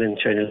people in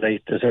China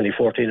Light, there's only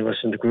 14 of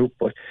us in the group,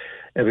 but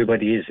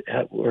everybody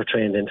we're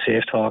trained in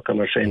Safe Talk and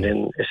we're trained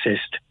in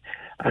Assist.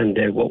 And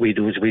what we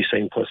do is we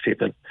signpost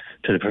people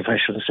to the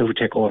professionals who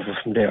take over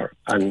from there.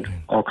 And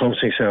our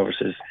counselling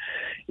services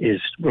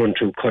is run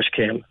through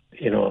CushCam,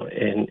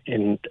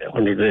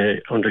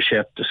 under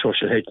SHEP, the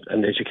Social Health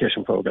and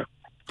Education Programme.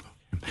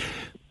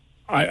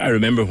 I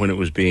remember when it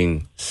was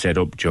being set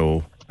up,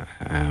 Joe.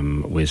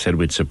 We said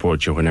we'd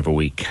support you whenever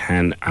we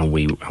can, and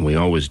we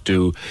always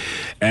do.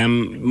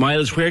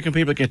 Miles, where can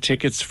people get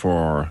tickets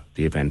for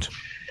the event?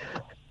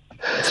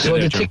 So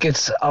the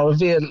tickets are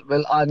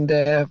available on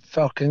the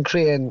Firkin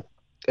Crane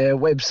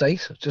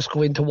website. Just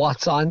go into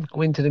What's On,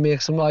 go into the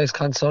Make Some Noise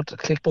concert,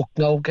 click book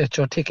now, get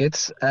your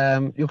tickets.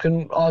 You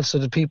can also,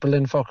 the people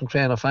in Firkin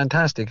Crane are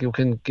fantastic. You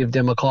can give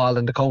them a call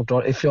in the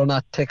counter if you're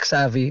not tech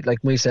savvy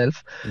like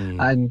myself.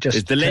 And just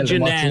is the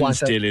legend Anne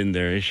still in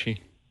there, is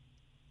she?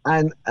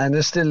 And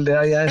is still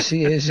there, yeah,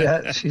 she is,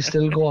 yeah. She's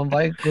still going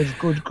by.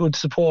 Good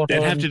support.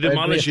 They'd have to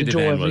demolish it if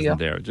Anne wasn't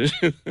there.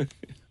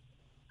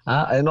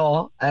 I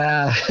know.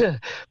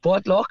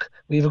 But look,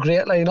 we have a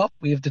great lineup.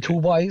 We have the two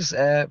boys,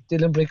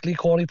 Dylan Brickley,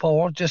 Corey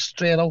Power, just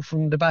straight out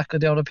from the back of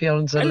their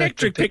appearance.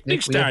 Electric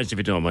Picnic Stars, if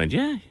you don't mind,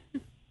 yeah.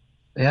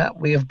 Yeah,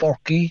 we have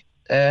Borky,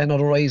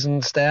 another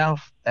rising star.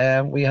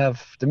 We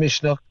have the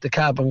Mishnook, the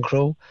Cabin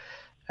Crew.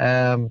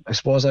 I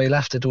suppose I'll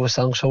have to do a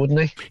song show, wouldn't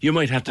I? You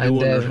might have to do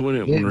one or two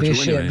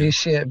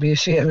anyway. Be a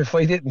shame if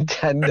I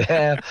didn't.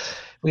 And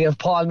we have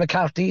Paul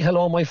McCarthy.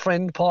 Hello, my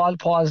friend Paul.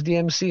 Paul's the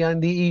MC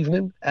on the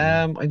evening.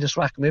 I just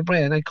racked my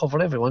brain. I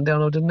covered everyone down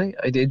now, didn't I?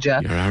 I did,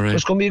 yeah. You're all right. So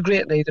it's going to be a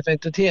great night of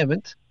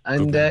entertainment.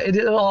 And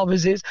it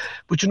always is.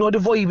 But the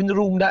vibe in the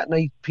room that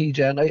night, PJ,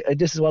 and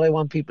this is what I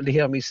want people to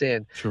hear me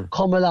saying. Sure.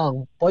 Come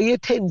along. By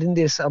attending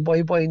this and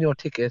by buying your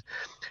ticket,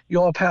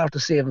 you're a part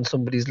of saving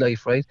somebody's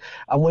life, right?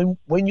 And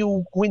when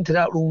you go into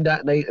that room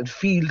that night and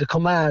feel the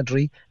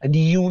camaraderie and the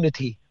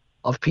unity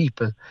of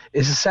people.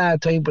 It's a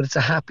sad time, but it's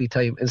a happy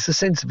time. It's a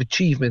sense of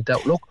achievement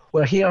that, look,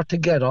 we're here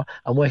together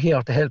and we're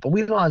here to help. And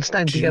we'll all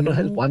stand together and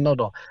help one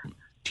another.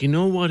 Do you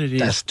know what it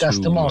is that's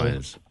the model.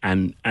 Miles?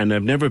 And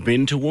I've never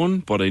been to one,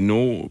 but I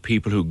know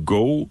people who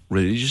go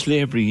religiously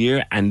every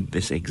year, and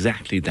it's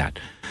exactly that.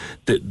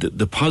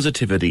 The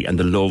positivity and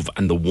the love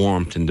and the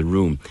warmth in the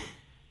room.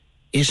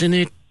 Isn't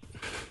it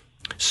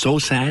so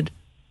sad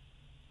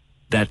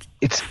that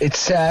it's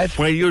sad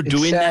while you're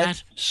doing sad.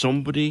 that,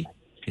 somebody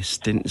is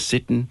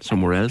sitting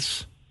somewhere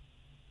else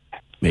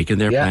making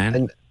their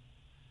plan?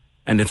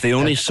 And if they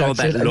only saw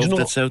that love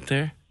that's out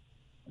there.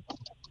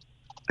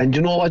 And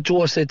you know what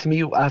Joe said to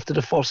me after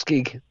the first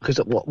gig? Because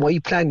what he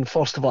planned,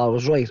 first of all,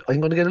 was right.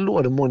 I'm going to get a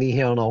load of money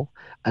here now,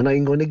 and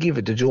I'm going to give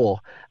it to Joe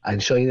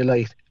and shine a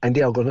light. And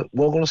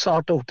we're going to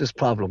sort out this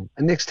problem.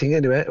 And next thing,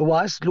 anyway, it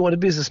was a load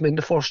of businessmen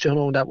the first year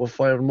that were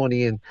firing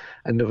money in,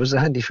 and there was a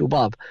handy few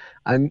bob.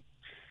 And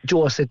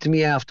Joe said to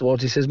me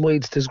afterwards, he says,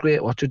 Miles, it's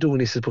great what you're doing.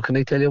 He says, but can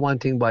I tell you one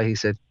thing, boy? He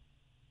said,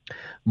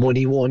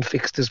 money won't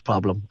fix this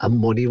problem, and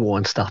money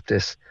won't stop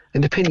this.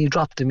 And the penny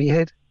dropped in my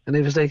head, and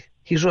I was like,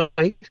 he's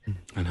right.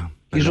 I know.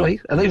 He's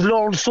right. And I've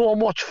learned so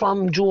much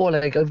from Joe.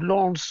 Like, I've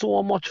learned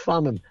so much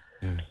from him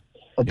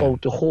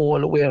about the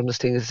whole awareness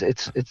thing.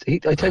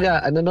 I tell you,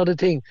 and another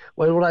thing,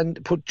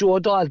 put Joe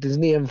Dalton's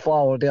name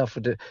forward there for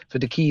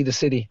the key of the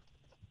city.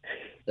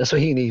 That's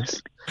what he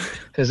needs.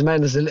 Because the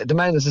man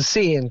is a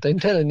saint. I'm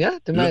telling you,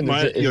 the man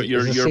is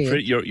a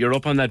saint. You're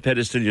up on that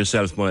pedestal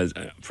yourself, Miles,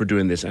 for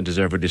doing this, and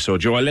deservedly so.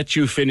 Joe, I'll let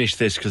you finish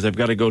this because I've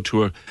got to go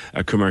to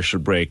a commercial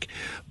break.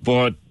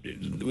 But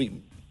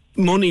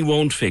money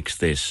won't fix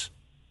this,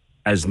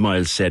 as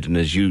Miles said, and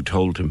as you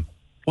told him.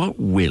 What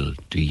will,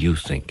 do you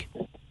think?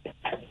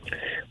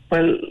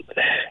 Well,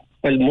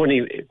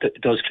 money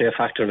does play a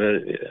factor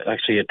in it.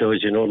 Actually, it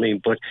does, you know what I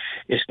mean? But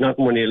it's not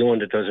money alone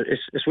that does it.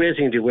 It's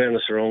raising the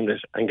awareness around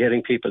it and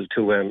getting people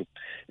to,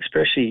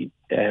 especially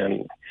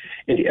in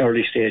the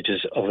early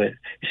stages of it.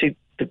 You see,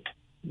 the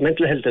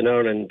mental health in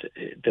Ireland,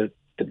 the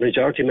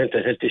majority of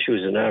mental health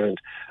issues in Ireland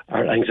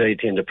are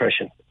anxiety and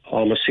depression.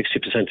 Almost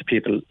 60% of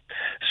people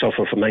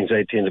suffer from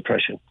anxiety and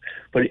depression.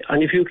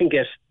 And if you can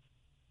get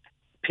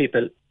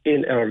people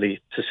in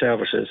early to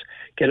services,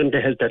 get them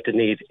the help that they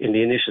need in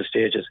the initial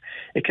stages,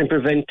 it can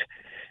prevent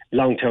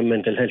long-term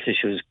mental health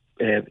issues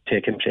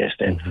taking place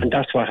then. Mm-hmm. And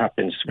that's what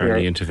happens.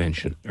 Early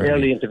intervention.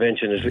 Early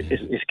intervention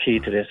is key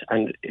to this,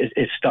 and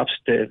it stops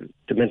the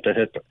mental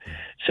health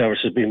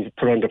services being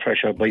put under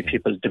pressure by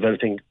people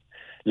developing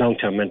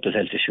long-term mental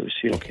health issues.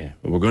 You know. Okay,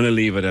 well, we're going to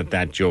leave it at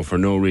that, Joe, for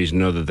no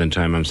reason other than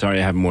time. I'm sorry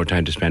I have more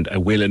time to spend. I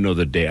will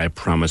another day, I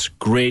promise.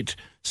 Great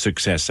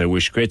success. I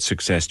wish great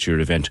success to your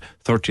event,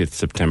 30th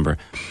September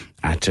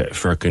at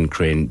Firkin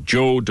Crane.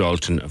 Joe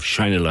Dalton of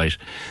Shine a Light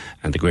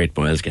and the great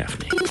Miles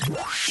Gaffney.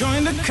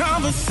 Join the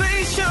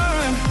conversation.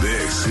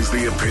 This is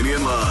the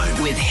Opinion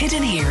Line. With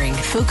Hidden Hearing,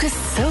 focused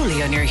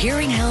solely on your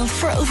hearing health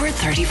for over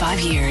 35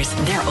 years.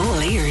 They're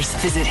all ears.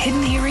 Visit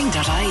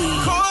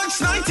hiddenhearing.ie.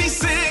 Corks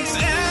 96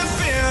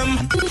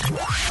 FM.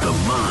 The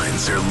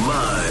lines are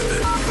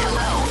live.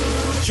 Hello.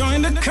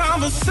 Join the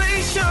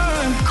conversation.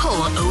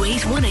 Call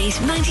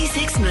 0818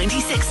 96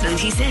 96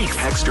 96.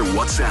 Text or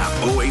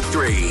WhatsApp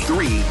 083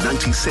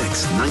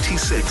 396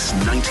 96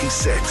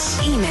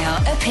 96. Email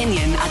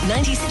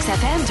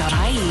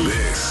opinion@96fm.ie.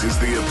 This is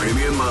the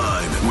Opinion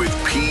Line with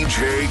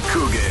PJ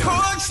Coogan.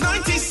 Corks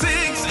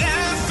 96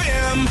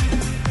 FM.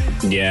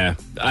 Yeah,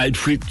 I'm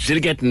still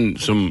getting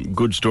some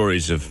good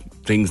stories of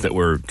things that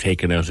were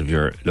taken out of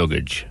your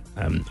luggage.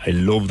 I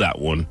love that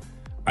one.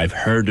 I've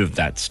heard of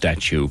that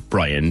statue,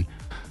 Brian.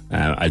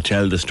 I'll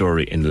tell the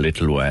story in a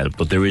little while,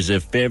 but there is a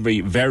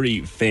very,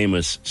 very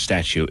famous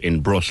statue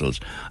in Brussels.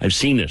 I've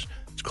seen it.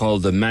 It's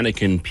called the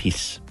Mannequin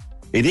Piece.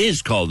 It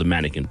is called the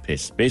Mannequin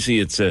Piece. Basically,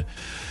 it's a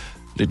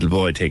little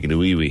boy taking a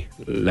wee-wee,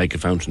 like a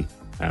fountain.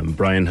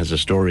 Brian has a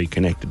story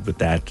connected with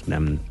that.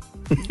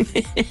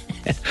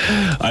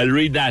 I'll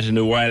read that in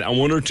a while. And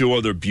one or two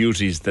other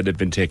beauties that have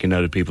been taken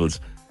out of people's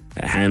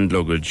hand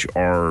luggage,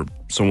 or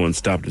someone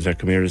stopped and said,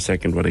 come here a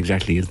second, what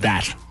exactly is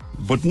that?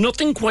 But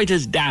nothing quite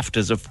as daft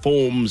as a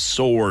foam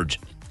sword.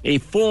 A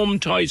foam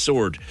toy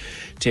sword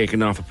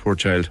taken off a poor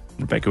child.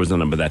 Rebecca was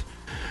on about that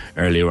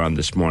earlier on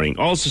this morning.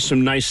 Also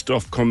some nice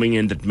stuff coming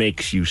in that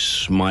makes you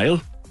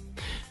smile.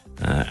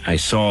 I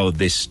saw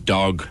this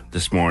dog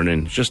this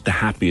morning, just the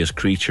happiest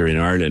creature in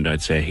Ireland,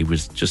 I'd say. He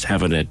was just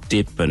having a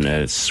dip and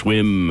a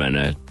swim and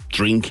a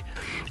drink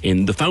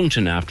in the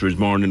fountain after his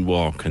morning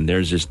walk. And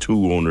there's his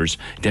two owners,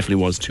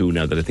 definitely was two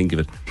now that I think of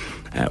it,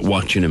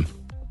 watching him.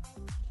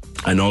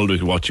 And all they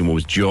could watch him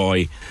was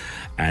joy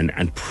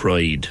and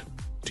pride.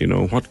 Do you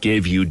know, what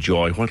gave you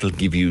joy? What will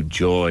give you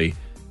joy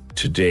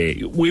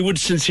today? We would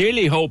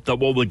sincerely hope that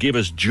what will give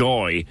us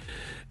joy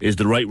is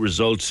the right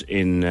result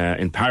in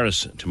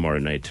Paris tomorrow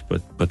night.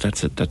 But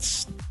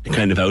that's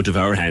kind of out of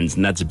our hands,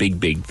 and that's a big,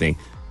 big thing.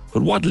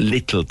 But what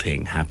little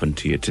thing happened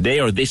to you today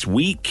or this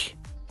week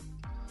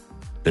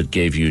that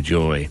gave you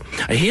joy?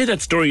 I hear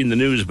that story in the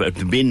news about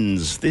the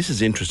bins. This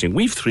is interesting.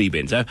 We've 3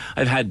 bins. I've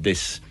had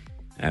this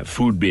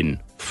food bin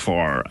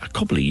for a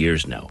couple of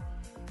years now.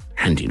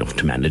 handy enough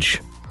to manage.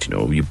 You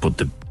know, you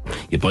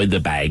buy the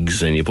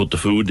bags and you put the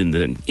food in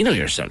the, you know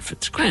yourself,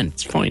 it's grand,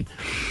 it's fine.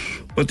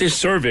 But this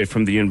survey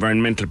from the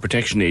Environmental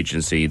Protection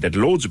Agency that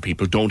loads of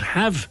people don't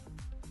have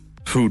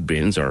food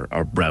bins or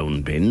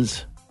brown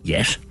bins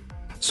yet.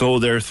 So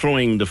they're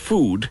throwing the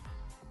food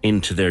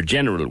into their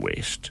general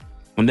waste.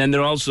 And then they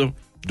also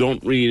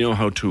don't really know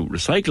how to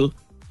recycle,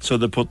 so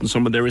they're putting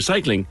some of their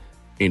recycling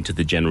into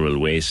the general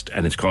waste,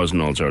 and it's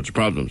causing all sorts of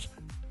problems.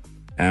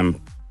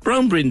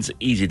 Brown bin's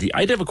easy to...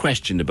 I'd have a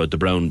question about the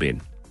brown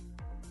bin,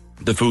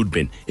 the food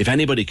bin. If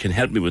anybody can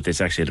help me with this,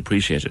 actually, I'd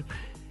appreciate it.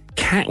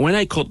 When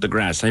I cut the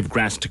grass, I have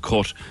grass to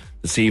cut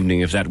this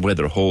evening if that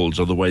weather holds,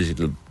 otherwise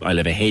I'll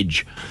have a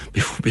hedge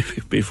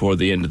before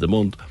the end of the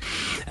month.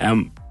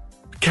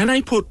 Can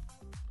I put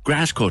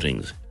grass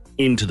cuttings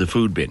into the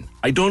food bin?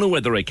 I don't know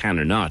whether I can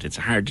or not. It's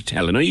hard to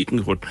tell. I know you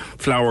can put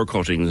flower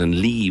cuttings and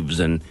leaves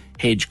and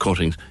hedge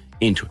cuttings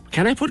into it.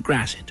 Can I put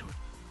grass into it?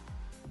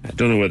 I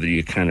don't know whether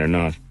you can or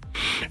not.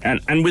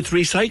 And with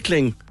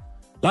recycling,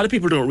 a lot of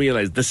people don't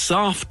realise the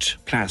soft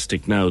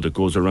plastic now that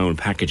goes around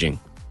packaging,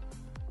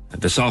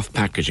 the soft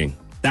packaging,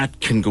 that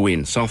can go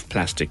in, soft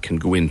plastic can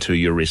go into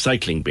your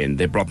recycling bin.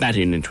 They brought that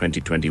in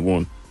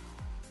 2021.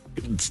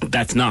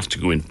 That's not to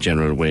go into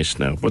general waste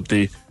now. But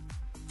the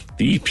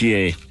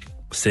EPA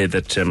say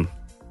that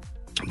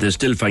they're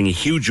still finding a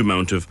huge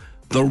amount of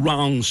the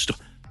wrong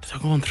stuff. They're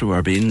going through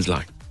our bins,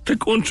 like. They're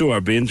going through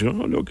our bins. Oh,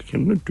 look.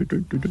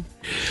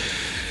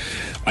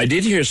 I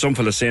did hear some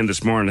fella saying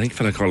this morning, I think a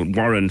fella called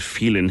Warren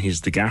Phelan, he's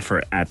the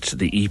gaffer at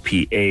the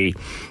EPA,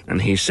 and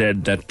he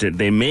said that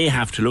they may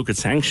have to look at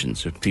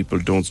sanctions if people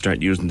don't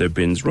start using their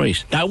bins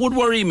right. That would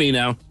worry me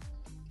now.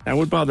 That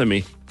would bother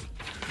me.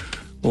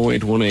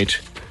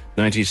 0818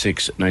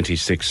 96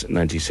 96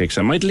 96.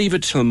 I might leave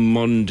it till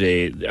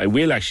Monday. I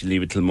will actually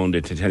leave it till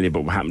Monday to tell you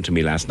about what happened to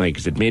me last night,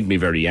 because it made me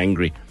very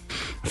angry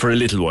for a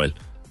little while.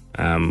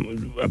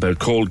 About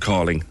cold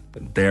calling.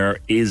 There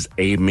is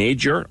a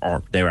major,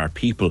 or there are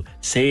people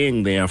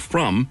saying they are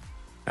from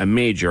a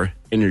major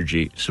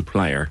energy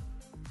supplier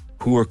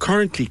who are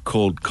currently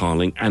cold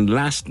calling, and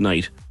last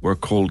night were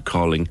cold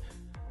calling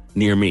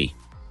near me,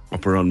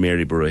 up around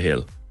Maryborough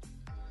Hill.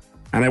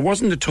 And I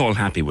wasn't at all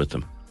happy with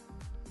them.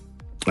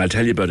 I'll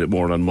tell you about it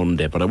more on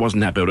Monday, but I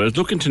wasn't happy. I was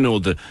looking to know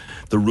the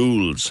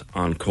rules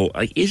on cold.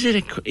 Like, is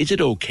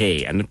it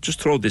okay? And I'll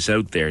just throw this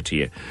out there to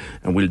you,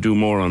 and we'll do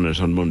more on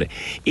it on Monday.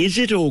 Is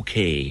it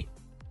okay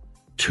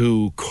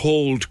to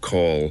cold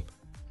call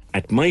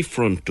at my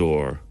front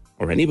door,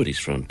 or anybody's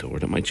front door,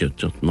 that might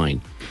just mine,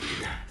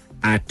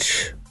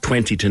 at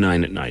 20 to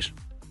 9 at night?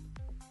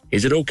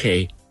 Is it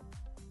okay,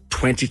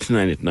 20 to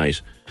 9 at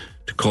night,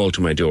 to call to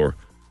my door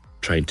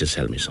trying to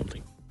sell me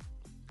something?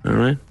 All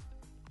right?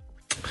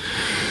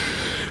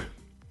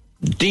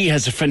 Dee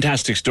has a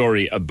fantastic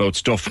story about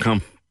stuff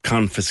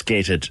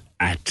confiscated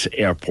at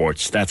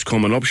airports. That's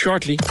coming up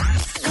shortly.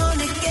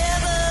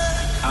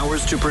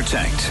 Hours to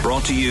Protect,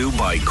 brought to you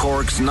by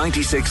Cork's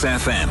 96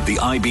 FM, the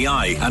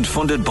IBI, and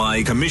funded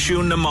by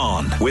Commission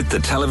Naman with the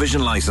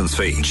television licence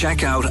fee.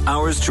 Check out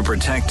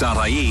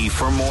hourstoprotect.ie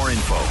for more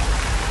info.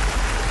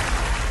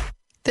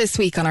 This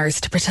week on Hours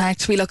to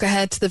Protect, we look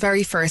ahead to the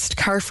very first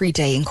car-free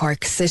day in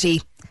Cork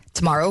City.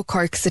 Tomorrow,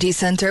 Cork City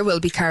Centre will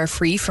be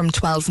car-free from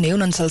 12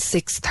 noon until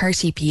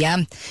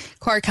 6:30pm.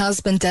 Cork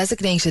has been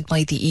designated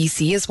by the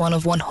EC as one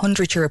of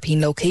 100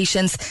 European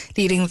locations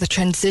leading the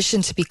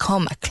transition to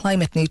become a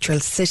climate-neutral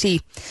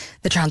city.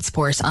 The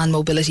Transport and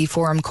Mobility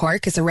Forum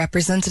Cork is a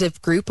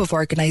representative group of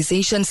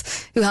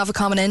organisations who have a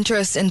common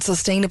interest in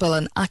sustainable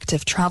and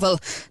active travel.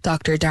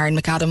 Dr. Darren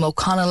McAdam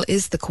O'Connell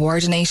is the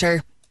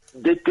coordinator.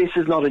 This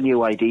is not a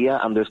new idea,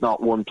 and there's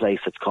not one place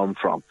it's come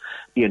from.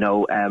 You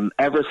know,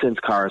 ever since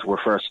cars were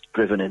first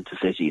driven into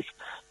cities,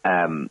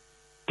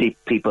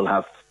 people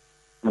have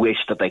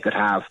wished that they could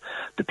have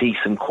the peace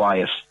and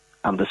quiet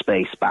and the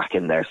space back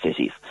in their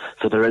cities.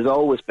 So there has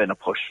always been a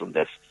push from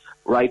this,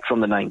 right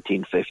from the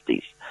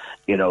 1950s.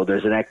 You know,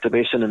 there's an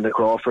exhibition in the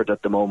Crawford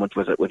at the moment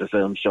with a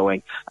film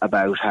showing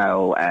about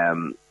how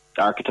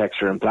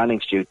architecture and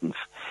planning students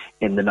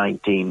in the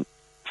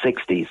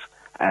 1960s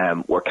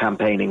were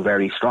campaigning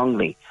very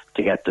strongly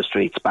to get the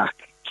streets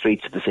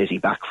of the city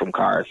back from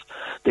cars.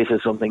 This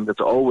is something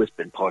that's always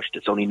been pushed.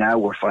 It's only now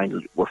we're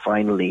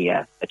finally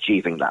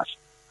achieving that,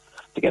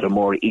 to get a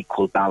more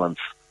equal balance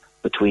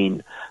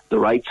between the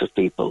rights of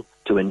people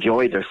to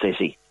enjoy their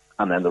city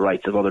and then the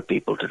rights of other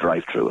people to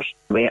drive through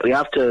it. We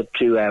have to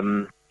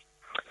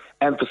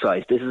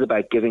emphasise this is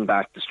about giving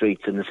back the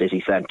streets in the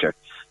city centre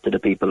to the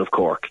people of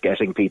Cork,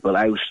 getting people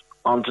out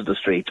onto the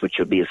streets, which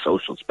should be a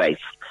social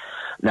space.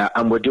 Now,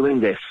 and we're doing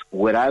this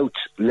without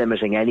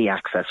limiting any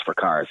access for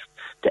cars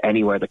to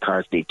anywhere the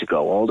cars need to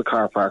go. All the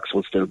car parks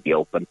will still be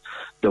open.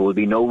 There will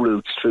be no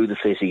routes through the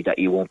city that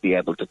you won't be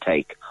able to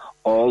take.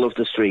 All of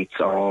the streets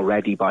are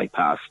already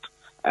bypassed.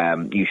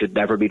 You should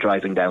never be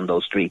driving down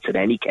those streets in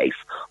any case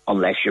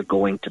unless you're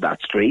going to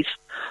that street.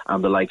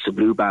 And the likes of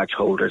blue badge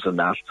holders and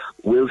that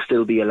will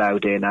still be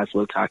allowed in, as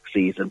will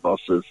taxis and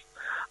buses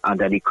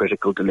and any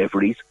critical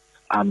deliveries.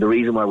 And the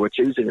reason why we're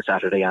choosing a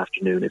Saturday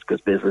afternoon is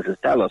because businesses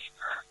tell us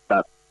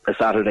that a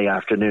Saturday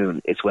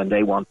afternoon. It's when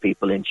they want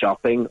people in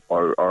shopping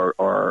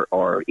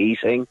or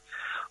eating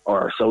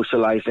or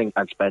socialising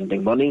and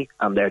spending money,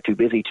 and they're too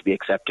busy to be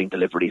accepting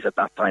deliveries at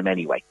that time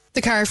anyway.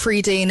 The Car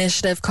Free Day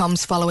initiative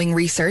comes following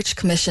research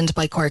commissioned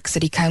by Cork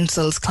City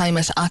Council's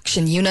Climate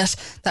Action Unit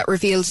that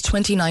reveals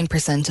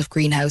 29% of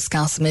greenhouse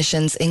gas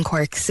emissions in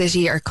Cork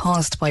City are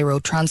caused by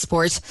road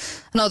transport.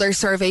 Another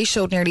survey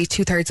showed nearly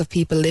 2/3 of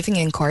people living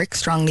in Cork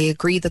strongly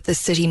agree that the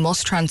city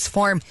must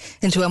transform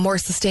into a more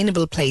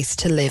sustainable place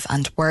to live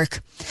and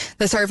work.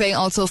 The survey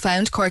also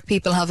found Cork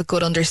people have a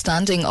good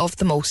understanding of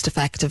the most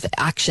effective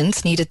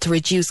actions needed to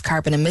reduce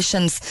carbon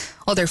emissions.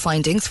 Other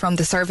findings from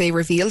the survey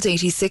revealed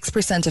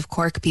 86% of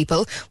Cork people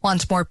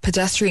want more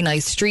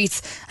pedestrianised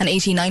streets and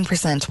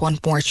 89%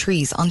 want more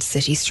trees on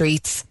city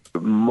streets.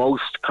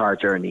 Most car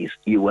journeys,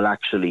 you will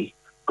actually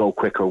go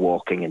quicker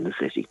walking in the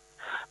city.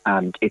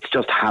 And it's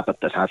just habit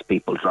that has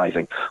people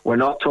driving. We're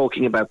not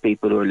talking about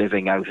people who are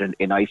living out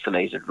in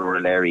isolated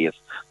rural areas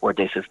where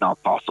this is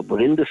not possible.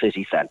 In the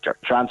city centre,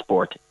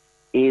 transport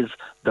is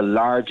the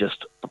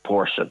largest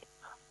proportion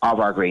of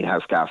our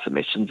greenhouse gas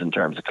emissions in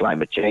terms of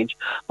climate change,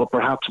 but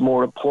perhaps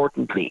more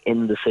importantly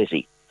in the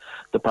city.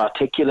 The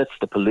particulates,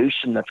 the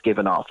pollution that's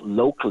given off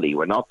locally,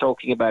 we're not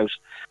talking about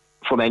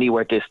from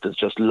anywhere distance,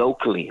 just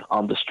locally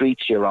on the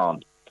streets you're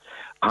on,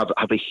 have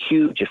a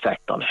huge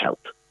effect on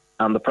health.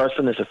 And the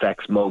person it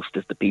affects most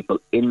is the people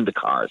in the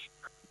cars.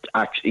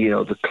 Actually,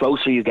 the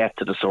closer you get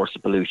to the source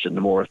of pollution,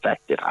 the more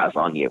effect it has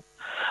on you.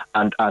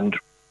 And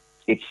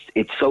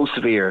it's so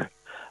severe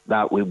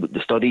that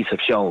the studies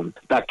have shown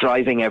that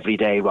driving every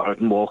day rather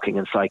than walking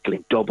and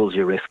cycling doubles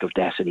your risk of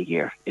death in a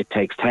year. It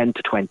takes 10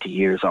 to 20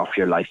 years off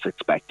your life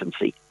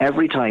expectancy.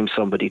 Every time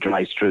somebody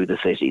drives through the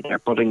city, they're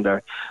putting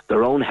their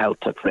own health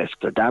at risk.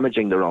 They're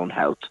damaging their own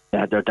health.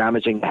 They're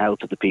damaging the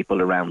health of the people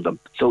around them.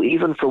 So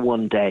even for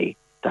one day,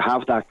 to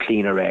have that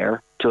cleaner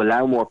air, to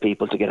allow more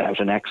people to get out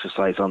and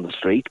exercise on the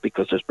street,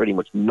 because there's pretty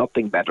much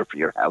nothing better for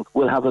your health,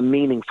 will have a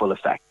meaningful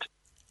effect.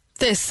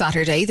 This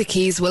Saturday, the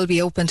quays will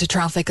be open to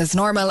traffic as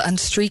normal and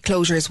street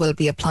closures will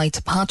be applied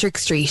to Patrick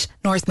Street,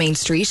 North Main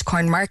Street,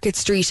 Cornmarket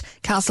Street,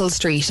 Castle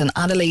Street and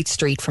Adelaide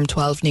Street from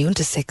 12 noon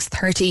to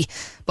 6:30.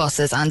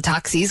 Buses and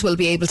taxis will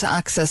be able to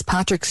access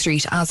Patrick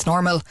Street as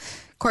normal.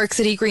 Cork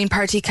City Green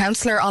Party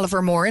councillor Oliver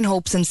Moran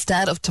hopes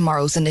instead of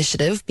tomorrow's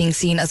initiative being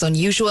seen as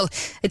unusual,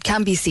 it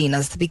can be seen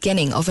as the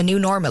beginning of a new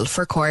normal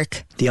for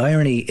Cork. The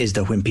irony is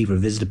that when people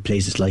visit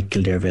places like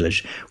Kildare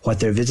Village, what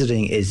they're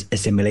visiting is a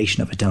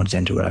simulation of a town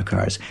centre without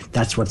cars.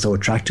 That's what's so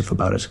attractive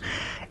about it.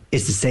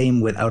 It's the same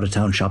with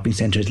out-of-town shopping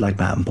centres like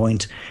Mountain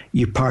Point.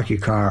 You park your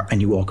car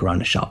and you walk around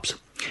the shops.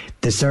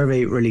 The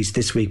survey released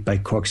this week by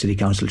Cork City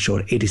Council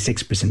showed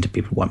 86% of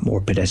people want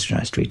more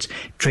pedestrianised streets.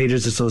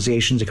 Traders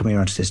associations are coming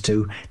around to this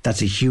too.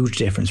 That's a huge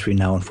difference between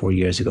now and 4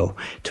 years ago,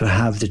 to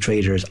have the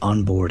traders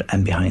on board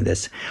and behind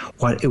this.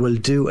 What it will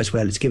do as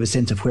well is give a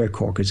sense of where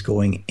Cork is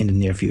going in the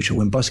near future.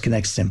 When Bus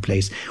Connect is in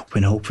place,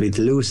 when hopefully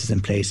the Lewis is in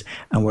place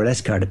and we're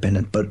less car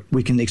dependent, but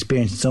we can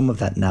experience some of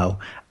that now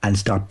and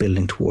start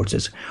building towards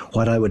it.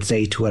 What I would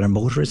say to other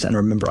motorists, and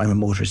remember I'm a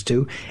motorist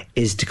too,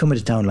 is to come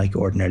into town like you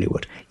ordinarily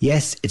would.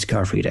 Yes, it's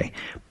car free day,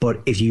 but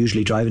if you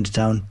usually drive into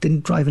town, then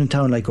drive into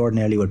town like you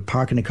ordinarily would,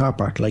 park in a car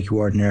park like you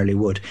ordinarily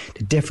would.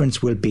 The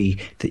difference will be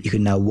that you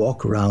can now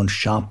walk around,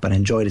 shop and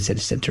enjoy the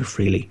city centre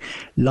freely,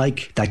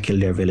 like that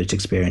Kildare Village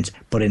experience,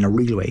 but in a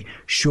real way.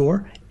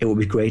 Sure, it would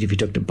be great if you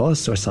took the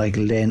bus or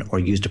cycled in or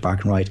used a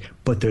park and ride,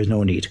 but there's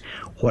no need.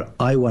 What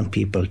I want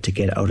people to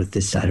get out of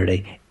this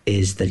Saturday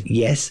is that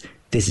yes,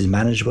 this is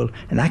manageable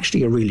and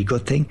actually a really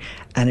good thing,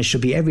 and it should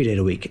be every day of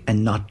the week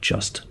and not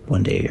just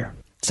one day a year.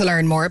 To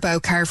learn more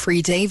about Car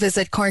Free Day,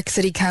 visit Cork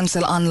City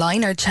Council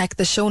online or check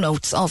the show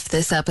notes of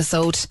this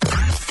episode.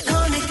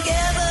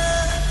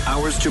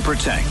 Hours to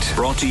Protect,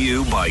 brought to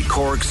you by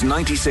Cork's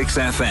 96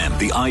 FM,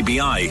 the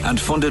IBI, and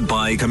funded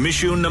by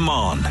Commission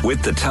Naman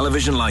with the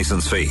television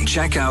licence fee.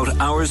 Check out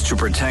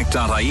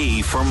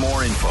hourstoprotect.ie for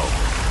more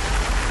info.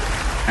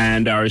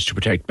 And Hours to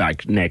Protect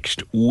back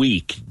next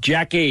week.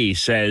 Jackie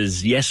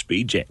says, yes,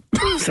 PJ.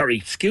 Sorry,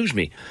 excuse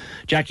me.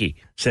 Jackie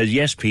says,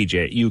 yes,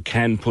 PJ, you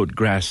can put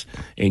grass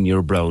in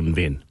your brown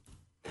bin.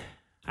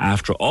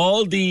 After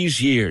all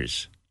these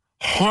years,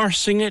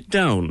 horsing it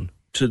down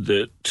to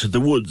the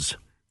woods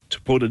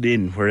to put it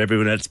in where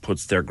everyone else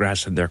puts their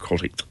grass and their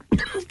cuttings.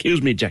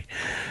 Excuse me, Jack.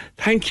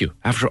 Thank you.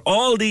 After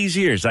all these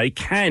years, I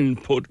can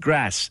put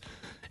grass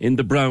in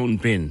the brown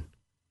bin.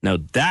 Now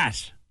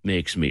that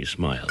makes me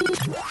smile.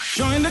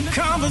 Join the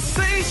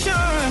conversation.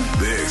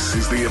 This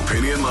is the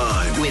Opinion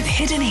Line. With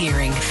Hidden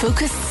Hearing,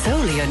 focused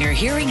solely on your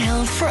hearing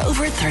health for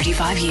over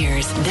 35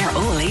 years. They're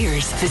all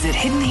ears. Visit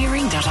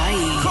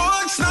hiddenhearing.ie.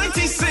 Cork's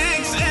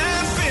 96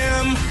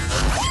 FM.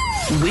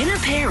 Win a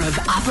pair of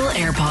Apple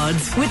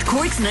AirPods with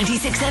Cork's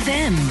 96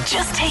 FM.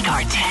 Just take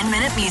our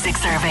 10-minute music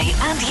survey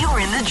and you're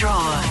in the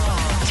draw.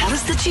 Tell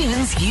us the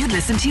tunes you'd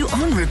listen to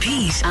on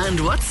repeat and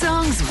what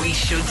songs we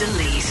should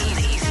delete.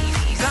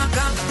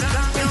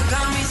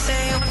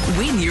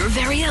 Win your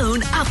very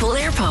own Apple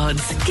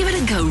AirPods. Give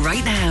it a go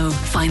right now.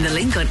 Find the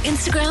link on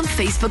Instagram,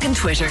 Facebook and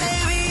Twitter.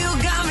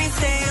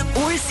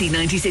 Or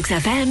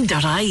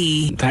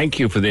Postie96fm.ie. Thank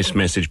you for this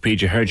message,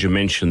 Pete. I heard you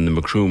mention the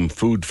Macroom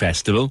Food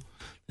Festival.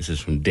 This is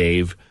from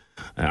Dave.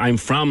 I'm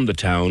from the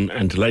town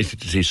and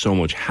delighted to see so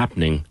much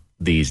happening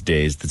these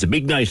days. There's a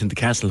big night in the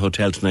Castle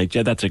Hotel tonight.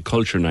 Yeah, that's a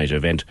culture night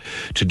event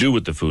to do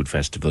with the food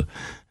festival.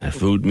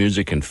 Food,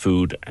 music and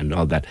food and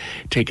all that.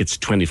 Tickets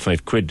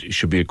 £25. It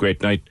should be a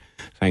great night.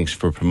 Thanks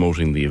for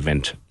promoting the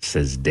event,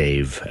 says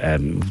Dave.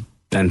 And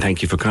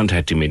thank you for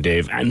contacting me,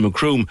 Dave. And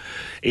Macroom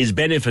is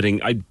benefiting.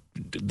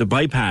 The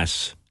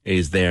bypass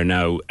is there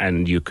now,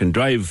 and you can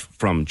drive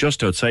from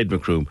just outside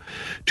Macroom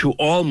to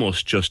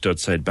almost just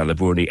outside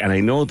Ballaburney. And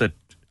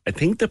I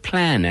think the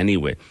plan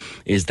anyway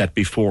is that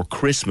before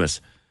Christmas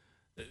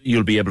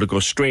you'll be able to go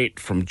straight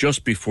from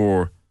just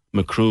before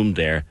Macroom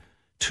there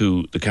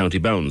to the county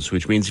bounds,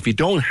 which means if you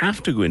don't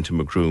have to go into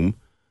Macroom,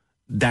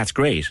 that's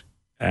great.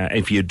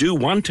 If you do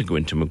want to go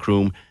into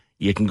Macroom,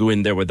 you can go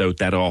in there without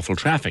that awful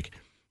traffic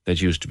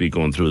that used to be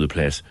going through the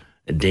place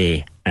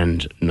day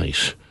and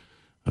night.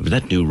 But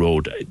that new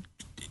road,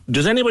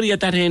 does anybody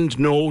at that end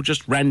know,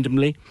 just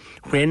randomly,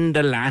 when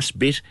the last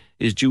bit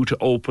is due to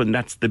open?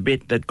 That's the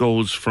bit that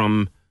goes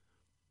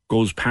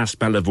past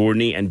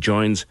Ballaburney and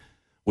joins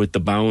with the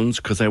bounds,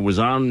 because I was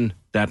on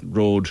that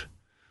road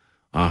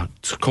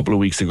it's a couple of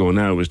weeks ago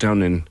now. I was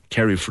down in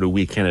Kerry for a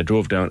weekend. I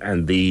drove down,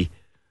 and the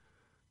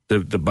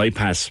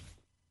bypass,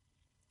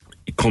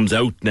 it comes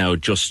out now,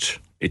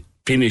 it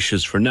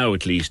finishes for now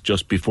at least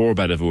just before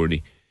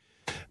Ballaburney.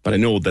 But I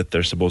know that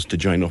they're supposed to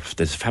join up.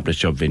 There's a fabulous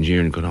job of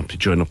engineering going up to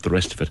join up the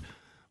rest of it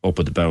up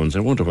at the bounds.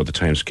 I wonder what the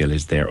timescale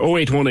is there.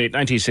 0818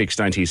 96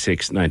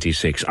 96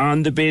 96.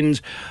 On the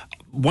bins.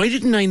 Why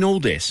didn't I know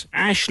this?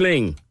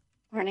 Aisling.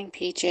 Morning,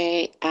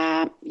 PJ.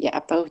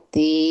 About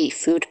the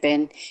food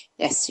bin.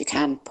 Yes, you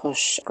can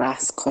push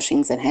grass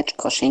cuttings and hedge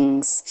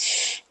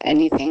cuttings.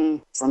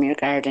 Anything from your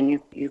garden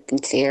you can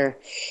clear,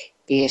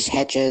 be it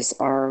hedges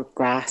or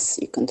grass,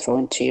 you can throw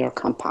into your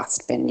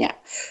compost bin. Yeah,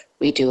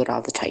 we do it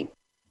all the time.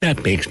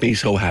 That makes me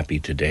so happy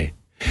today.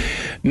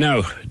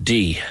 Now,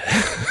 Dee,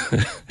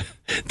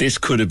 this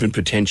could have been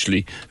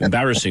potentially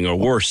embarrassing or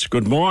worse.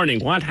 Good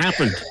morning. What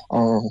happened?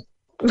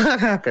 What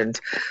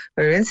happened?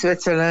 We're in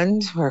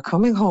Switzerland, we're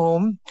coming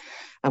home,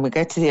 and we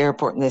get to the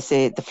airport and they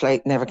say the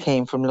flight never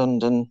came from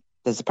London.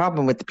 There's a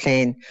problem with the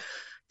plane.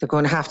 They're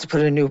going to have to put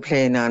a new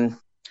plane on,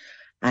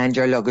 and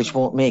your luggage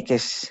won't make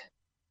it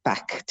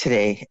back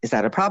today. Is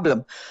that a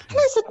problem? And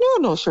I said,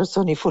 no, sure, it's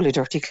only full of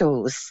dirty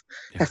clothes.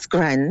 That's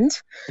grand.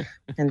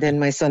 And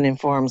then my son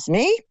informs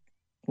me,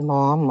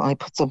 Mom, I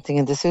put something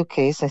in the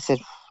suitcase. I said,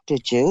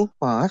 did you?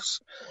 What?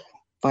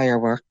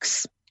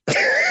 Fireworks.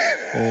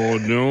 Oh,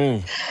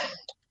 no.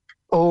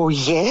 Oh,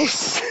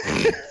 yes.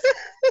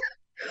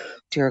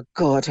 Dear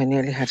God, I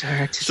nearly had a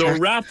heart attack. So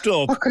wrapped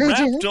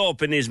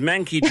up in his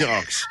manky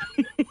jocks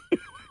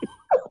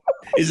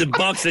is a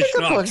box of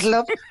schnapps.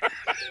 Yeah.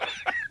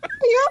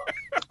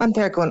 And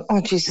they're going,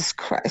 oh, Jesus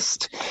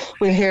Christ.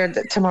 We'll hear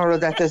that tomorrow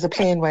that there's a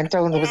plane went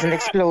down, there was an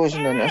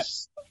explosion in it.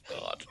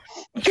 God.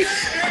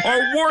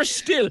 Or worse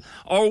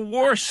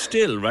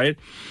still, right?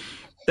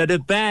 That a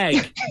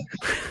bag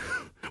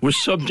was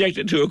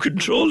subjected to a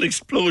controlled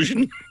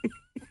explosion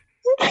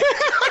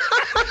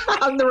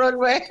on the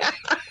runway.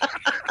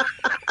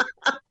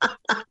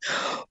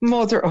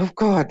 Mother of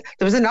God.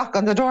 There was a knock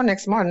on the door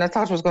next morning. I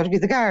thought it was going to be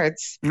the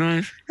guards.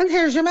 Right. And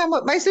here's your man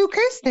with my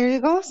suitcase. There you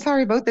go.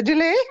 Sorry about the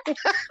delay.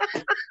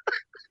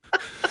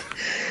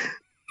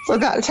 So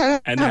that'll tell you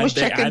how much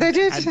checking they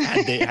did.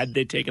 Had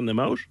they taken them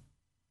out?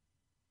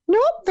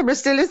 No, they were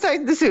still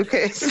inside the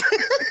suitcase.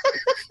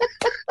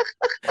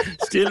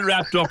 Still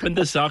wrapped up in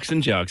the socks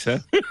and jocks, huh?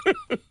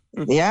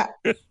 Yeah.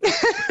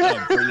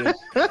 Oh, brilliant.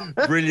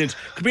 Brilliant.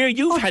 Come here,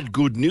 you've had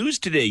good news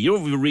today. You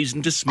have a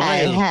reason to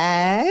smile. I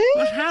have.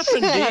 What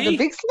happened, I had Dee? a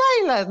big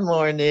smile that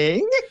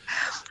morning.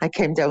 I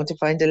came down to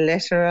find a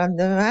letter on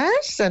the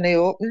mat and I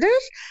opened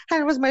it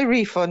and it was my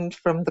refund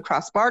from the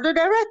cross-border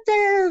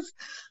directive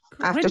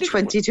after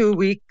 22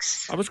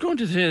 weeks. I was going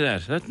to say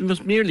that. That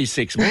was nearly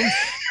 6 months.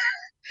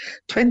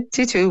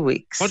 22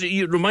 weeks. What,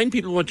 you remind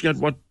people what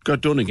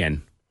got done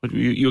again?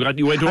 You went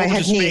over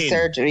to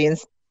Spain.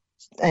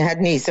 I had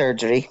knee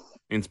surgery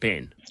in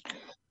Spain.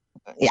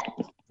 Yeah.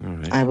 All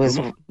right. I was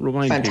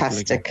remind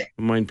fantastic.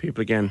 Remind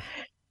people again.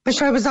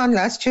 Which I was on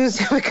last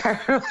Tuesday with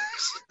Carol.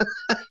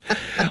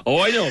 Oh,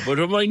 I know, but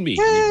remind me.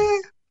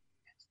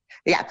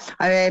 Yeah,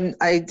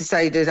 I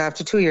decided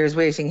after 2 years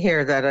waiting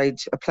here that I'd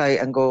apply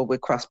and go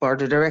with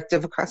cross-border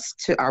directive with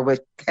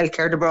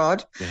Childcare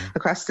abroad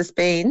across to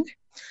Spain.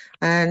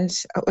 And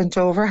I went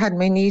over, had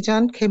my knee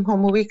done, came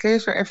home a week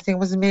later. Everything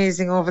was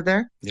amazing over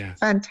there. Yeah.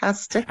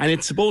 Fantastic. And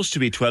it's supposed to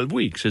be 12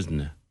 weeks,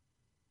 isn't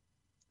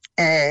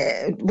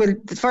it? Well,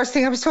 the first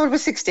thing I was told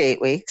was 6 to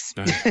 8 weeks.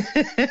 Right.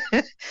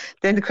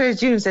 Then the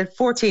credit union said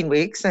 14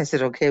 weeks. I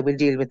said, okay, we'll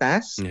deal with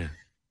that. Yeah.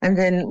 And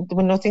then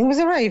when nothing was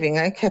arriving,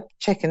 I kept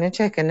checking. And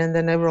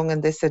then I rung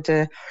and they said,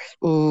 it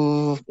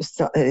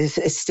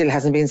still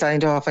hasn't been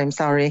signed off. I'm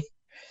sorry.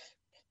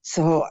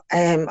 So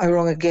I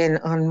rung again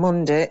on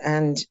Monday,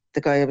 and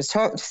the guy I was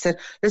talking to said,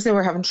 listen,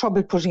 we're having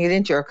trouble putting it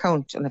into your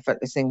account. And I felt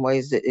like saying, why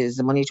is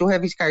the money too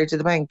heavy to carry to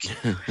the bank?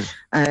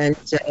 And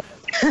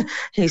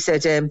he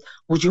said,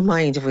 would you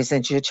mind if we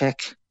sent you a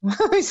cheque?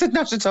 I said,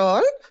 not at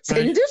all.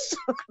 Send it.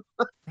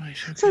 Right,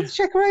 okay. So the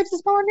cheque arrived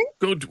this morning.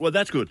 Good. Well,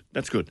 that's good.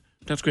 That's good.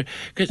 That's great.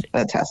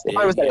 Fantastic.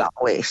 I was a long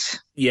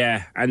wait.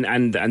 Yeah,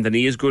 and the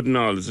knee is good and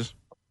all, is it?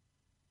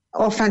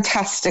 Oh,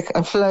 fantastic.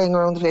 I'm flying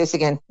around the place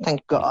again.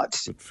 Thank God.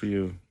 Good for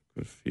you.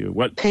 Good for you.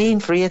 What?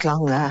 Pain-free at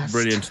long last.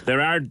 Brilliant. There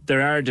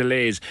are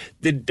delays.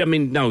 Did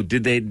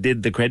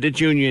the credit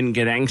union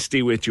get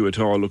angsty with you at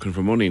all looking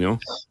for money, no?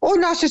 Oh,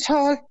 not at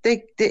all.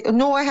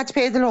 No, I had to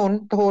pay the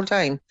loan the whole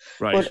time.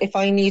 Right. But if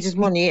I needed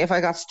money, if I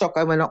got stuck,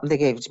 I went up and they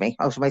gave it to me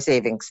out of my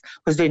savings.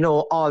 Because they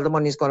know all the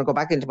money is going to go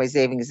back into my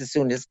savings as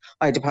soon as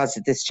I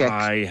deposit this cheque.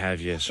 I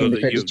have, yes. So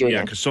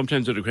because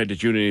sometimes with the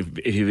credit union,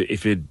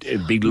 if a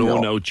big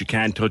loan out, you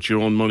can't touch your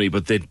own money.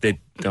 But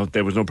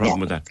there was no problem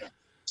with that.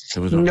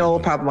 There was no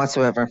problem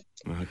whatsoever.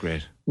 Oh,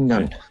 great.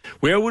 None. Great.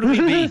 Where would we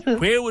be?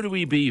 Where would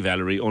we be,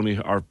 Valerie? Only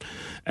or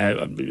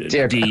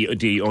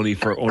D only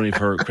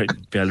for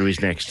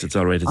Valerie's next. It's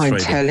all right. It's I'm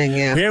Friday. telling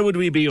you. Where would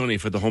we be only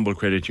for the humble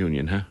credit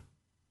union, huh?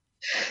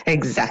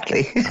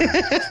 Exactly.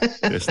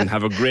 Listen,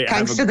 have a great.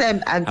 Thanks to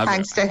them, and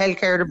thanks to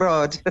Childcare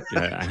abroad.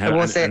 Yeah, I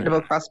won't say it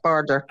about cross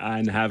border.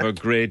 And have a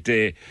great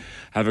day.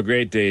 Have a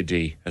great day,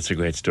 Dee. That's a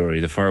great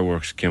story. The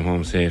fireworks came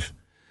home safe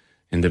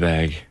in the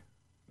bag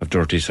of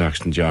dirty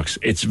socks and jocks.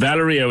 It's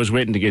Valerie. I was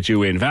waiting to get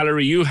you in.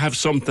 Valerie, you have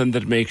something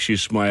that makes you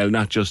smile,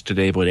 not just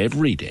today, but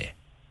every day.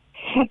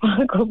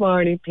 Good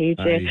morning, PJ.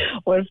 Hi.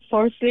 Well,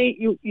 firstly,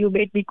 you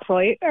made me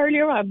cry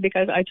earlier on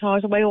because I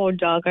thought of my own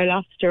dog. I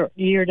lost her a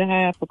year and a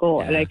half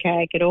ago, and I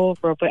can't get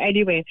over it. But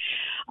anyway,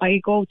 I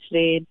go to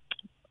the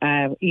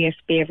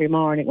ESB every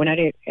morning. When I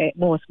do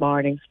most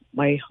mornings,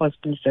 my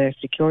husband's a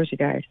security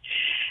guard,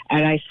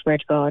 and I swear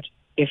to God,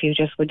 if you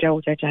just went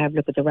out there to have a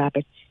look at the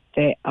rabbits,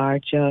 they are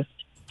just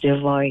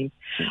divine.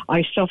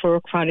 I suffer a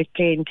chronic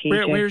pain,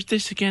 PJ. Where's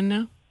this again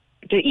now?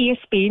 The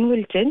ESB in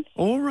Wilton.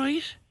 All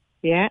right.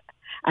 Yeah.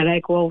 And I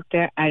go out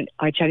there and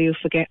I tell you,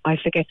 I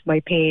forget my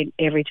pain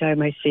every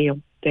time I see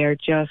them. They're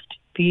just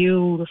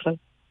beautiful.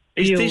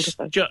 Beautiful. Is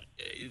this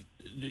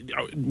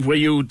were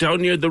you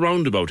down near the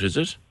roundabout, is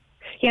it?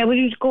 Yeah, well,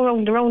 you go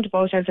around the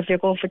roundabout as if you're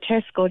going for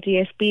Tesco,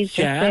 DSB's just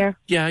there.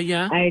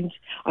 Yeah. And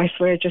I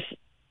swear, just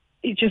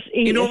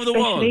in over the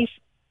wall.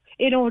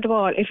 In over the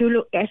wall. If you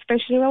look,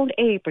 especially around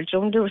April,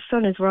 the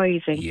sun is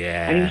rising.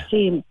 Yeah. And you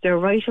see them, they're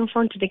right in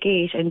front of the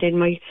gate, and then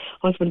my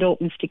husband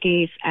opens the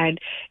gate, and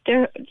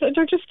they're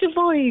just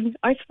divine.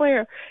 I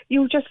swear,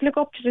 you just look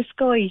up to the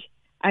sky,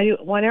 and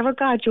whatever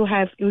God you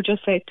have, you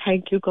just say,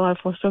 thank you, God,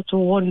 for such a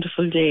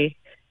wonderful day.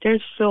 They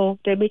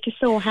make you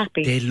so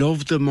happy. They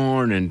love the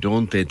morning,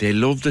 don't they? They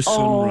love the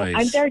sunrise.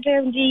 And they're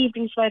there in the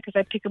evening as well, because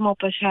I pick them up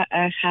at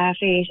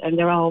 8:30, and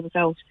they're always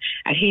out.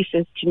 And he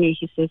says to me,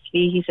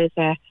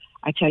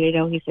 I tell you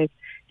now, he said,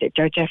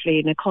 they're definitely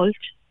in a cult.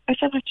 I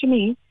said, what do you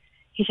mean?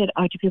 He said,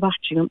 I'd be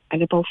watching them,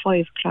 and about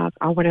 5 o'clock,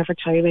 or whatever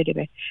time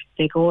anyway,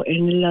 they go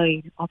in a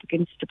line up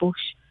against the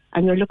bush,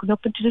 and they're looking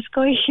up into the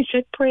sky, he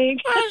said, praying.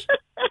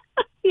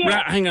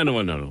 Yeah. Hang on,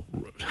 no.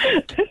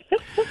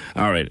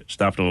 All right,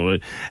 stop.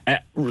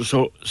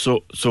 So,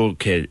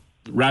 okay,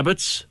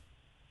 rabbits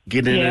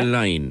get in a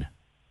line.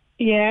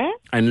 Yeah.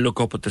 And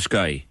look up at the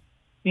sky.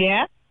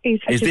 Yeah.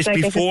 Is this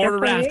before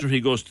or after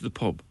he goes to the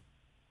pub?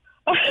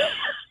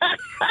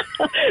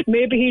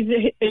 Maybe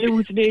he's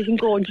hallucinating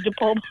going to the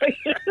pub.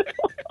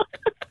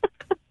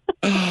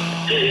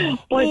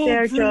 But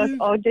they're just,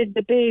 then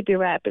the baby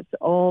rabbits,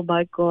 oh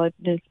my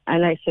goodness.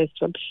 And I said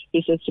to him,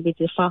 he says to me,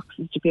 the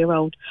foxes to be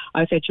around.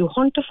 I said, you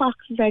hunt the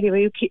foxes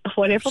anyway, you keep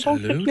whatever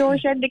about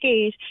security on the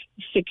gate,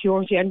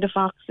 security and the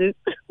foxes.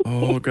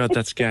 Oh God,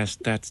 that's gas.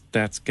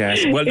 That's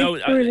gas. Well, no,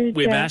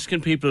 we're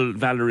asking people,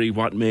 Valerie,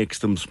 what makes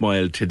them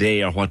smile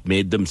today, or what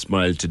made them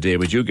smile today.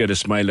 Would you get a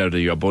smile out of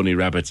your bunny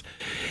rabbits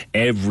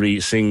every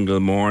single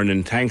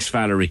morning? Thanks,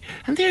 Valerie.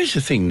 And there's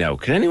the thing now.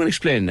 Can anyone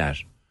explain that?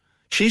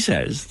 She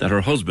says that her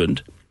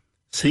husband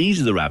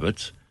sees the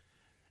rabbits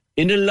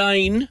in a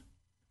line,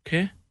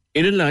 in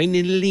a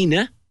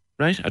lina,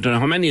 right? I don't know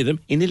how many of them,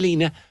 in a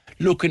lina,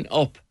 looking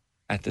up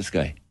at the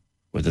sky,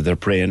 whether they're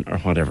praying or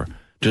whatever.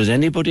 Does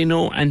anybody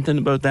know anything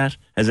about that?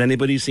 Has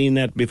anybody seen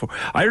that before?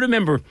 I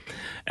remember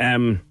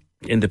in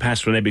the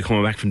past when I'd be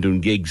coming back from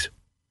doing gigs,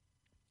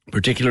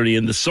 particularly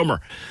in the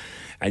summer,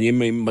 and you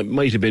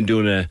might have been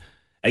doing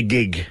a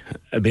gig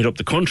a bit up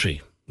the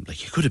country.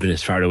 Like, you could have been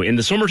as far away. In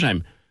the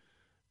summertime,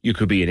 you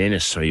could be in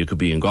Ennis, or you could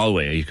be in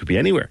Galway, or you could be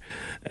anywhere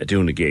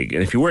doing a gig.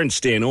 And if you weren't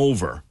staying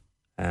over,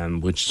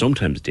 which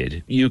sometimes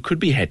did, you could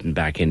be heading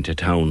back into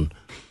town.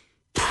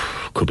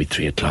 Could be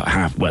 3 o'clock,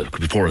 it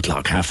could be 4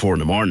 o'clock, 4:30 in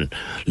the morning.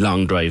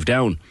 Long drive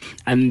down.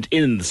 And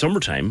in the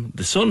summertime,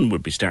 the sun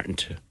would be starting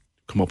to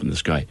come up in the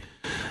sky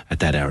at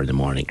that hour in the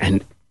morning.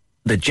 And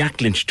the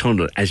Jack Lynch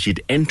Tunnel, as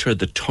you'd enter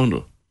the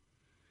tunnel,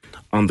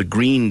 on the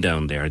green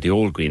down there, the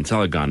old green, it's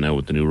all gone now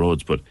with the new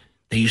roads, but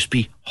there used to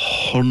be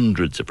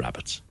hundreds of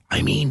rabbits.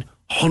 I mean,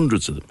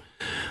 hundreds of them.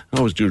 I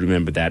always do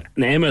remember that.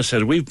 And Emma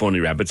said, we've bunny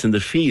rabbits in the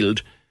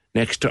field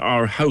next to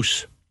our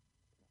house.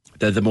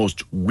 They're the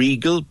most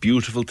regal,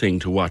 beautiful thing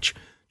to watch,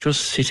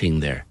 just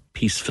sitting there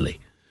peacefully.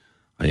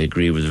 I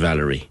agree with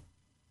Valerie.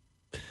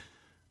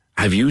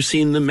 Have you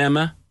seen them,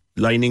 Emma,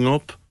 lining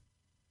up,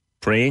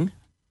 praying?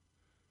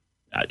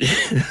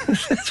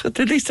 That's what,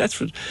 at least that's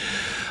what...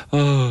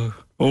 Oh,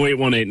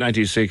 0818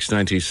 96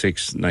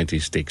 96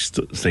 96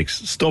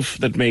 stuff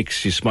that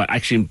makes you smile.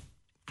 Actually,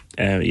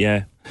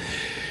 yeah,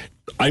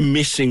 I'm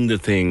missing the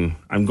thing.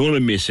 I'm going to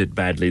miss it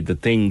badly. The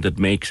thing that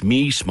makes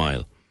me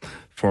smile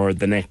for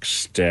the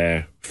next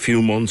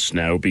few months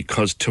now,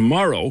 because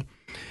tomorrow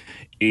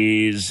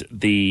is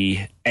the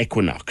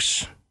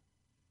equinox.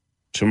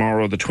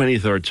 Tomorrow, the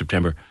 23rd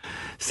September,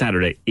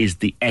 Saturday, is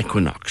the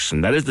equinox,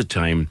 and that is the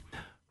time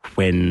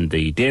when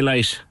the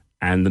daylight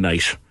and the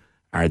night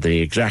are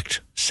the exact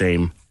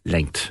same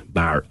length,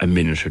 bar a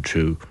minute or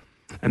two.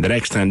 And the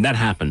next time that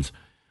happens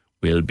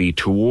will be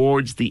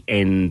towards the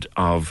end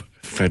of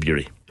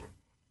February.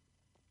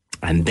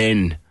 And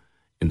then,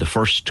 in the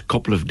first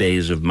couple of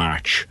days of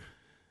March,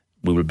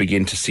 we will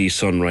begin to see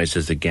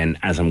sunrises again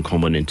as I'm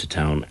coming into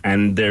town.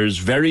 And there's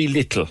very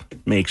little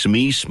makes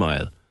me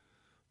smile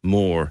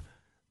more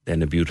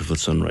than a beautiful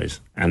sunrise.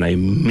 And I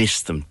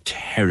miss them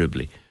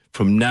terribly.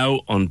 From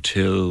now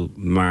until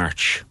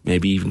March,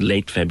 maybe even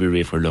late February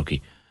if we're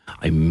lucky,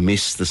 I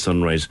miss the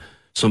sunrise,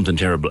 something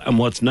terrible. And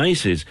what's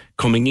nice is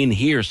coming in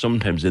here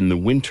sometimes in the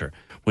winter,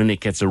 when it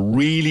gets a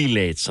really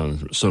late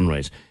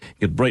sunrise,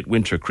 you get bright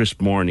winter,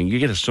 crisp morning, you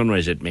get a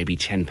sunrise at maybe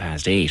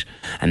 8:10,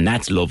 and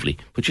that's lovely.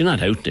 But you're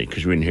not out there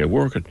because you're in here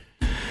working.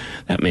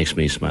 That makes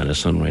me smile, a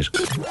sunrise.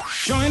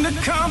 Join the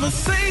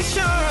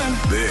conversation.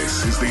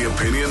 This is the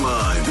Opinion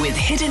Line. With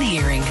Hidden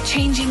Hearing,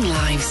 changing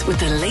lives with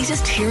the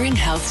latest hearing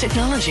health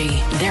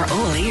technology. They're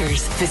all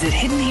ears. Visit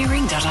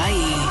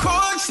hiddenhearing.ie.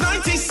 Corks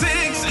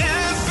 96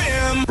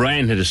 FM.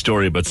 Brian had a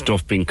story about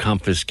stuff being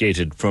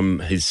confiscated from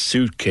his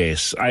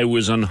suitcase. I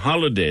was on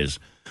holidays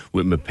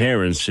with my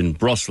parents in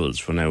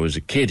Brussels when I was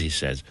a kid, he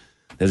says.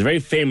 There's a very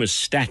famous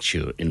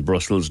statue in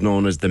Brussels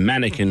known as the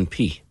Mannequin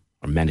P,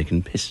 or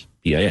Mannequin Piss.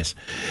 PIS.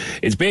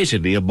 It's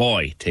basically a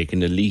boy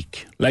taking a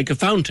leak, like a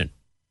fountain.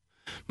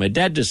 My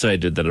dad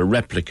decided that a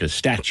replica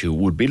statue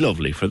would be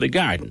lovely for the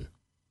garden.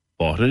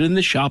 Bought it in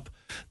the shop,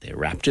 they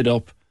wrapped it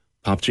up,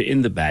 popped it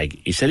in the bag.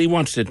 He said he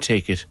wanted to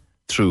take it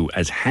through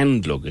as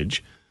hand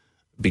luggage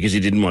because he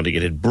didn't want to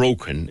get it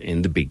broken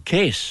in the big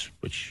case,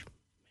 which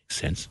makes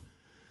sense.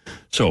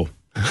 So,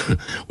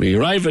 we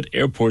arrive at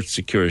airport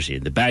security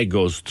and the bag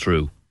goes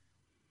through.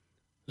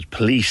 The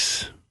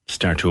police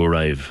start to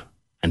arrive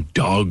and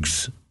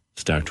dogs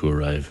start to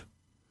arrive.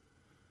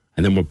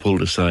 And then we're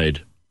pulled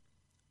aside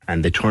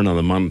and they turn on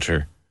the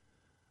monitor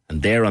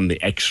and there on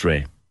the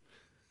x-ray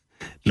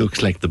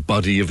looks like the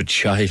body of a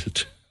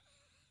child.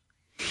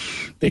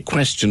 They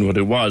questioned what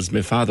it was.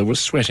 My father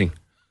was sweating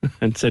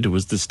and said it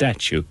was the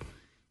statue.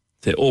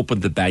 They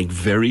opened the bag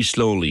very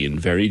slowly and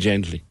very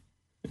gently.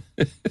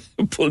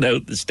 Pulled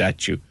out the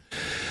statue.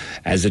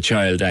 As a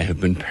child, I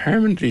have been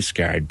permanently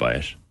scarred by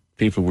it.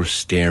 People were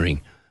staring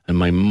and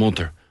my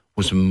mother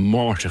was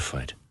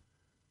mortified.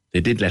 They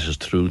did let us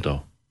through,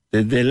 though.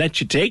 They let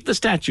you take the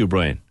statue,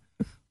 Brian.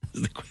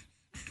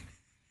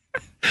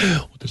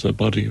 There's a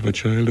body of a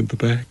child in the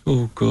bag.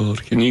 Oh,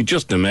 God. Can you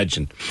just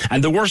imagine?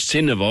 And the worst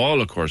sin of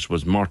all, of course,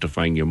 was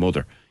mortifying your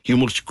mother. You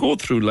must go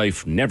through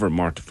life, never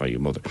mortify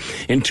your mother.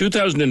 In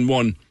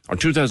 2001, or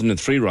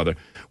 2003, rather,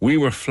 we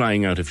were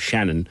flying out of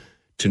Shannon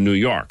to New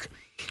York.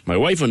 My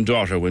wife and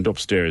daughter went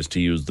upstairs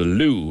to use the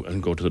loo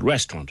and go to the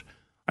restaurant.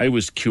 I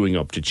was queuing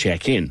up to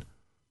check in.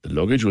 The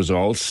luggage was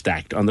all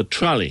stacked on the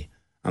trolley.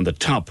 On the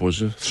top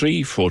was a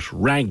 3-foot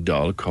rag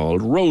doll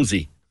called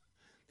Rosie.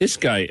 This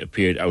guy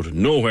appeared out of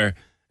nowhere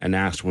and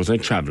asked, was I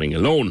travelling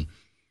alone?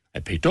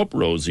 I picked up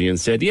Rosie and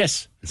said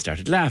yes, and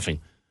started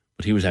laughing,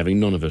 but he was having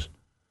none of it.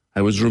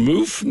 I was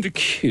removed from the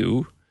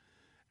queue,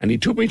 and he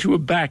took me to a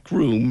back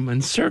room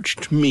and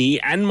searched me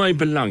and my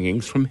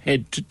belongings from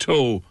head to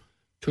toe.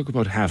 Took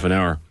about half an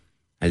hour.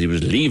 As he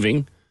was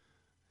leaving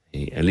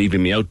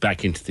me out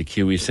back into the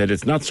queue, he said,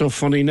 it's not so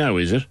funny now,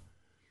 is it?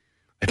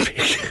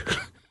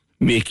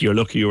 Mick, you're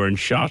lucky you weren't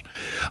shot.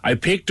 I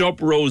picked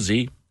up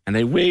Rosie and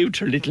I waved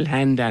her little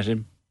hand at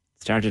him,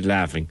 started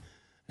laughing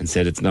and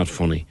said, it's not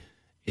funny,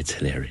 it's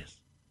hilarious.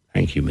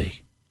 Thank you,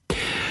 Mick.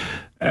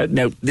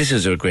 Now, this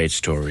is a great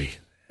story.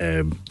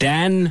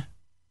 Dan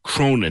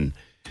Cronin,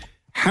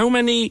 how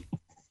many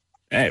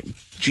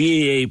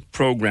GAA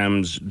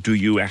programs do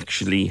you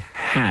actually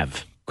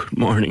have? Good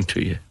morning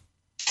to you.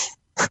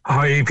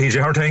 Hi, PJ,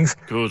 how are things?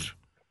 Good.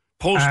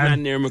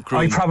 Postman near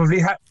Macroom. I probably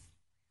have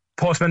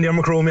Postman near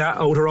Macroom, yeah,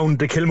 out around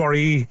the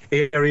Kilmurray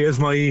area is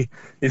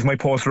my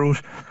post route.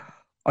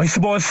 I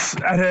suppose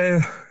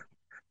at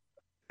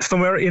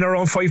somewhere in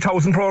around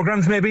 5,000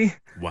 programs, maybe,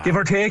 wow. Give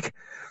or take.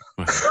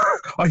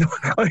 I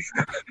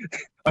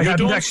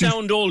don't actually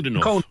sound old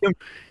enough.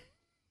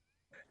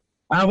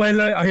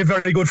 Well, I have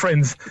very good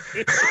friends.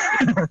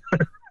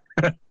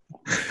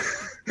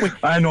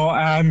 I know.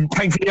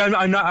 Thankfully,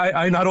 I'm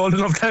not old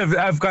enough to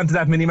have gone to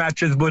that many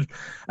matches, but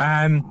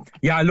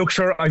look,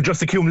 sure, I've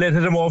just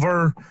accumulated them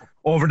over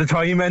the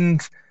time,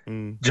 and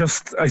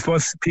just, I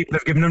suppose, people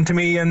have given them to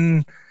me,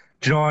 and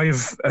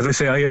as I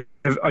say,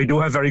 I do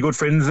have very good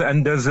friends,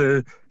 and there's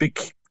a big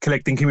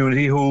collecting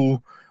community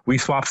who we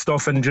swap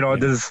stuff, and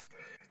there's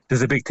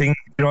a big thing.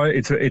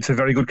 It's a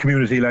very good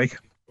community, like.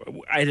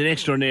 I had an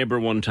next door neighbour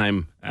one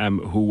time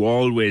who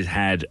always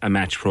had a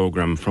match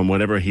programme from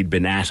whatever he'd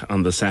been at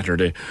on the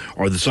Saturday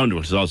or the Sunday. It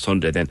was all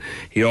Sunday then.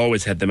 He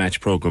always had the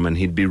match programme, and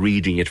he'd be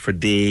reading it for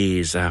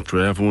days after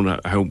everyone,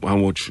 how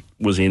much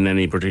was in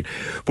any particular.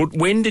 But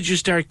when did you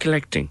start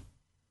collecting?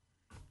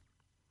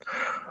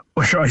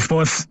 Well, sure, I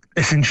suppose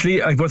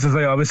essentially, as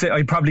I always say,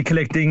 I'm probably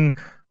collecting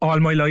all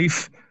my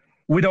life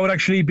without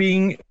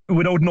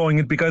knowing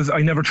it, because I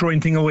never throw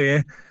anything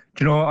away.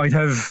 I'd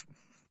have,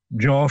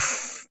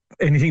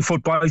 anything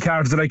football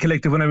cards that I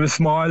collected when I was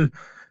small,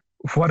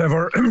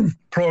 whatever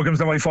programs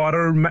that my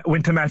father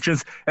went to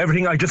matches,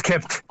 everything I just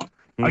kept.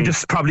 I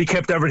just probably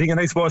kept everything, and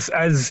I suppose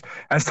as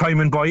time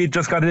went by, it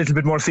just got a little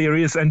bit more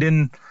serious, and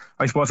then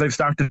I suppose I've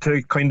started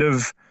to kind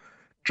of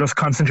just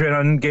concentrate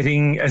on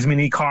getting as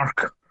many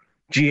Cork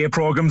GAA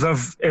programs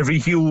of every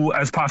hue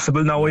as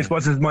possible now. I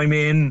suppose is my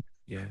main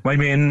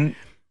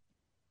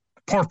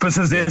purpose,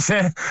 as they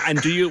say.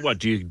 And do you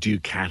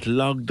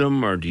catalogue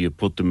them, or do you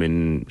put them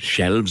in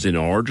shelves in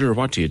order, or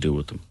what do you do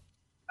with them?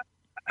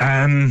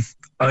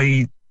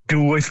 I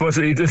do. I suppose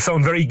it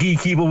sounds very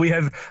geeky, but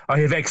I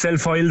have Excel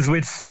files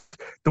with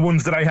the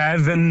ones that I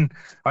have, and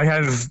I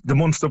have the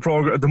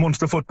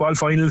Munster football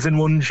finals in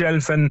one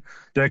shelf, and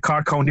the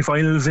Cork County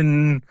finals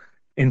in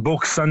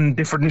books on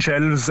different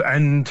shelves,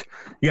 and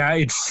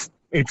it's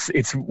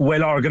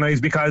well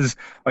organised, because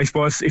I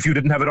suppose if you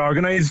didn't have it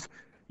organised,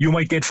 you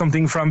might get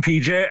something from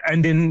PJ,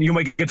 and then you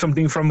might get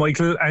something from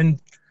Michael, and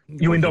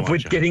you end up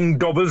with getting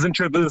doubles and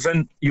triples,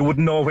 and you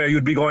wouldn't know where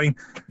you'd be going.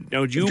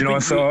 Now, you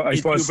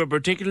were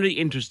particularly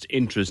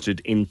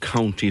interested in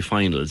county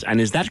finals,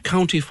 and is that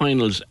county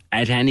finals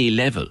at any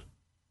level?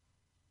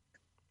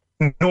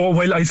 No,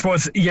 well, I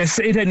suppose, yes,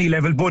 at any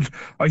level, but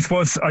I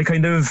suppose I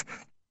kind of,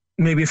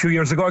 maybe a few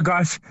years ago, I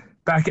got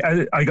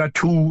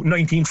two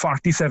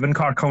 1947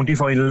 Cork County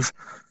finals.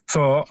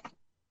 So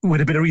with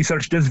a bit of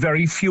research, there's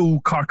very few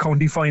Cork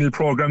County final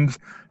programs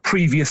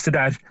previous to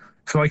that.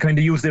 So I kind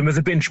of use them as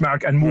a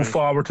benchmark and move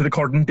forward to the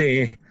current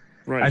day.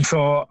 Right. And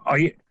so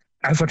I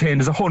ascertained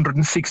there's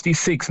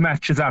 166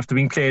 matches after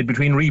being played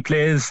between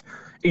replays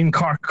in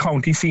Cork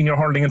County senior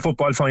hurling and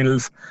football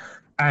finals.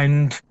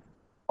 And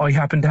I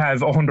happen to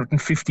have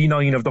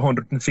 159 of the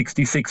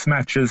 166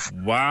 matches.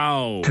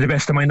 Wow. To the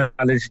best of my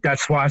knowledge,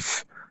 that's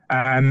what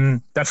I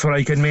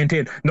can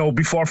maintain. Now,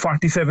 before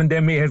 47,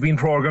 there may have been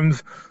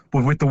programs,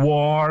 but with the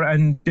war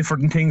and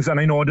different things, and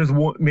I know there's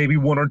maybe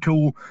one or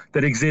two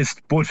that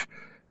exist, but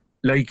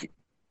like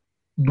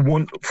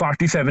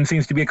 147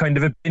 seems to be a kind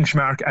of a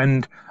benchmark,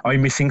 and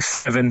I'm missing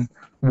 7,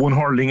 1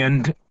 hurling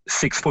and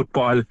 6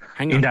 football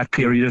in that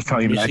period of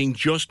time. Missing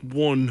just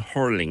 1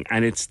 hurling,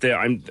 and it's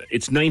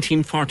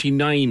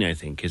 1949, I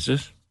think, is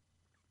it?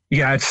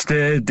 Yeah, it's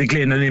the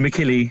Glen and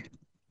Imekilly.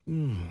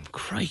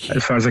 Crikey!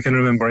 As far as I can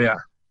remember, yeah.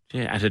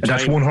 Yeah, at a time,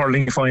 that's 1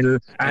 hurling final,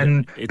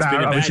 and it's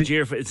been a bad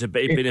year. It's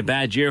been a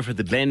bad year for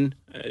the Glen.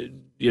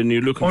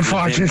 You're looking.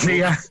 Unfortunately,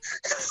 yeah.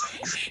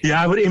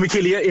 Yeah, but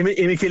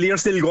Imekilly are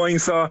still going,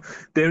 so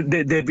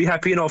they'd be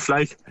happy enough,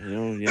 like.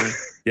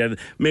 Yeah.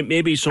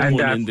 Maybe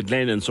someone in the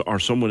Glen or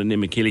someone in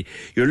Imekilly.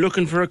 You're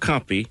looking for a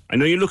copy. I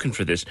know you're looking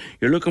for this.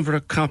 You're looking for a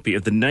copy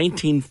of the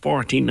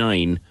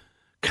 1949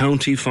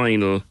 county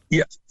final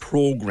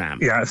program.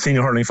 Yeah,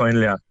 senior hurling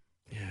final. Yeah.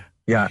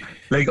 Yeah,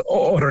 like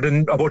other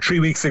than about 3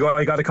 weeks ago,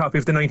 I got a copy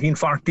of the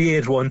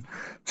 1948 one.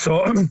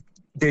 So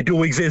they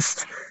do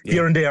exist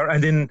here and there.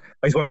 And then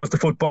I suppose the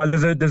football,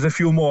 there's a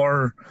few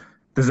more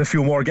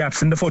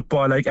gaps in the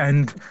football, like,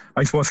 and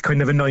I suppose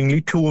kind of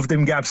annoyingly 2 of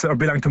them gaps that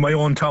belong to my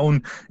own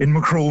town in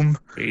Macroom.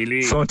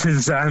 Really? So it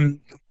is,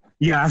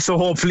 so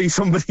hopefully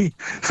somebody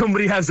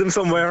has them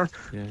somewhere.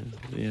 Yeah.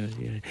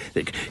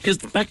 Because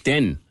back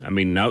then, I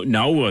mean, now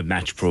a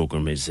match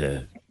program is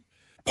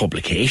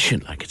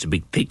publication, like it's a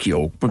big thick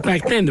yoke, but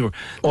back then there were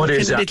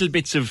little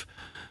bits of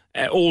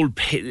old.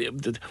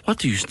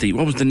 What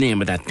was the name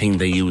of that thing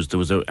they used? There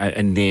was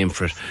a name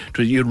for it.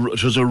 It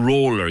was a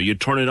roller. You'd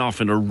turn it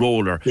off in a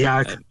roller.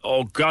 Yeah.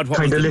 Oh God, what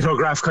kind was of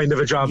lithograph kind of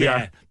a job?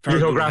 Yeah.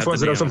 Lithograph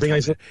was it or something? I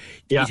said.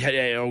 Yeah.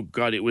 Oh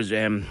God, it was.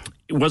 It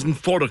wasn't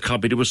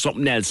photocopied. It was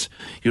something else.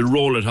 You'd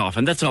roll it off,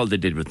 and that's all they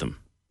did with them.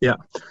 Yeah.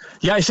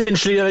 Yeah,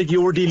 essentially, like, you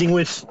were dealing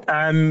with,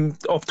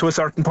 up to a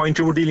certain point,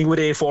 you were dealing with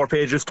A4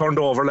 pages turned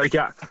over, like,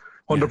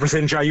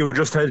 100%,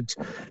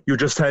 you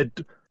just had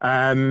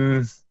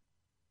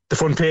the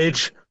front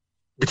page,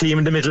 the team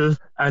in the middle,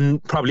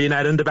 and probably an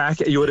ad in the back.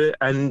 You had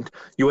an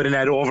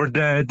ad over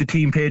the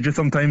team pages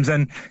sometimes,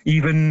 and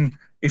even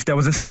if there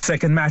was a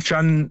second match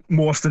on,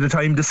 most of the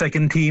time the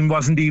second game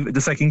wasn't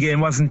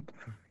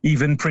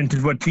even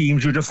printed with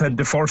teams. You just had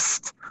the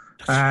first.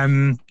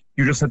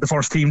 You just had the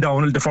first team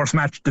down, the first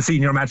match, the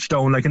senior match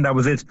down, like, and that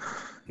was it.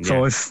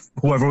 So if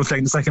whoever was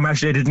playing the second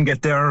match, they didn't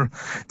get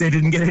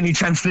any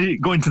chance to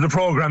go into the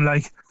programme,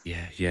 like.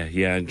 Yeah.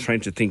 I'm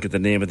trying to think of the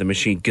name of the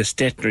machine.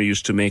 Gestetner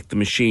used to make the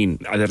machine.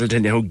 That'll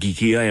tell you how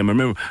geeky I am.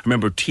 I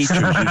remember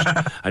teachers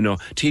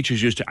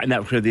teachers used to, and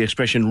that's where the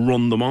expression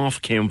 "run them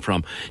off" came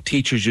from.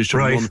 Teachers used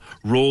to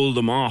roll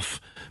them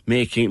off,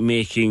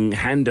 making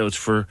handouts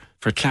for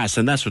class,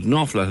 and that's what an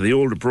awful lot of the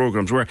older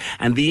programmes were.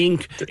 And the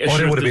ink,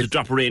 a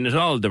drop of rain at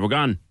all, they were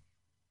gone.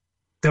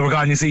 They were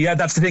gone, you see. Yeah,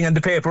 that's the thing. And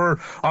the paper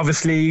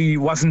obviously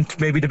wasn't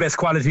maybe the best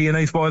quality. And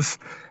I suppose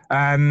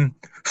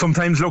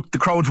sometimes, look, the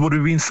crowds would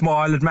have been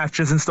small at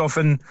matches and stuff,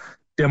 and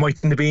there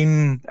mightn't have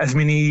been as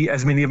many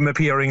of them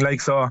appearing.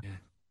 Like so.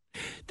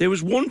 Yeah. There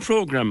was one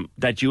programme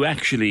that you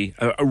actually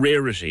a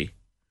rarity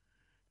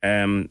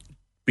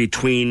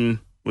between.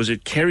 Was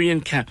it Kerry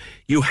and Cap?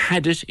 You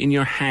had it in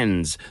your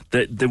hands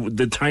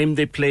the time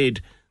they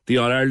played the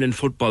All Ireland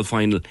football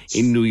final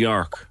in New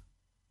York.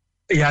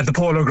 Yeah, the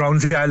Polo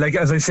Grounds. Yeah, like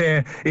as I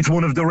say, it's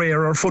one of the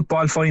rarer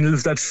football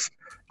finals that's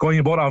going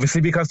about.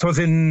 Obviously, because it was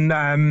in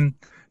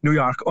New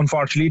York.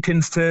 Unfortunately, it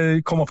tends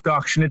to come up to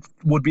auction. It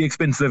would be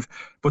expensive,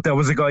 but there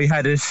was a guy who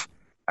had it,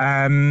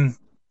 and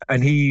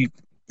he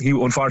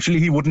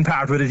unfortunately he wouldn't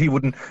part with it. He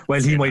wouldn't.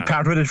 Well, he might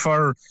part with it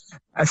for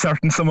a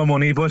certain sum of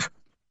money, but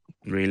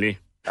really.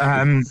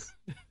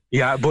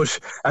 Yeah, but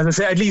as I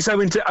say, at least I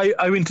went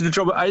to the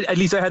trouble. At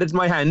least I had it in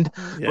my hand.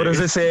 Yeah, but as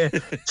I say,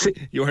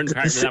 you weren't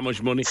part of that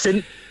much money.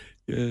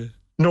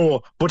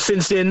 No, but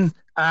since then,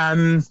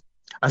 as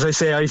I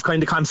say, I've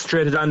kind of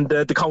concentrated on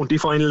the county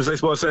finals, I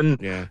suppose, and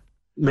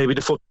maybe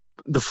the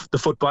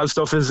football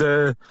stuff is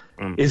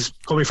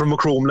coming from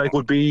Macroom, like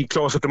would be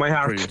closer to my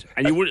heart. Brilliant.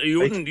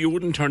 And you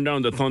wouldn't turn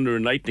down the Thunder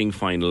and Lightning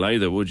final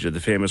either, would you? The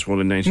famous one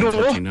in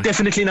 1939. No,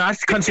 definitely not.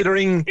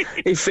 Considering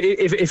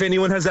if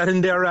anyone has that in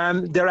their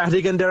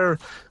attic and they're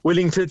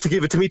willing to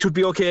give it to me, it would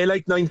be okay.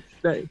 Like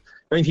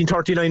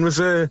 1939 was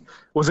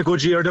a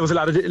good year. There was a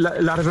lot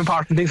of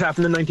important things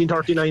happened in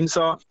 1939,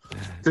 so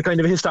it's a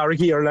kind of a historic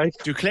year. Like,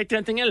 do you collect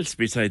anything else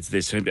besides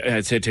this?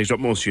 I'd say it takes up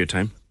most of your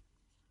time.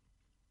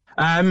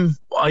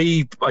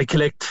 I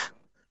collect.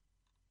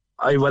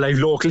 I have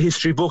local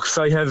history books.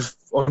 I have,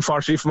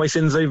 unfortunately for my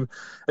sins, I'm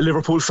a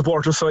Liverpool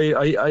supporter, so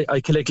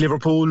I collect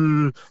Liverpool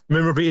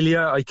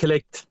memorabilia. I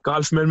collect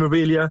golf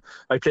memorabilia.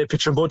 I play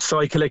pitch and putt, so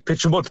I collect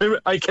pitch and putt.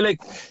 I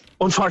collect,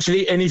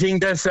 unfortunately, anything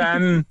that's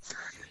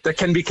that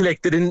can be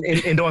collected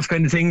in those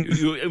kind of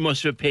things. You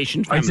must have a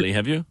patient family,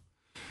 have you?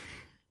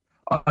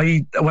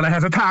 I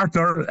have a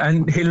partner,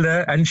 and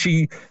Hilda, and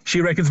she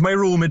reckons my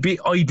room would be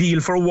ideal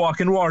for a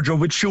walk-in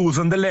wardrobe with shoes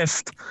on the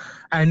left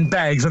and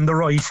bags on the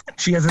right.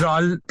 She has it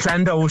all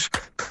planned out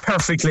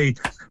perfectly.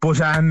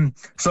 But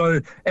so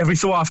every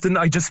so often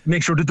I just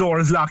make sure the door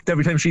is locked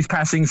every time she's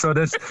passing, so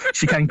that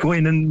she can't go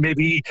in and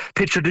maybe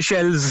picture the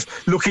shelves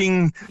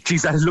looking,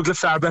 geez, that looks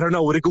far better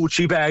now with a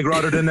Gucci bag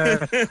rather than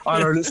a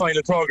All-Ireland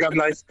final programme.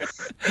 Like.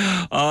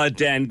 Oh,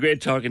 Dan, great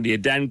talking to you.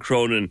 Dan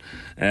Cronin,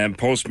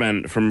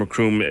 postman from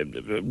Macroom.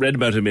 Read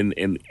about him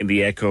in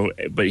the Echo,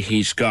 but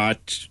he's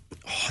got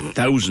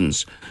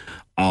thousands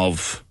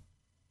of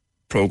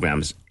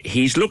programmes.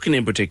 He's looking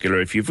in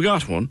particular, if you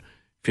forgot one,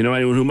 if you know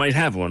anyone who might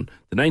have one,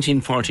 the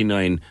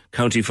 1949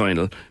 county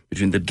final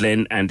between the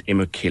Glen and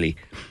Immockilly.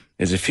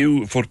 There's a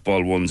few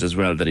football ones as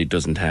well that he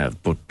doesn't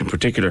have, but in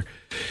particular,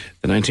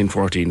 the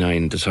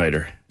 1949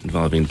 decider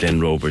involving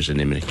Glen Rovers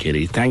and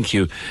Immockilly. Thank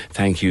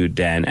you,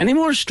 Dan. Any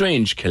more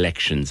strange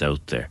collections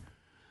out there?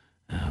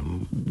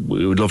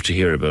 We would love to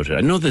hear about it.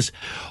 I know this.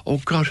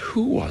 Oh God,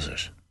 who was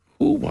it?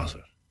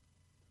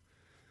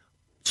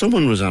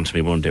 Someone was on to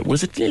me one day.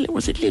 Was it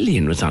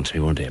Lillian was on to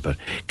me one day about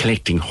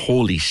collecting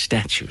holy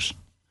statues?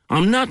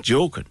 I'm not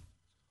joking.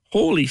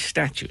 Holy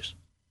statues.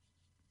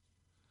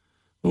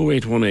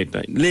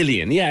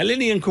 08189.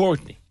 Lillian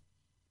Courtney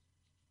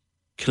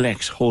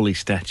collects holy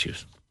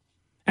statues.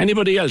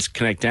 Anybody else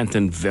collect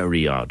anything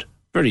very odd?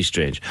 Very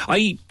strange.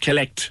 I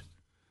collect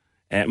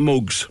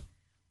mugs.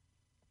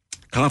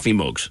 Coffee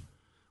mugs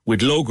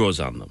with logos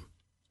on them.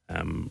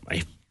 I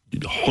have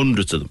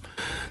hundreds of them.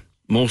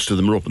 Most of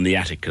them are up in the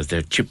attic because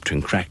they're chipped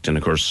and cracked, and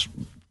of course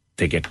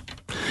they get,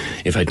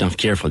 if I'm not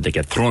careful, they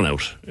get thrown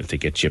out if they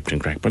get chipped and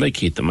cracked. But I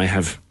keep them. I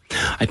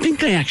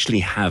think I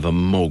actually have a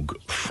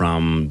mug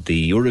from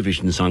the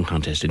Eurovision Song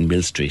Contest in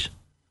Mill Street.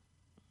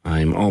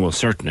 I'm almost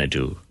certain I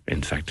do,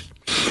 in fact.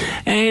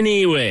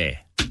 Anyway,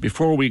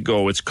 before we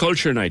go, it's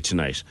Culture Night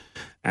tonight.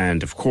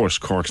 And, of course,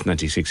 Cork's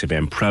 96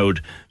 FM,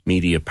 proud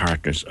media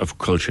partners of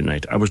Culture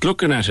Night. I was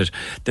looking at it.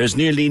 There's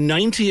nearly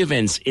 90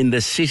 events in the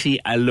city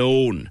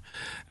alone.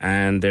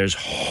 And there's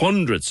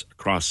hundreds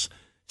across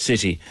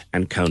city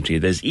and county.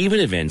 There's even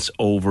events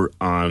over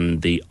on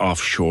the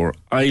offshore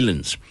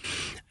islands.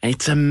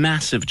 It's a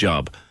massive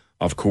job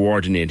of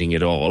coordinating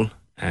it all.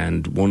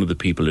 And one of the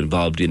people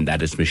involved in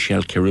that is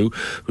Michelle Carew,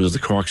 who's the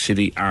Cork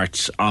City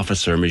Arts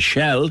Officer.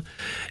 Michelle,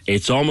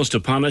 it's almost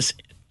upon us.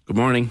 Good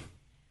morning.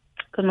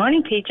 Good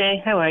morning,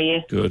 PJ. How are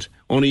you? Good.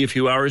 Only a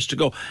few hours to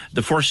go.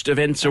 The first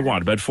events are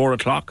what, about 4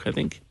 o'clock, I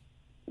think?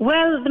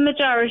 Well, the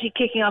majority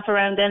kicking off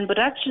around then, but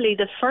actually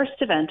the first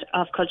event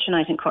of Culture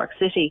Night in Cork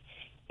City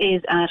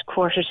is at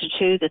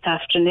 1:45 this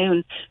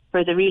afternoon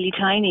for the really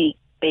tiny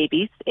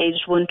babies,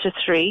 aged 1 to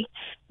 3.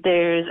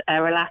 There's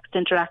a relaxed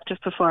interactive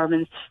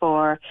performance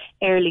for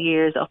early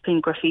years up in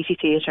Graffiti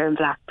Theatre in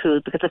Blackpool,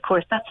 because of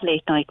course that's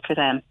late night for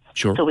them.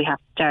 Sure. So we have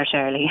to start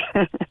early.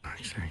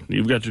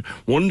 You've got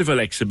wonderful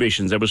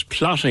exhibitions. I was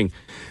plotting.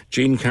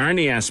 Jean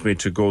Carney asked me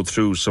to go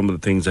through some of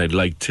the things I'd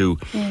like to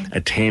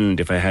attend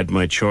if I had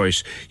my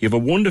choice. You have a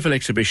wonderful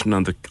exhibition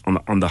on the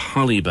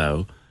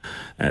Hollybough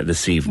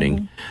this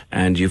evening,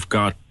 and you've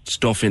got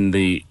stuff in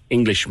the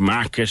English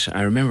market.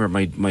 I remember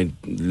my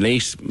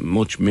late,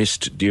 much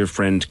missed dear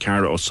friend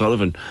Cara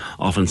O'Sullivan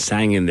often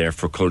sang in there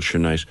for Culture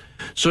Night.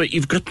 So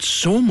you've got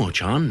so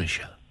much on,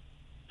 Michelle.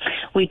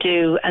 We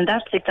do, and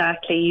that's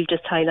exactly, you've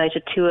just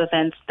highlighted 2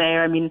 events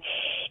there. I mean,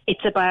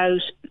 it's about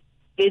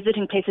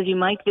visiting places you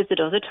might visit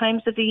other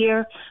times of the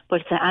year,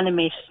 but it's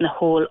animated in a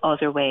whole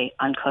other way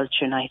on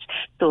Culture Night.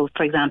 So,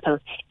 for example,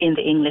 in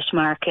the English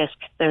market,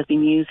 there'll be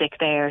music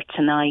there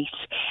tonight.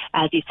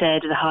 As you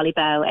said, the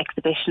Hollybough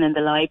exhibition in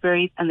the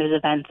libraries, and there's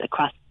events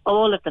across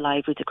all of the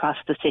libraries across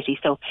the city.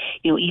 So,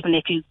 you know, even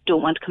if you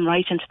don't want to come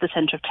right into the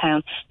centre of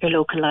town, your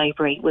local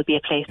library will be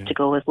a place to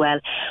go as well.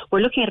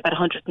 We're looking at about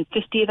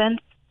 150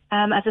 events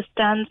as it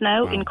stands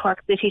now in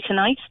Cork City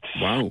tonight.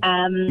 Wow.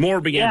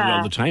 More being added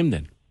all the time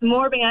then.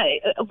 More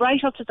being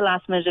right up to the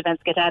last minute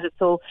events get added.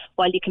 So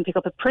while you can pick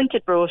up a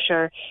printed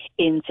brochure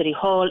in City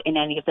Hall, in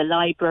any of the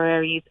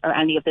libraries or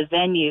any of the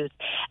venues,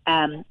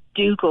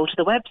 do go to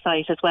the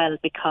website as well,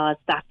 because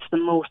that's the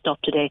most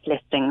up-to-date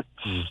listings.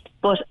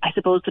 But I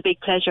suppose the big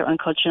pleasure on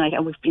Culture Night,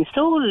 and we've been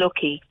so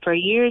lucky for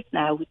years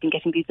now, we've been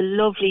getting these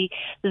lovely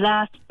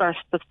last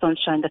bursts of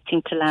sunshine that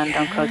seem to land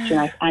on Culture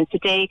Night. And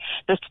today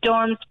there's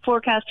storms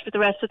forecast for the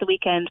rest of the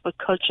weekend, but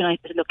Culture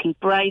Night is looking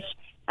bright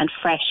and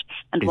fresh.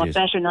 And what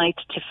better night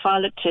to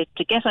follow,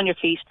 to get on your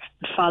feet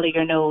and follow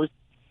your nose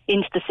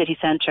into the city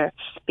centre,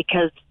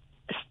 because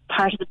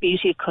part of the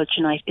beauty of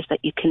Culture Night is that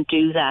you can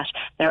do that.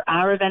 There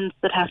are events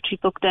that have to be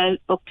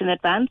booked in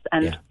advance,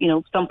 and you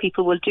know, some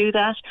people will do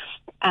that,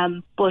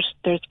 but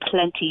there's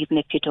plenty even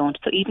if you don't.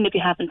 So even if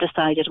you haven't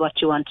decided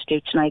what you want to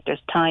do tonight,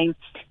 there's time.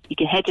 You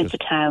can head into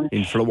town.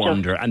 In for a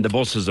wander, and the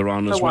buses are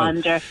on as well.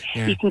 Wander.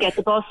 Yeah. You can get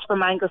the bus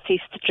from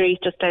Anglesey Street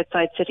just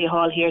outside City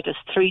Hall here. There's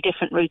 3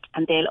 different routes,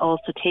 and they'll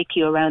also take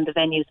you around the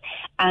venues.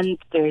 And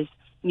there's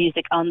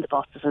music on the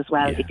buses as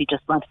well if you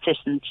just want to sit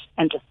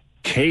and just...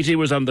 Katie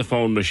was on the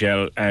phone,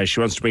 Michelle. She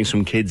wants to bring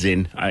some kids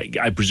in.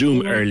 I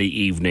presume early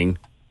evening.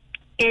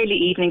 Early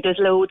evening. There's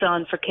loads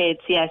on for kids,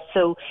 yes.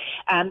 So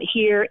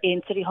here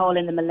in City Hall,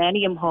 in the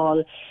Millennium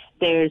Hall,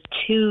 there's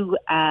 2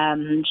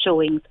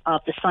 showings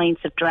of The Science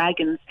of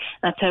Dragons.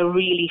 That's a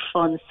really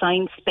fun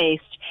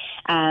science-based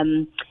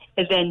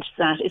event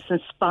that is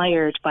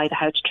inspired by the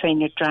How to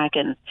Train Your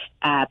Dragon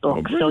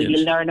book. So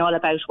you learn all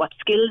about what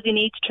skills you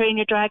need to train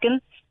your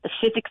dragon, the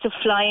physics of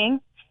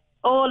flying,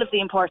 all of the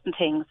important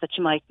things that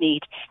you might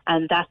need.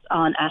 And that's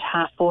on at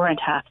 4:30 and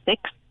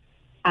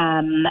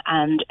 6:30.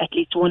 And at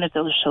least one of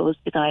those shows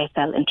is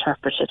ISL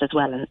interpreted as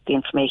well, and the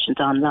information's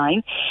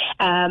online.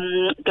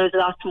 There's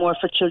lots more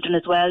for children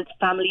as well.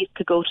 Families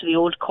could go to the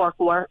Old Cork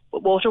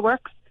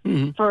Waterworks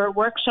for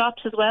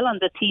workshops as well on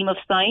the theme of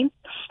science.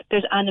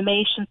 There's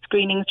animation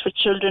screenings for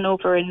children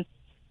over in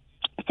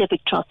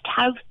Civic Trust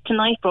House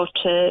tonight, brought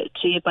to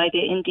you by the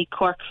Indie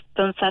Cork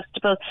Film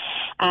Festival.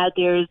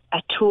 There's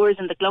tours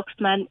in the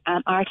Glucksman,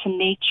 art and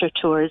nature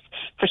tours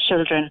for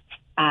children,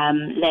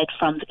 led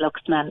from the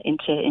Glucksman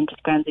into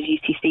the grounds of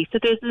UCC. So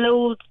there's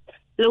loads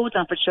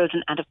on for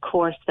children, and of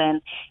course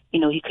then, you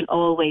know, you can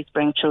always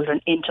bring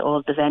children into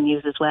all the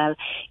venues as well.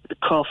 The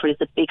Crawford is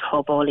a big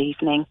hub all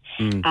evening.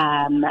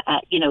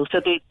 You know,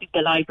 so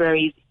the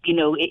libraries, you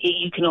know,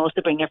 you can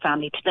also bring your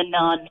family to the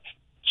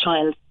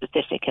non-child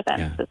specific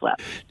events as well.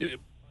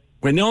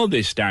 When all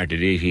this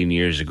started 18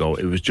 years ago,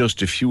 it was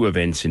just a few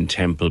events in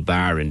Temple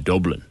Bar in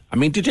Dublin. I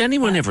mean, did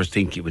anyone ever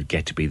think it would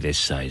get to be this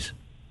size?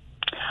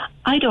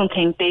 I don't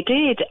think they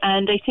did,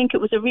 and I think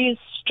it was a real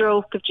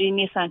stroke of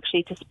genius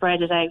actually to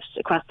spread it out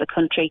across the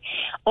country.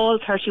 All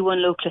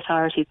 31 local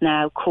authorities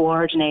now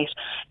coordinate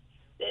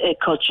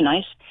Culture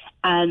Night,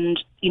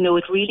 and you know,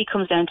 it really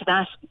comes down to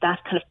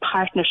that kind of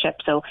partnership.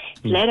 So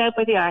led out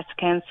by the Arts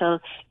Council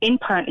in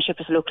partnership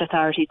with local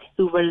authorities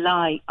who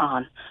rely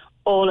on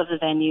all of the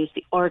venues,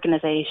 the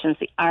organisations,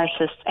 the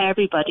artists,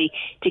 everybody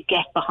to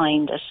get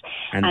behind it.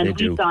 And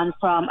we've gone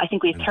from, I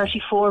think we had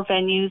 34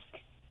 venues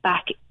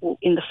back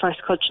in the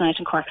first Culture Night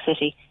in Cork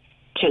City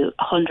to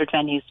 100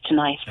 venues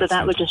tonight. So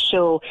that would just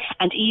show,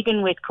 and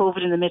even with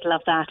COVID in the middle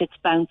of that, it's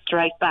bounced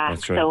right back.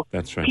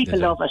 That's right. People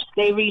love it.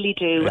 They really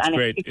do. It's and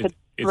great. It's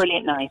a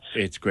brilliant night.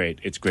 It's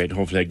great.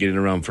 Hopefully I get in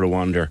around for a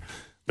wander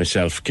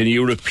myself. Can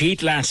you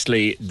repeat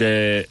lastly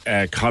the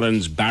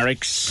Collins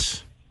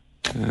Barracks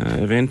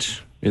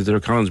event? Is there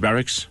a Collins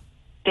Barracks?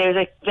 There's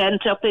an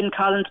event up in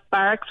Collins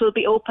Barracks will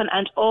be open,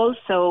 and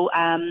also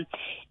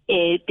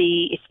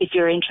if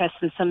you're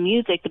interested in some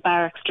music, the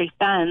Barrack Street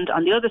Band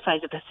on the other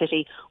side of the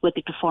city will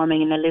be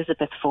performing in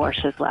Elizabeth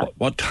Fort as well.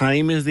 What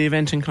time is the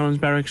event in Collins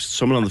Barracks?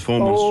 Someone on the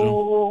phone wants to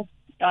know.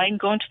 I'm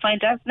going to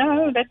find out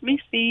now. Let me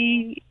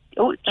see.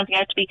 jumping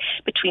out to be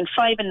between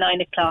 5 and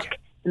 9 o'clock.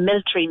 The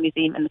Military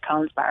Museum in the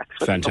Collins Barracks.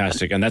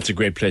 Fantastic, and that's a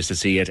great place to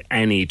see at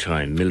any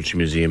time. Military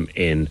Museum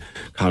in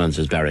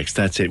Collins's Barracks.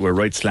 That's it. We're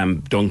right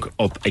slam dunk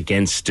up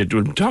against it.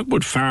 We'll talk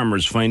about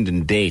farmers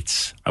finding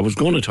dates. I was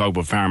going to talk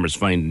about farmers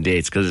finding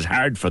dates because it's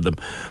hard for them.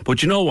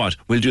 But you know what?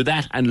 We'll do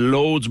that and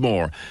loads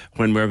more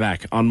when we're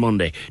back on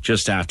Monday,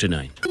 just after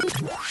 9.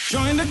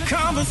 Join the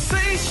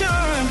conversation.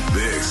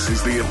 This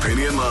is the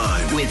Opinion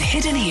Line. With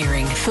Hidden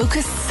Hearing,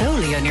 focused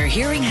solely on your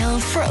hearing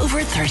health for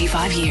over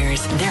 35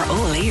 years. They're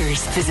all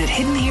ears. Visit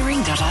hiddenhearing.ie.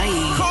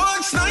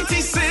 Corks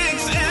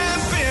 96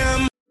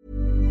 FM.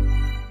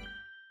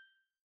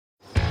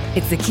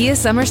 It's the Kia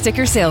Summer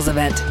Sticker Sales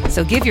Event,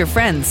 so give your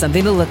friends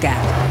something to look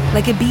at.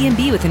 Like a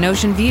B&B with an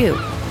ocean view,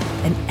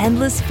 an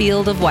endless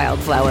field of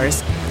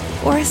wildflowers,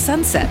 or a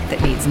sunset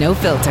that needs no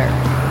filter.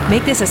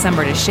 Make this a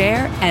summer to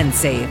share and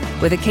save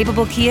with a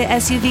capable Kia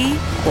SUV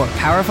or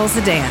powerful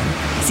sedan.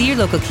 See your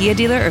local Kia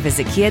dealer or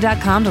visit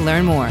kia.com to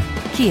learn more.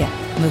 Kia,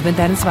 movement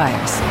that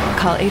inspires.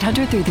 Call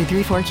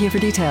 800-3334-KIA for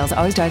details.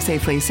 Always drive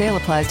safely. Sale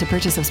applies to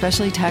purchase of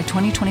specially tagged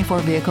 2024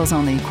 vehicles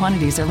only.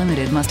 Quantities are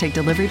limited. Must take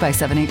delivery by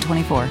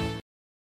 7/8/24.